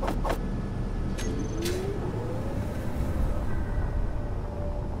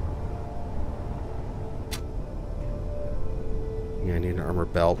 Yeah, I need an armor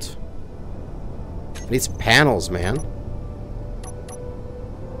belt. I need some panels, man.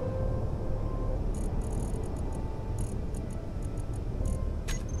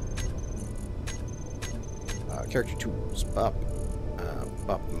 Character tools, bop,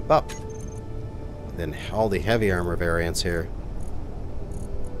 bop, and bop. And then all the heavy armor variants here.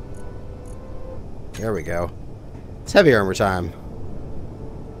 There we go. It's heavy armor time.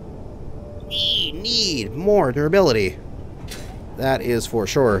 We need more durability. That is for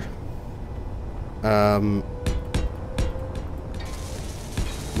sure. We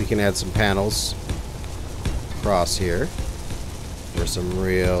can add some panels across here for some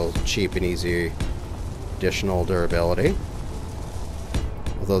real cheap and easy additional durability.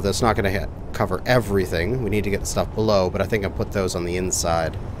 Although that's not going to cover everything. We need to get the stuff below, but I think I'll put those on the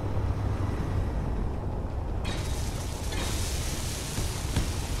inside.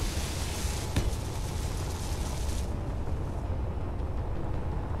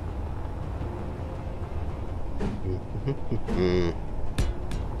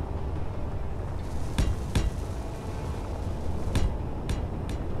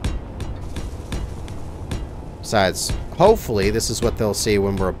 Besides, hopefully this is what they'll see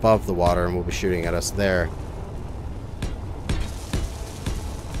when we're above the water and we'll be shooting at us there.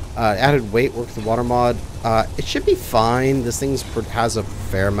 Added weight work the water mod. It should be fine. This thing has a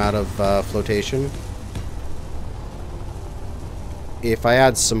fair amount of flotation. If I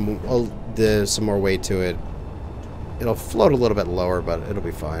add some more weight to it, it'll float a little bit lower, but it'll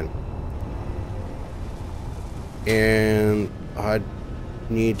be fine. And I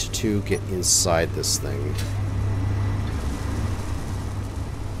need to get inside this thing.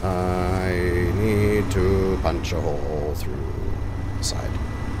 I need to punch a hole through the side.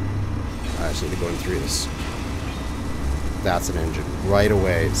 I just need to go in through this. That's an engine. Right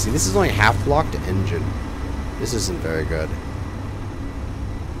away. See, this is only half blocked engine. This isn't very good.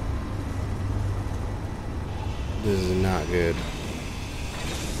 This is not good.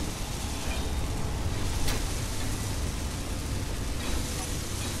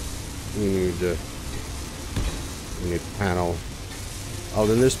 We need panel. Oh,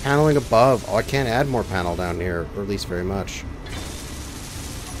 then there's paneling above. Oh, I can't add more panel down here, or at least very much.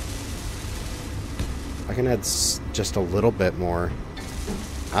 I can add just a little bit more.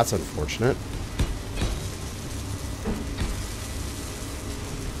 That's unfortunate.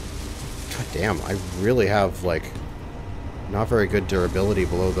 God damn, I really have, like, not very good durability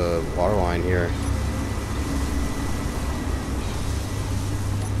below the waterline here.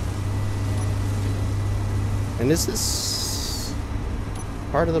 And is this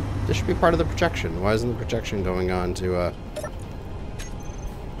part of the... This should be part of the projection. Why isn't the projection going on to,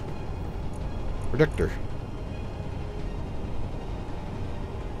 projector?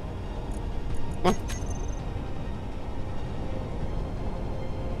 Come on.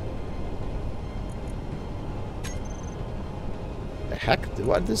 The heck?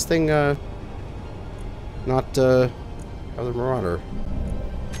 Why did this thing, not, have the Marauder?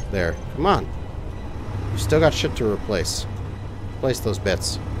 There. Come on. You still got shit to replace. Replace those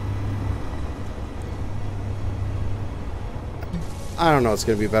bits. I don't know what's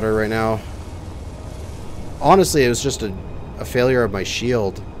going to be better right now. Honestly, it was just a failure of my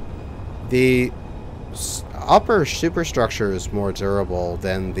shield. The upper superstructure is more durable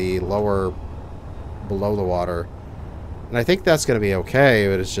than the lower below the water. And I think that's going to be okay,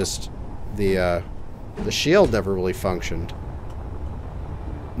 but it's just the shield never really functioned.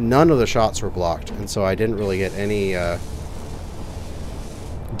 None of the shots were blocked, and so I didn't really get any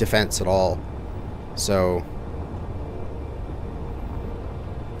defense at all. So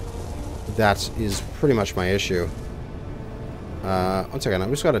that is pretty much my issue. One second, I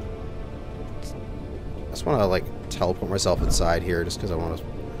just want to like teleport myself inside here just because I want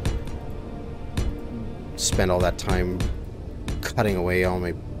to spend all that time cutting away all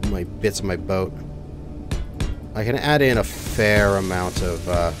my bits of my boat. I can add in a fair amount of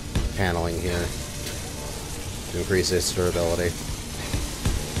paneling here to increase its durability.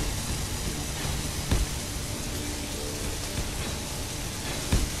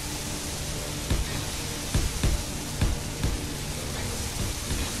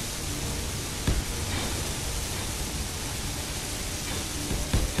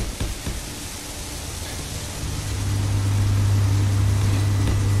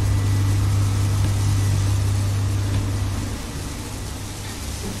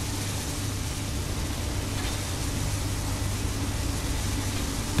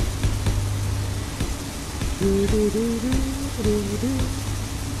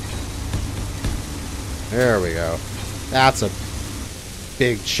 There we go. That's a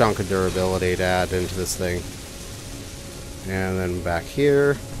big chunk of durability to add into this thing. And then back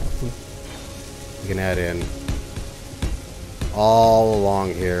here, you can add in all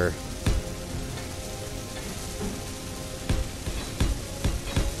along here.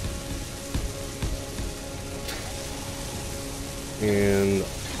 And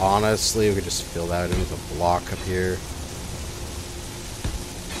honestly, we could just fill that in with a block up here.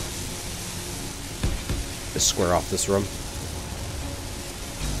 Just square off this room.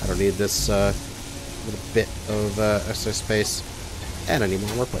 I don't need this little bit of extra space. And I need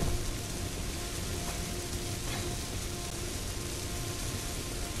more plate.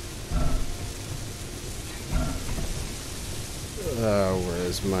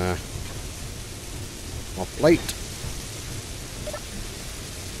 Where's my plate?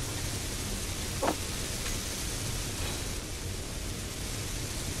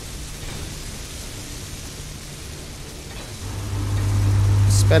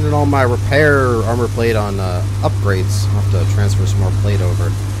 Spending all my repair armor plate on upgrades. I'll have to transfer some more plate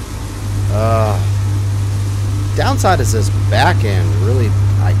over. Downside is this back end. Really,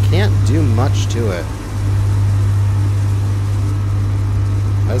 I can't do much to it.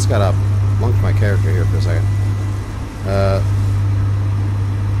 I just gotta lunk my character here for a second.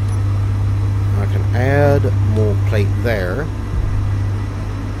 I can add more plate there.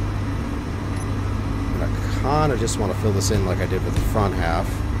 And I kind of just want to fill this in like I did with the front half.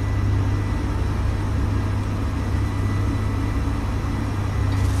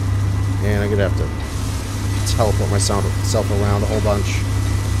 And I'm gonna have to teleport myself around a whole bunch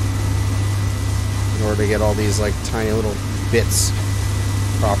in order to get all these like tiny little bits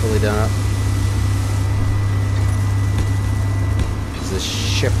properly done up. This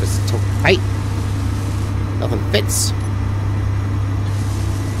ship is too tight. Nothing fits.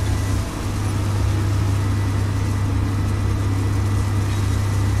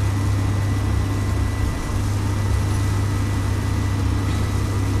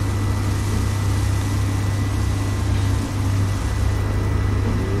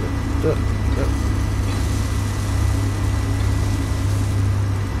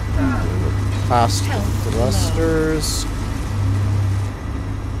 Past thrusters.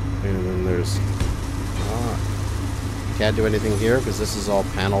 And then there's... can't do anything here because this is all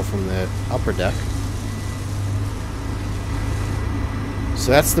panel from the upper deck.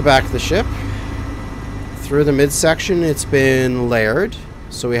 So that's the back of the ship. Through the midsection, it's been layered.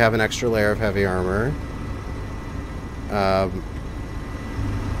 So we have an extra layer of heavy armor.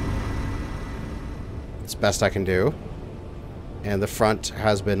 It's best I can do. And the front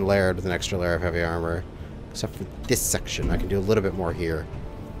has been layered with an extra layer of heavy armor. Except for this section. I can do a little bit more here.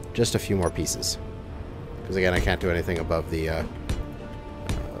 Just a few more pieces. Because again, I can't do anything above the...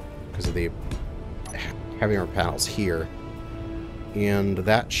 because of the heavy armor panels here. And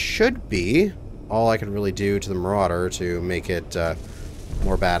that should be all I can really do to the Marauder to make it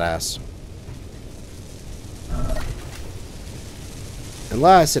more badass.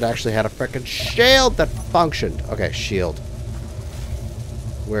 Unless it actually had a frickin' shield that functioned. Okay, shield.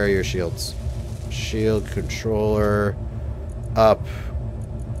 Where are your shields? Shield controller. Up.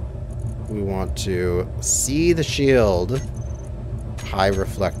 We want to see the shield. High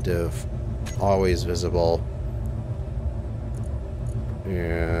reflective. Always visible.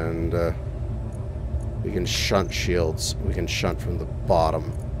 And we can shunt shields. We can shunt from the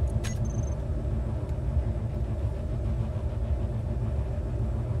bottom.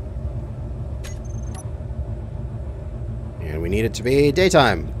 And we need it to be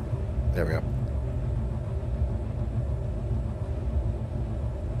daytime. There we go.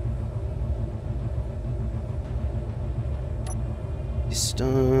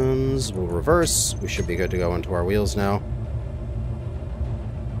 Stuns will reverse. We should be good to go into our wheels now.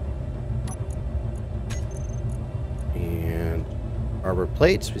 And armor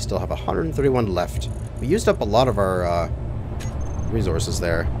plates. We still have 131 left. We used up a lot of our resources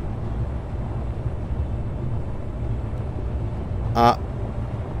there.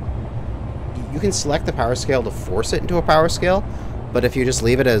 You can select the power scale to force it into a power scale, but if you just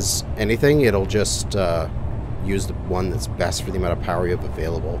leave it as anything, it'll just use the one that's best for the amount of power you have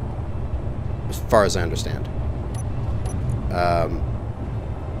available, as far as I understand.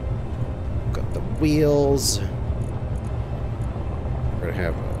 Got the wheels. We're gonna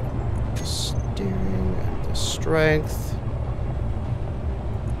have the steering and the strength.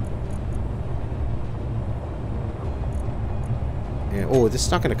 And, oh, this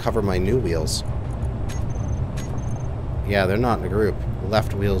is not going to cover my new wheels. Yeah, they're not in a group.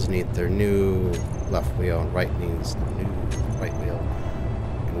 Left wheels need their new left wheel, and right needs the new right wheel.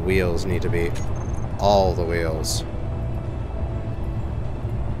 And wheels need to be all the wheels.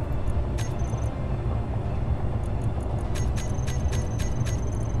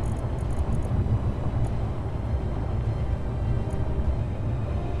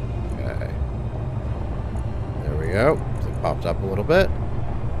 Okay. There we go. It popped up a little bit.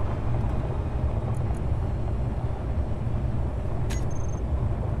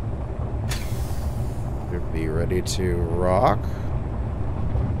 Be ready to rock.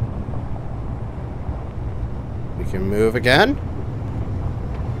 We can move again.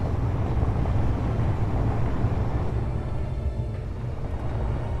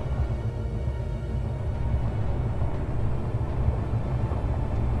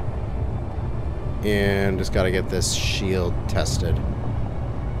 And just got to get this shield tested.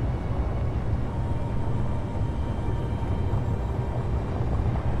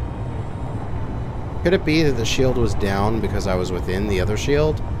 Could it be that the shield was down because I was within the other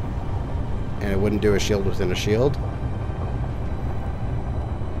shield? And it wouldn't do a shield within a shield?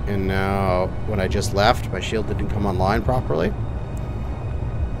 And now, when I just left, my shield didn't come online properly?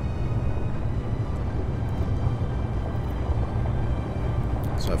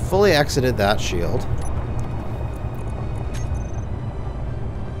 So I fully exited that shield.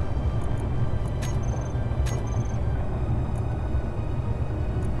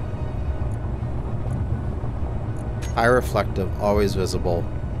 High reflective, always visible.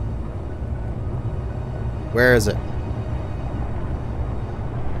 Where is it?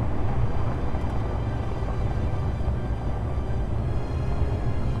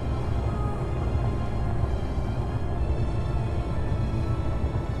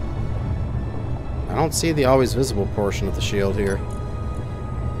 I don't see the always visible portion of the shield here.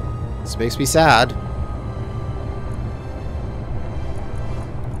 This makes me sad.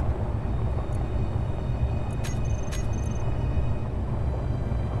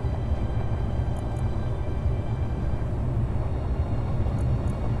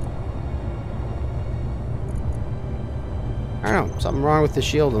 I don't know, something wrong with the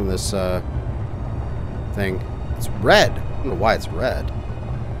shield on this thing. It's red. I don't know why it's red.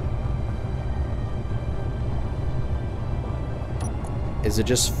 Is it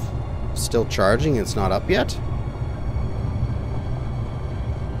just still charging? It's not up yet?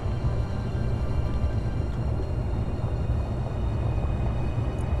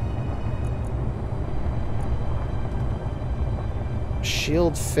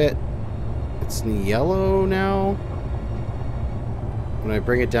 Shield fit. It's in yellow now. When I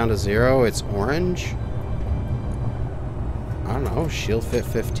bring it down to 0, it's orange. I don't know. Shield fit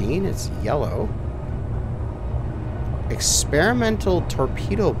 15. It's yellow. Experimental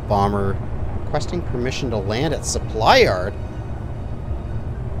torpedo bomber requesting permission to land at supply yard.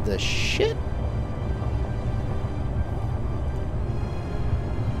 The shit?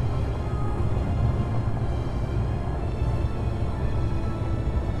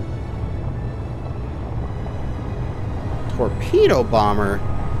 Torpedo bomber?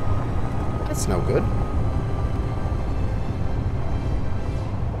 That's no good.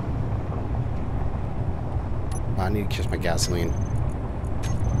 I need to kiss my gasoline.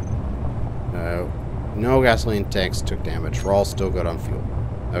 No gasoline tanks took damage. We're all still good on fuel.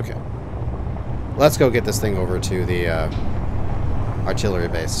 Okay. Let's go get this thing over to the artillery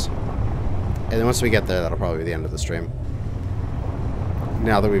base. And then once we get there, that'll probably be the end of the stream.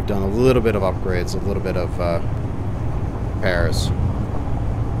 Now that we've done a little bit of upgrades, a little bit of repairs.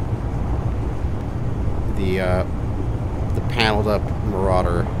 The paneled up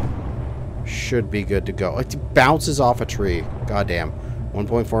Marauder should be good to go. It bounces off a tree. Goddamn.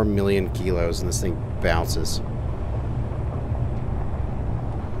 1.4 million kilos and this thing bounces.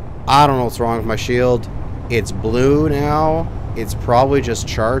 I don't know what's wrong with my shield. It's blue now. It's probably just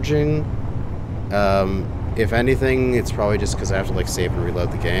charging. If anything, it's probably just because I have to like save and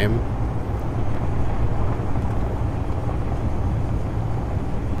reload the game.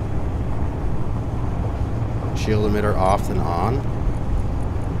 Shield emitter off and on.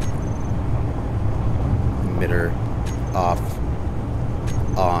 Emitter off,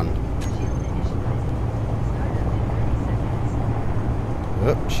 on.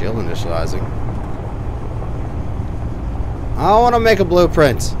 Oh, shield initializing. I want to make a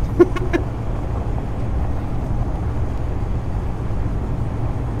blueprint.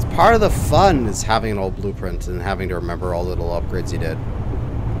 It's part of the fun is having an old blueprint and having to remember all the little upgrades you did.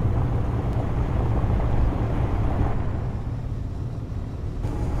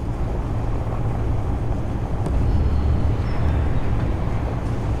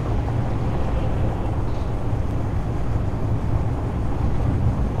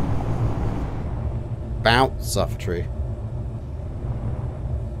 Bounce off a tree.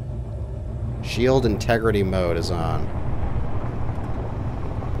 Shield integrity mode is on.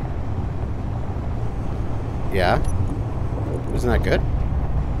 Yeah? Isn't that good?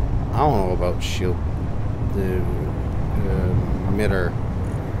 I don't know about shield. The emitter.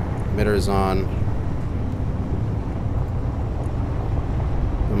 Emitter's on.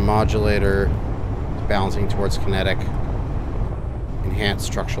 The modulator is balancing towards kinetic. Enhanced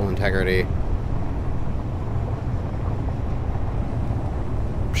structural integrity.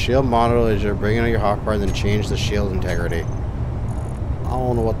 Shield modulator, bring in your hotbar, then change the shield integrity. I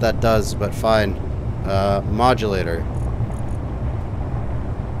don't know what that does, but fine. Modulator.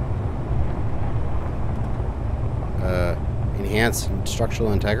 Enhance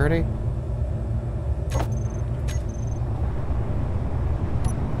structural integrity?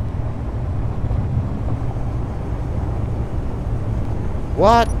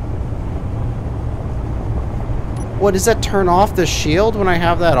 What? What, does that turn off the shield when I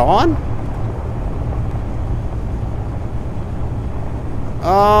have that on?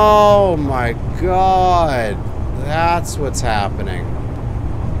 Oh my god. That's what's happening.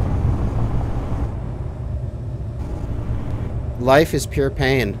 Life is pure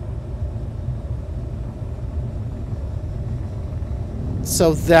pain.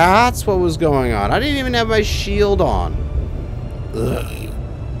 So that's what was going on. I didn't even have my shield on. Ugh.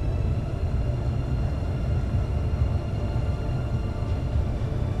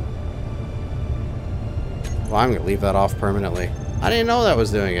 Well, I'm going to leave that off permanently. I didn't know that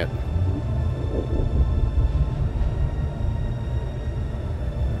was doing it.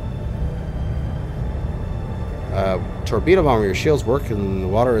 Torpedo bomber, your shields work in the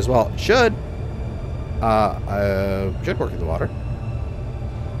water as well. Should work in the water.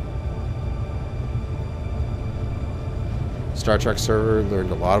 Star Trek server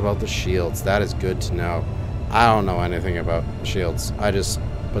learned a lot about the shields. That is good to know. I don't know anything about shields. I just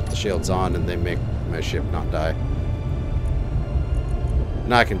put the shields on and they make my ship not die.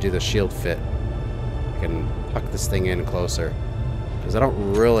 Now I can do the shield fit. I can tuck this thing in closer. Because I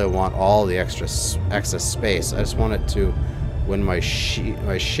don't really want all the excess space. I just want it to, when my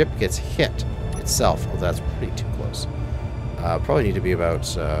ship gets hit itself. Oh, that's pretty too close. Probably need to be about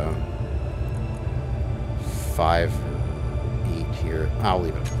 5 or 8 here. I'll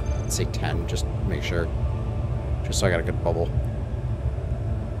leave it. Let's say 10, just to make sure. Just so I got a good bubble.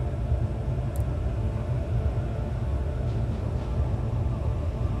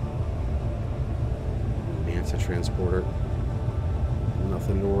 Transporter.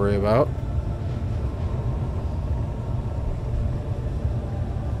 Nothing to worry about.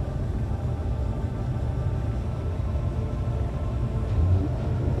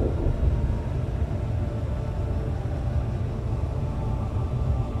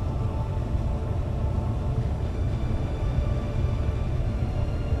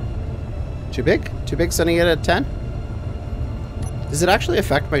 Too big? Too big sending it at 10? Does it actually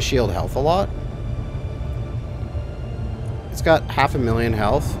affect my shield health a lot? It's got 500,000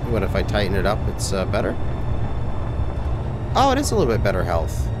 health. What if I tighten it up? It's better? Oh, it is a little bit better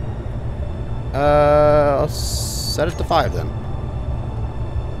health. I'll set it to 5 then.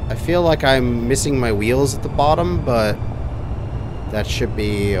 I feel like I'm missing my wheels at the bottom, but that should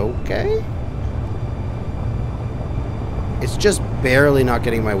be okay. It's just barely not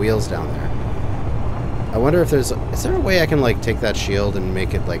getting my wheels down there. I wonder if there's... Is there a way I can, like, take that shield and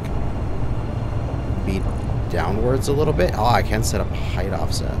make it, like, be downwards a little bit? Oh, I can set up a height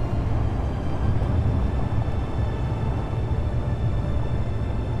offset.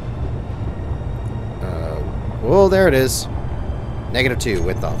 Oh, there it is. -2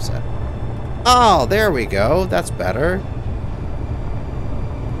 width offset. Oh, there we go. That's better.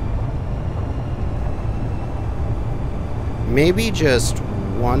 Maybe just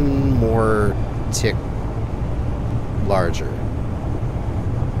one more tick larger.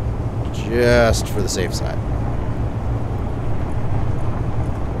 Just for the safe side.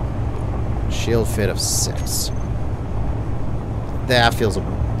 Shield fit of 6. That feels a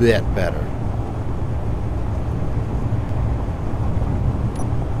bit better.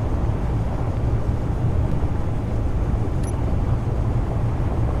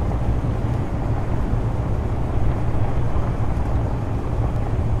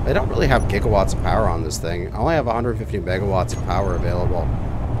 I don't really have gigawatts of power on this thing. I only have 150 megawatts of power available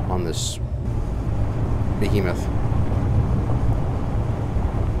on this behemoth.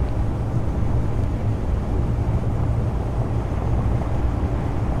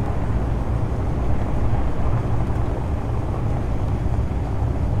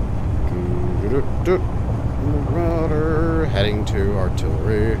 Heading to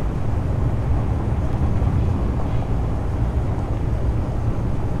artillery.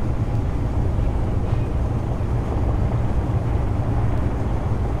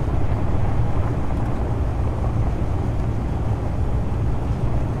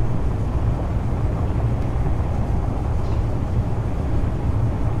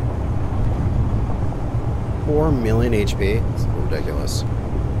 4 million HP? It's ridiculous.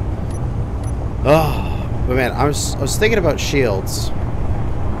 Oh, but man, I was thinking about shields.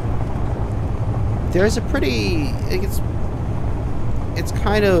 There's a pretty... It's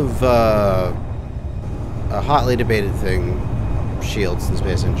kind of a hotly debated thing, shields and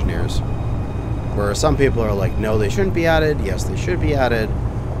Space Engineers. Where some people are like, no, they shouldn't be added. Yes, they should be added.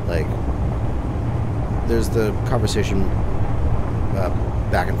 Like, there's the conversation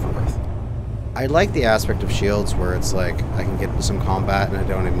back and forth. I like the aspect of shields where it's like I can get into some combat and I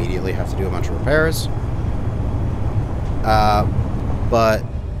don't immediately have to do a bunch of repairs. But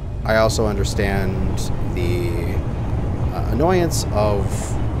I also understand the annoyance of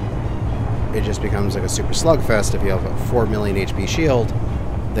it just becomes like a super slugfest. If you have a 4 million HP shield,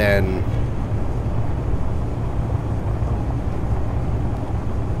 then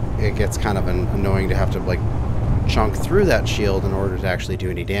it gets kind of annoying to have to like chunk through that shield in order to actually do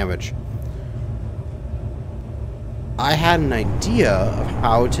any damage. I had an idea of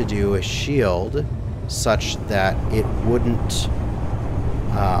how to do a shield such that it wouldn't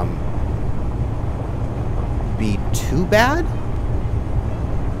be too bad.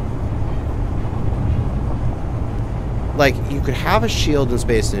 Like, you could have a shield in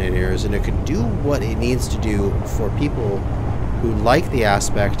Space Engineers and it could do what it needs to do for people who like the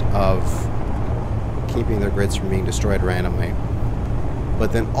aspect of keeping their grids from being destroyed randomly,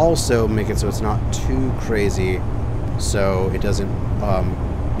 but then also make it so it's not too crazy, so it doesn't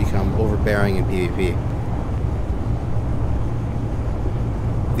become overbearing in PvP.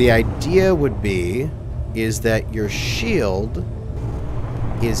 The idea would be is that your shield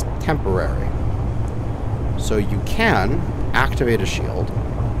is temporary. So you can activate a shield,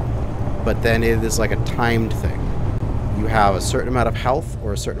 but then it is like a timed thing. You have a certain amount of health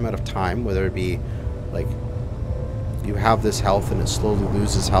or a certain amount of time, whether it be like you have this health and it slowly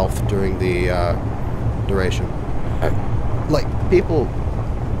loses health during the duration. Like, people,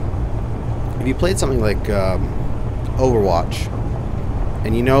 if you played something like Overwatch,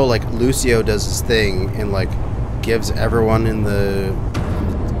 and you know, like, Lucio does his thing and like gives everyone in the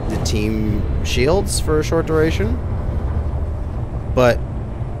team shields for a short duration, but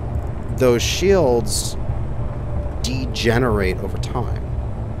those shields degenerate over time.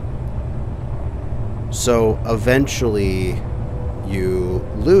 So eventually you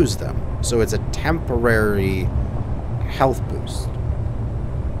lose them. So it's a temporary health boost.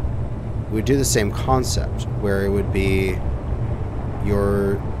 We do the same concept where it would be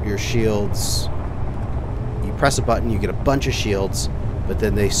your shields, you press a button, you get a bunch of shields, but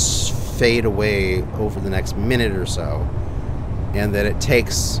then they fade away over the next minute or so, and then it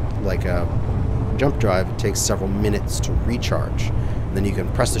takes, like a jump drive, it takes several minutes to recharge. And then you can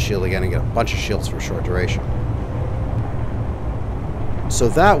press the shield again and get a bunch of shields for a short duration. So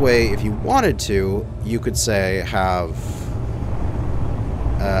that way, if you wanted to, you could say, have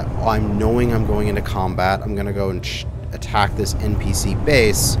I'm knowing I'm going into combat, I'm going to go and attack this NPC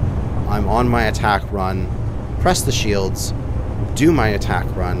base, I'm on my attack run, press the shields, do my attack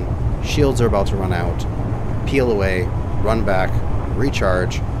run, shields are about to run out, peel away, run back,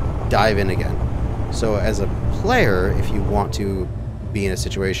 recharge, dive in again. So as a player, if you want to be in a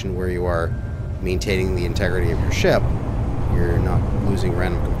situation where you are maintaining the integrity of your ship, you're not losing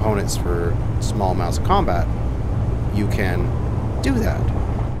random components for small amounts of combat, you can do that.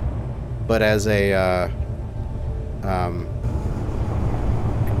 But as a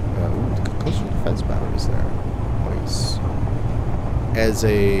coastal defense batteries there. Nice. As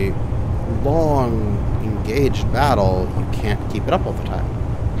a long engaged battle, you can't keep it up all the time.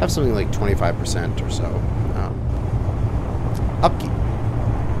 Have something like 25% or so upkeep.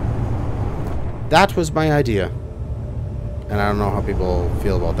 That was my idea, and I don't know how people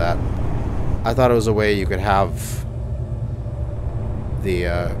feel about that. I thought it was a way you could have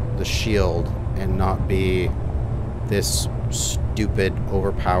the shield and not be this stupid,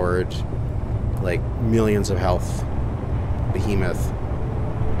 overpowered, like millions of health behemoth.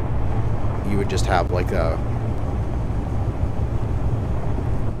 You would just have like a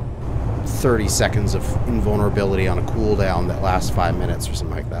 30 seconds of invulnerability on a cooldown that lasts 5 minutes or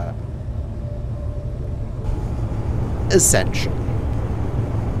something like that. Essentially.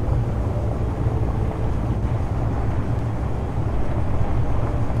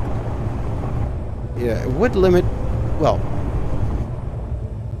 Yeah, it would limit, well,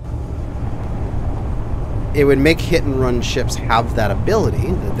 it would make hit and run ships have that ability,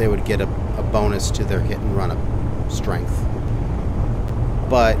 that they would get a bonus to their hit and run strength.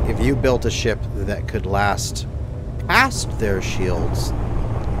 But if you built a ship that could last past their shield's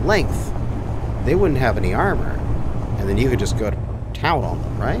length, they wouldn't have any armor. And then you could just go to town on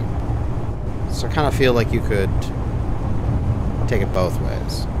them, right? So I kind of feel like you could take it both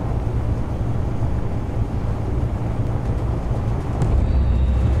ways.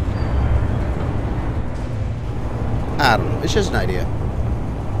 I don't know. It's just an idea.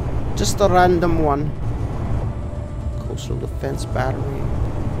 Just a random one. Coastal defense battery.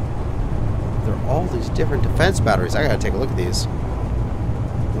 There are all these different defense batteries. I gotta take a look at these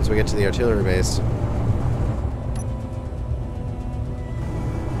once we get to the artillery base.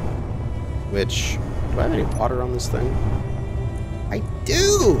 Which, do I have any water on this thing? I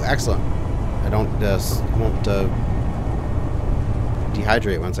do! Excellent. I don't, won't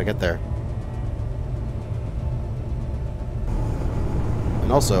dehydrate once I get there.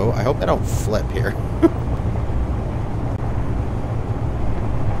 And also, I hope I don't flip here.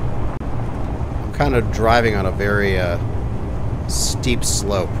 I'm kind of driving on a very steep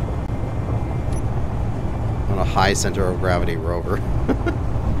slope on a high center of gravity rover.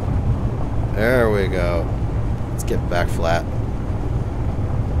 There we go. Let's get back flat.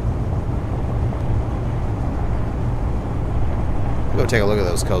 I'll go take a look at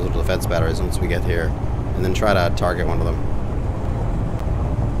those coastal defense batteries once we get here, and then try to target one of them.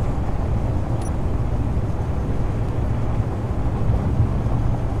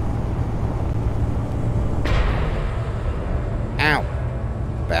 Ow!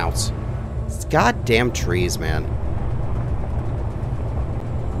 Bounce. It's goddamn trees, man.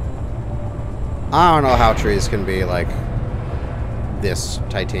 I don't know how trees can be, like, this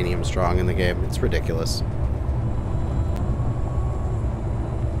titanium strong in the game. It's ridiculous.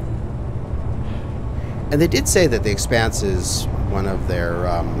 And they did say that the Expanse is one of their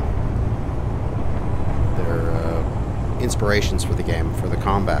inspirations for the game, for the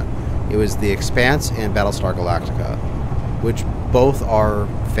combat. It was the Expanse and Battlestar Galactica, which both are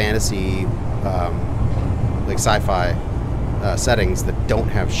fantasy, like sci-fi settings that don't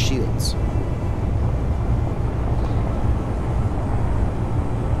have shields.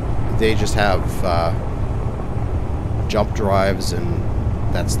 They just have jump drives, and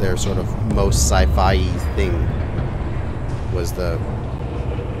that's their sort of most sci-fi thing, was the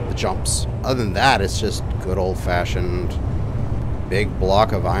jumps. Other than that, it's just good old-fashioned big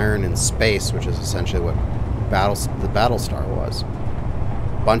block of iron in space, which is essentially what the Battlestar was.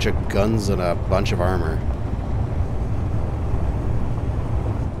 Bunch of guns and a bunch of armor.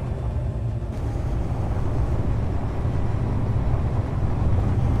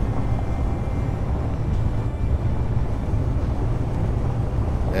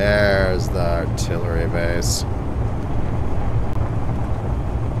 There's the artillery base.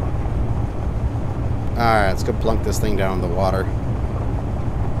 Alright, let's go plunk this thing down in the water.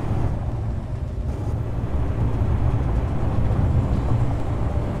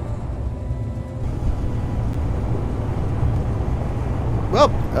 Well,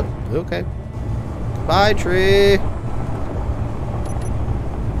 okay. Bye, tree.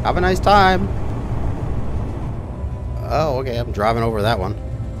 Have a nice time. Oh, okay, I'm driving over that one.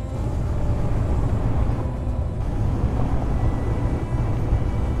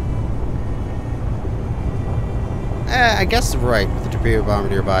 I guess right, with the torpedo bomber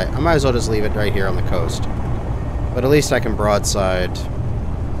nearby. I might as well just leave it right here on the coast. But at least I can broadside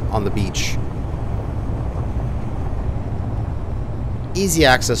on the beach. Easy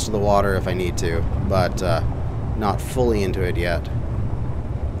access to the water if I need to, but not fully into it yet.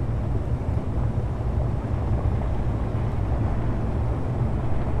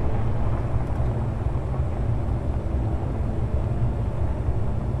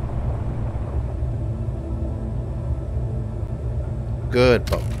 Good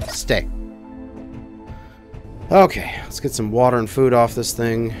boat. Stay. Okay, let's get some water and food off this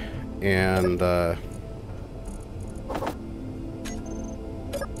thing, and I'll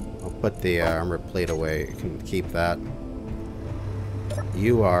put the armored plate away. You can keep that.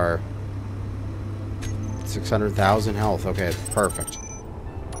 You are 600,000 health. Okay, perfect.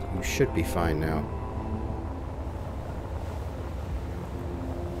 You should be fine now.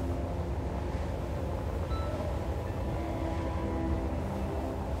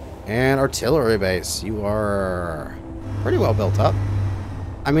 And artillery base. You are pretty well built up.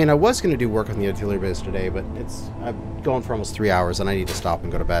 I mean, I was going to do work on the artillery base today, but I'm going for almost 3 hours and I need to stop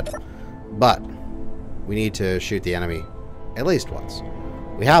and go to bed. But we need to shoot the enemy at least once.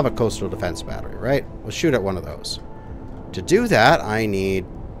 We have a coastal defense battery, right? We'll shoot at one of those. To do that, I need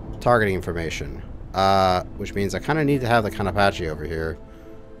targeting information, which means I kind of need to have the Kanajashi over here.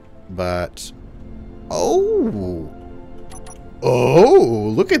 But oh,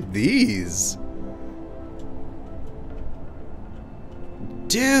 look at these.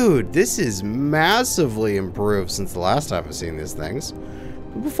 Dude, this is massively improved since the last time I've seen these things.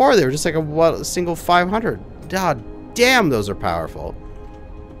 Before they were just like a single 500. God damn, those are powerful.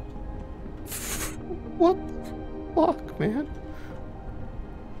 What the fuck, man?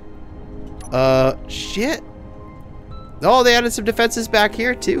 Shit. Oh, they added some defenses back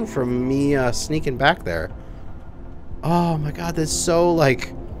here too from me sneaking back there. Oh my god, that's so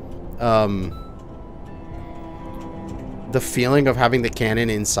like the feeling of having the cannon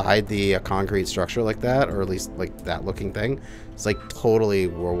inside the concrete structure like that, or at least like that looking thing. It's like totally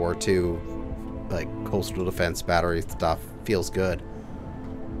World War II, like coastal defense battery stuff. Feels good.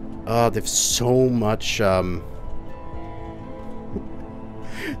 Oh, they have so much,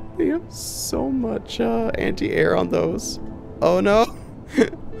 they have so much anti-air on those. Oh no.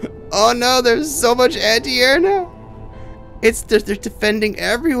 Oh no, there's so much anti-air now. They're defending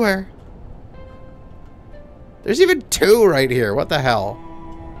everywhere. There's even 2 right here. What the hell?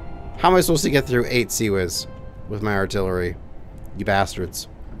 How am I supposed to get through 8 Seawiz with my artillery? You bastards.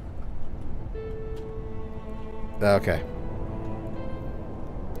 Okay.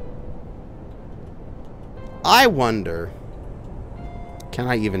 I wonder... Can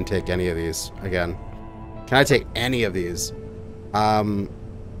I even take any of these again? Can I take any of these? I need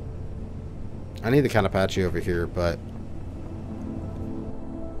the Kanajashi over here, but...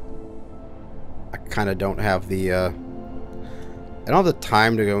 I kind of don't have the, I don't have the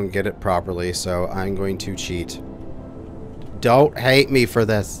time to go and get it properly, so I'm going to cheat. Don't hate me for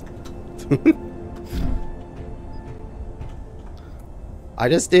this. I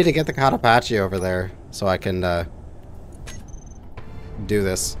just need to get the Kanajashi over there so I can, do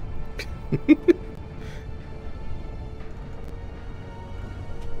this.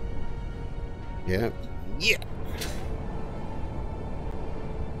 Yeah. Yeah.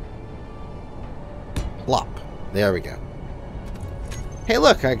 Plop. There we go. Hey,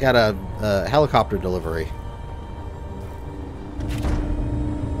 look, I got a helicopter delivery.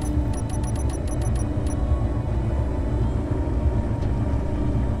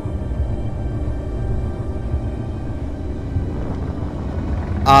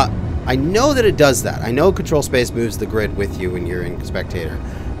 I know that it does that. I know control space moves the grid with you when you're in spectator.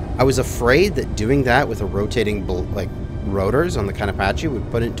 I was afraid that doing that with a rotating like rotors on the Kanajashi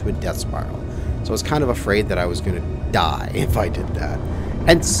would put it into a death spiral. So I was kind of afraid that I was going to die if I did that.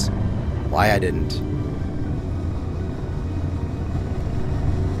 Hence, why I didn't.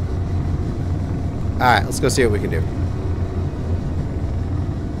 Alright, let's go see what we can do.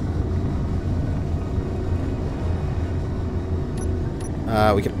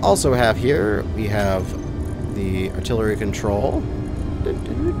 We can also have here, we have the artillery control.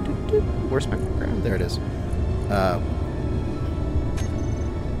 Where's my background? There it is.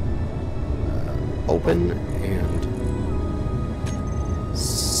 Open and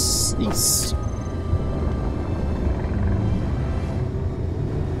cease.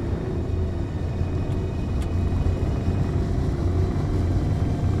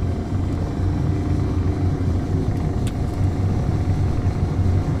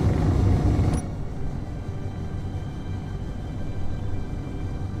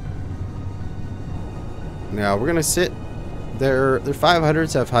 Now we're gonna sit there. Their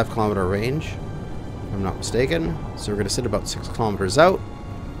 500s have 5-kilometer range, if I'm not mistaken. So we're gonna sit about 6 kilometers out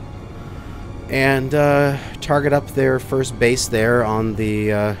and target up their first base there on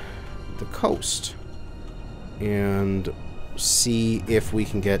the coast, and see if we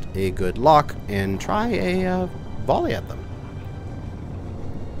can get a good lock and try a volley at them.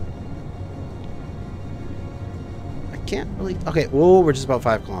 I can't really. Okay, whoa, we're just about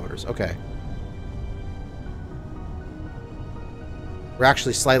 5 kilometers. Okay. We're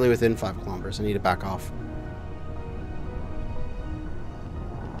actually slightly within 5 kilometers. I need to back off.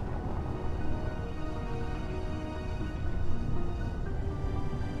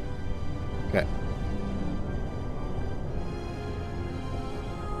 Okay.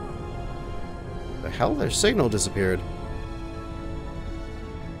 The hell? Their signal disappeared.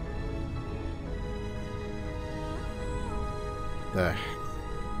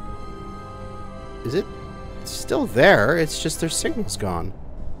 Is it still there? It's just their signal's gone.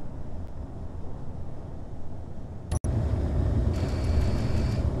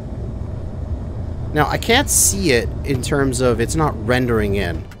 Now, I can't see it in terms of it's not rendering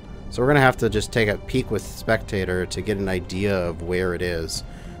in. So we're going to have to just take a peek with Spectator to get an idea of where it is.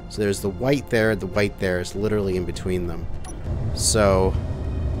 So there's the white there is literally in between them. So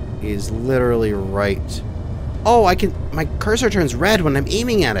he's literally right. Oh, my cursor turns red when I'm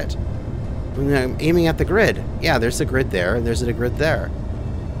aiming at it. When I'm aiming at the grid. Yeah, there's a grid there, and there's a grid there.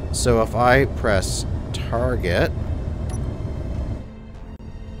 So if I press target,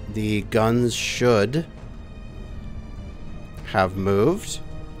 the guns should have moved.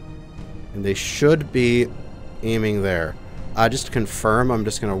 And they should be aiming there. Just to confirm, I'm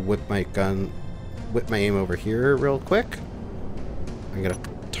just going to whip my aim over here real quick. I'm going to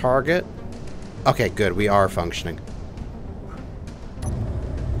target. Okay, good. We are functioning.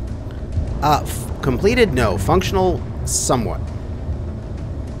 Completed? No. Functional? Somewhat.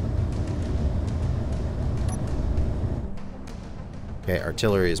 Okay,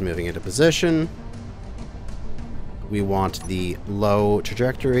 artillery is moving into position. We want the low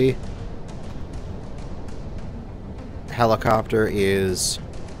trajectory. Helicopter is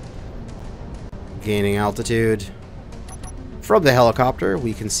gaining altitude. From the helicopter,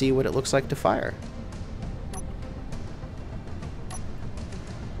 we can see what it looks like to fire.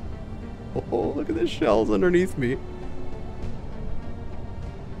 Oh, look at the shells underneath me.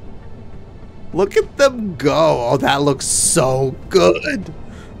 Look at them go. Oh, that looks so good.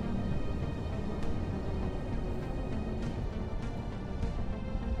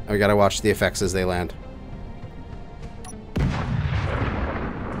 I gotta watch the effects as they land.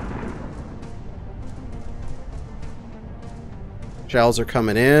 Shells are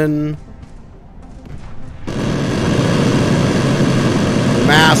coming in.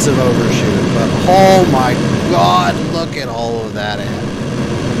 Massive overshoot, but oh my god, look at all of that.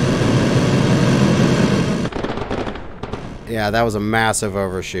 Yeah, that was a massive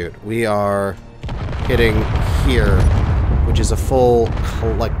overshoot. We are hitting here, which is a full,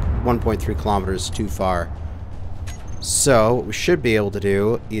 like, 1.3 kilometers too far. So, what we should be able to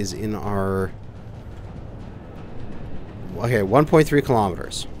do is in our... Okay, 1.3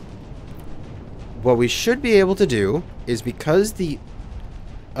 kilometers. What we should be able to do is, because the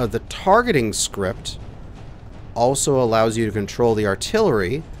targeting script also allows you to control the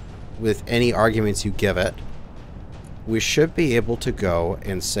artillery with any arguments you give it, we should be able to go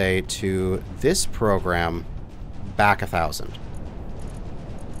and say to this program, back 1,000.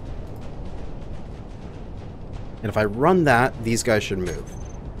 And if I run that, these guys should move.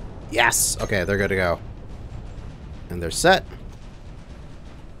 Yes! Okay, they're good to go. And they're set.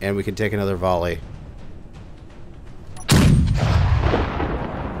 And we can take another volley.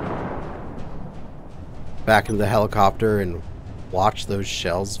 Back into the helicopter and watch those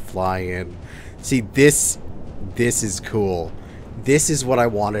shells fly in. See, this is cool. This is what I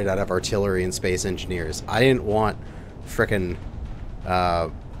wanted out of artillery and space engineers. I didn't want frickin'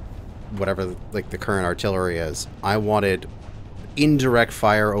 whatever like the current artillery is. I wanted indirect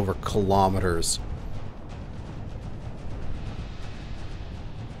fire over kilometers.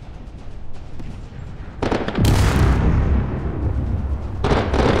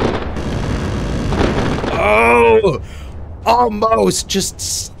 Oh! Almost! Just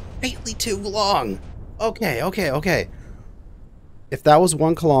slightly too long. Okay, okay, okay. If that was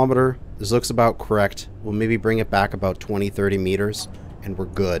 1 kilometer, this looks about correct. We'll maybe bring it back about 20-30 meters, and we're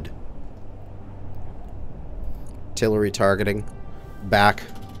good. Artillery targeting. Back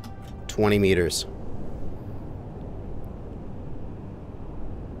 20 meters.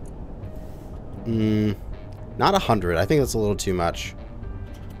 Not 100. I think that's a little too much.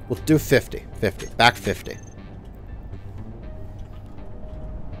 We'll do 50. 50. Back 50.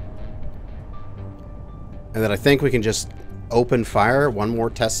 And then I think we can just open fire, one more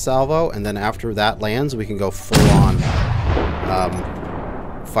test salvo, and then after that lands, we can go full on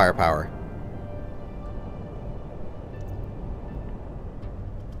firepower.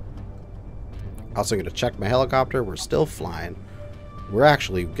 Also going to check my helicopter. We're still flying. We're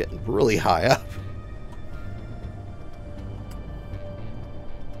actually getting really high up.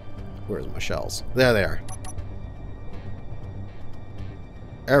 Where's my shells? There they are.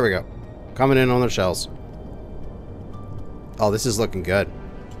 There we go. Coming in on their shells. Oh, this is looking good.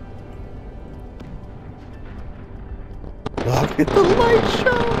 Look at the light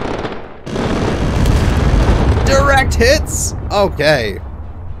show. Direct hits. Okay.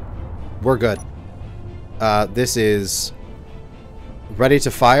 We're good. This is ready to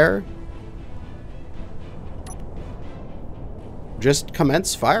fire. Just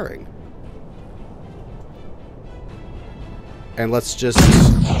commence firing. And let's just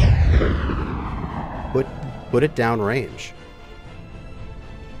put it down range.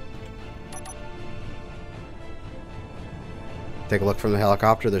 Take a look from the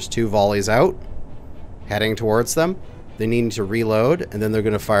helicopter. There's 2 volleys out, heading towards them. They need to reload, and then they're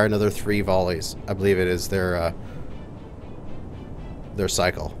going to fire another 3 volleys. I believe it is their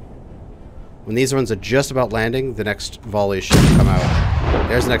cycle. When these ones are just about landing, the next volley should come out.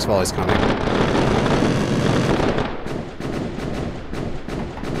 There's the next volley's coming.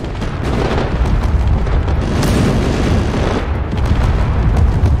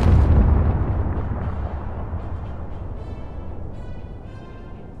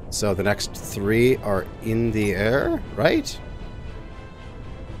 So the next 3 are in the air, right?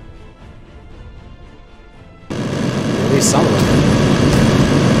 At least some of them.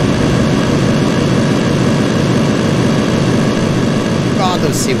 God,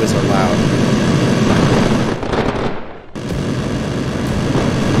 those Seawas are loud.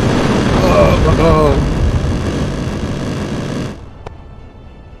 Oh.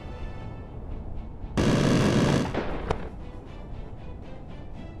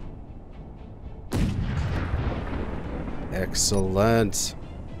 Excellent.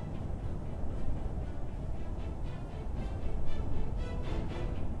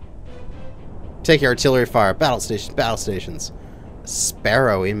 Take your artillery fire. Battle stations. Battle stations.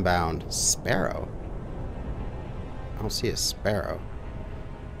 Sparrow inbound. Sparrow? I don't see a sparrow.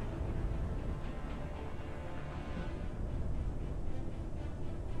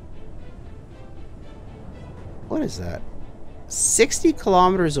 What is that? 60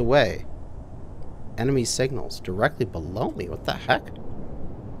 kilometers away. Enemy signals directly below me. What the heck?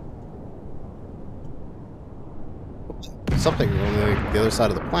 Something on the other side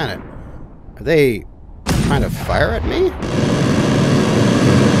of the planet. Are they trying to fire at me?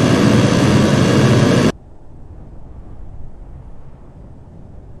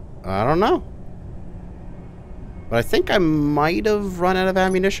 I don't know. But I think I might have run out of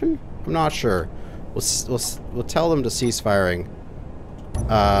ammunition. I'm not sure. We'll tell them to cease firing.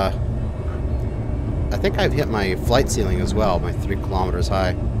 I think I've hit my flight ceiling as well, my 3 kilometers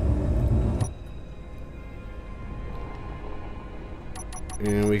high.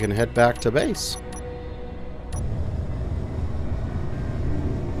 And we can head back to base.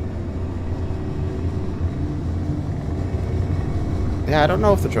 Yeah, I don't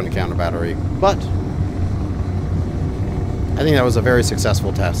know if they're trying to counter battery, but I think that was a very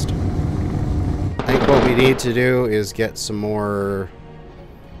successful test. I think what we need to do is get some more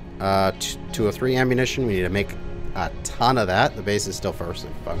 203 ammunition. We need to make a ton of that. The base is still first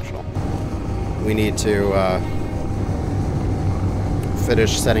and functional. We need to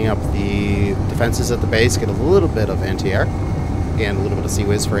finish setting up the defenses at the base, get a little bit of anti-air and a little bit of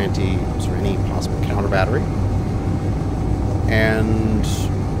Sea-Wiz for any possible counter battery, and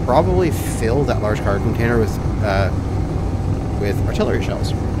probably fill that large cargo container with artillery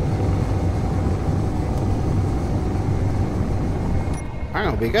shells. I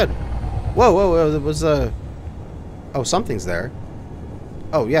don't know, be good. Whoa, whoa, whoa! There was a. Oh, something's there.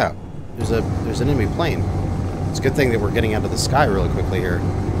 Oh yeah, there's an enemy plane. It's a good thing that we're getting out of the sky really quickly here.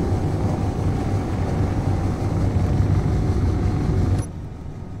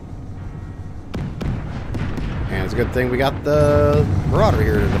 And it's a good thing we got the Marauder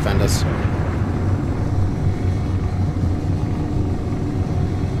here to defend us.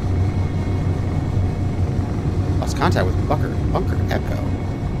 Lost contact with Bunker Echo.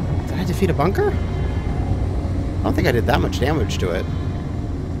 Did I defeat a bunker? I don't think I did that much damage to it.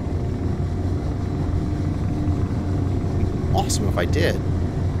 Awesome if I did.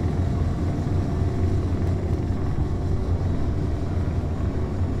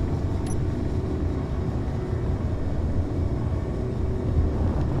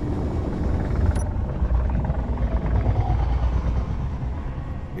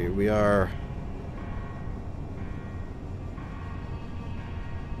 Here we are.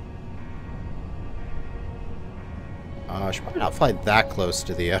 I should probably not fly that close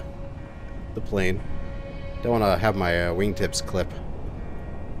to the plane. Don't want to have my wingtips clip.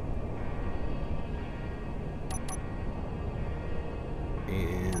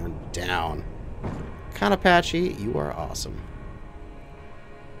 And down. Kanajashi, you are awesome.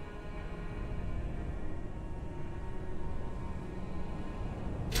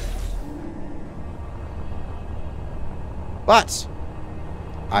 But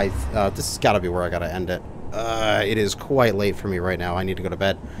this has got to be where I got to end it. It is quite late for me right now. I need to go to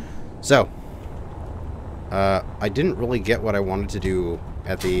bed. So, I didn't really get what I wanted to do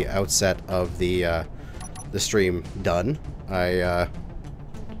at the outset of the stream done. I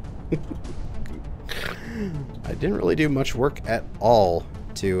didn't really do much work at all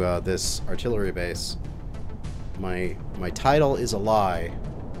to this artillery base. My title is a lie,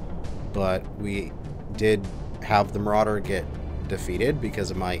 but we did have the Marauder get defeated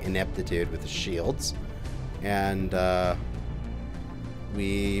because of my ineptitude with the shields. And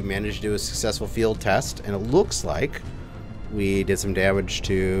we managed to do a successful field test, and it looks like we did some damage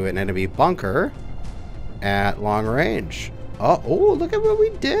to an enemy bunker at long range. Oh, look at what we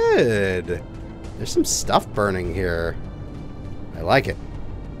did. There's some stuff burning here. I like it.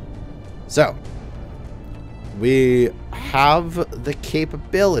 So, we have the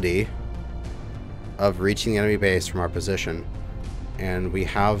capability of reaching the enemy base from our position. and we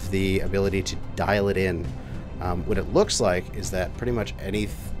have the ability to dial it in. What it looks like is that pretty much any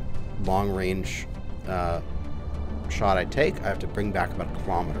long-range shot I take, I have to bring back about 1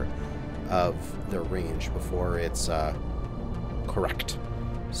 kilometer of the range before it's correct.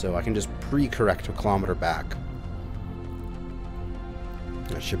 So I can just pre-correct 1 kilometer back.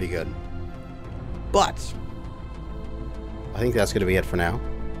 That should be good. But I think that's going to be it for now.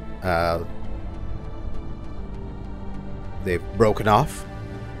 They've broken off.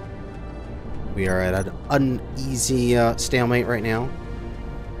 We are at an uneasy stalemate right now.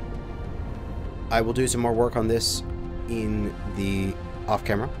 I will do some more work on this in the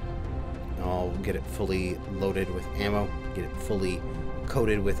off-camera. I'll get it fully loaded with ammo, get it fully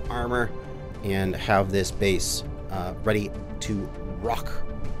coated with armor, and have this base ready to rock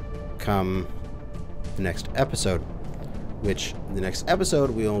come the next episode. Which, the next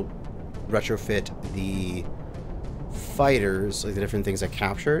episode, we'll retrofit the fighters, like the different things I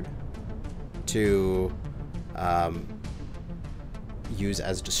captured, to use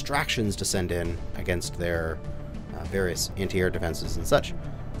as distractions to send in against their various anti-air defenses and such.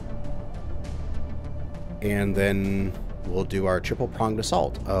 And then we'll do our triple-pronged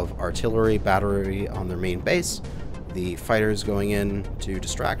assault of artillery battery on their main base, the fighters going in to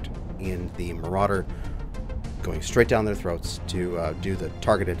distract, and the marauder going straight down their throats to do the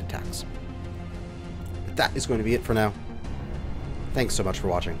targeted attacks. But that is going to be it for now. Thanks so much for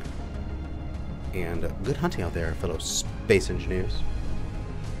watching, and good hunting out there, fellow space engineers.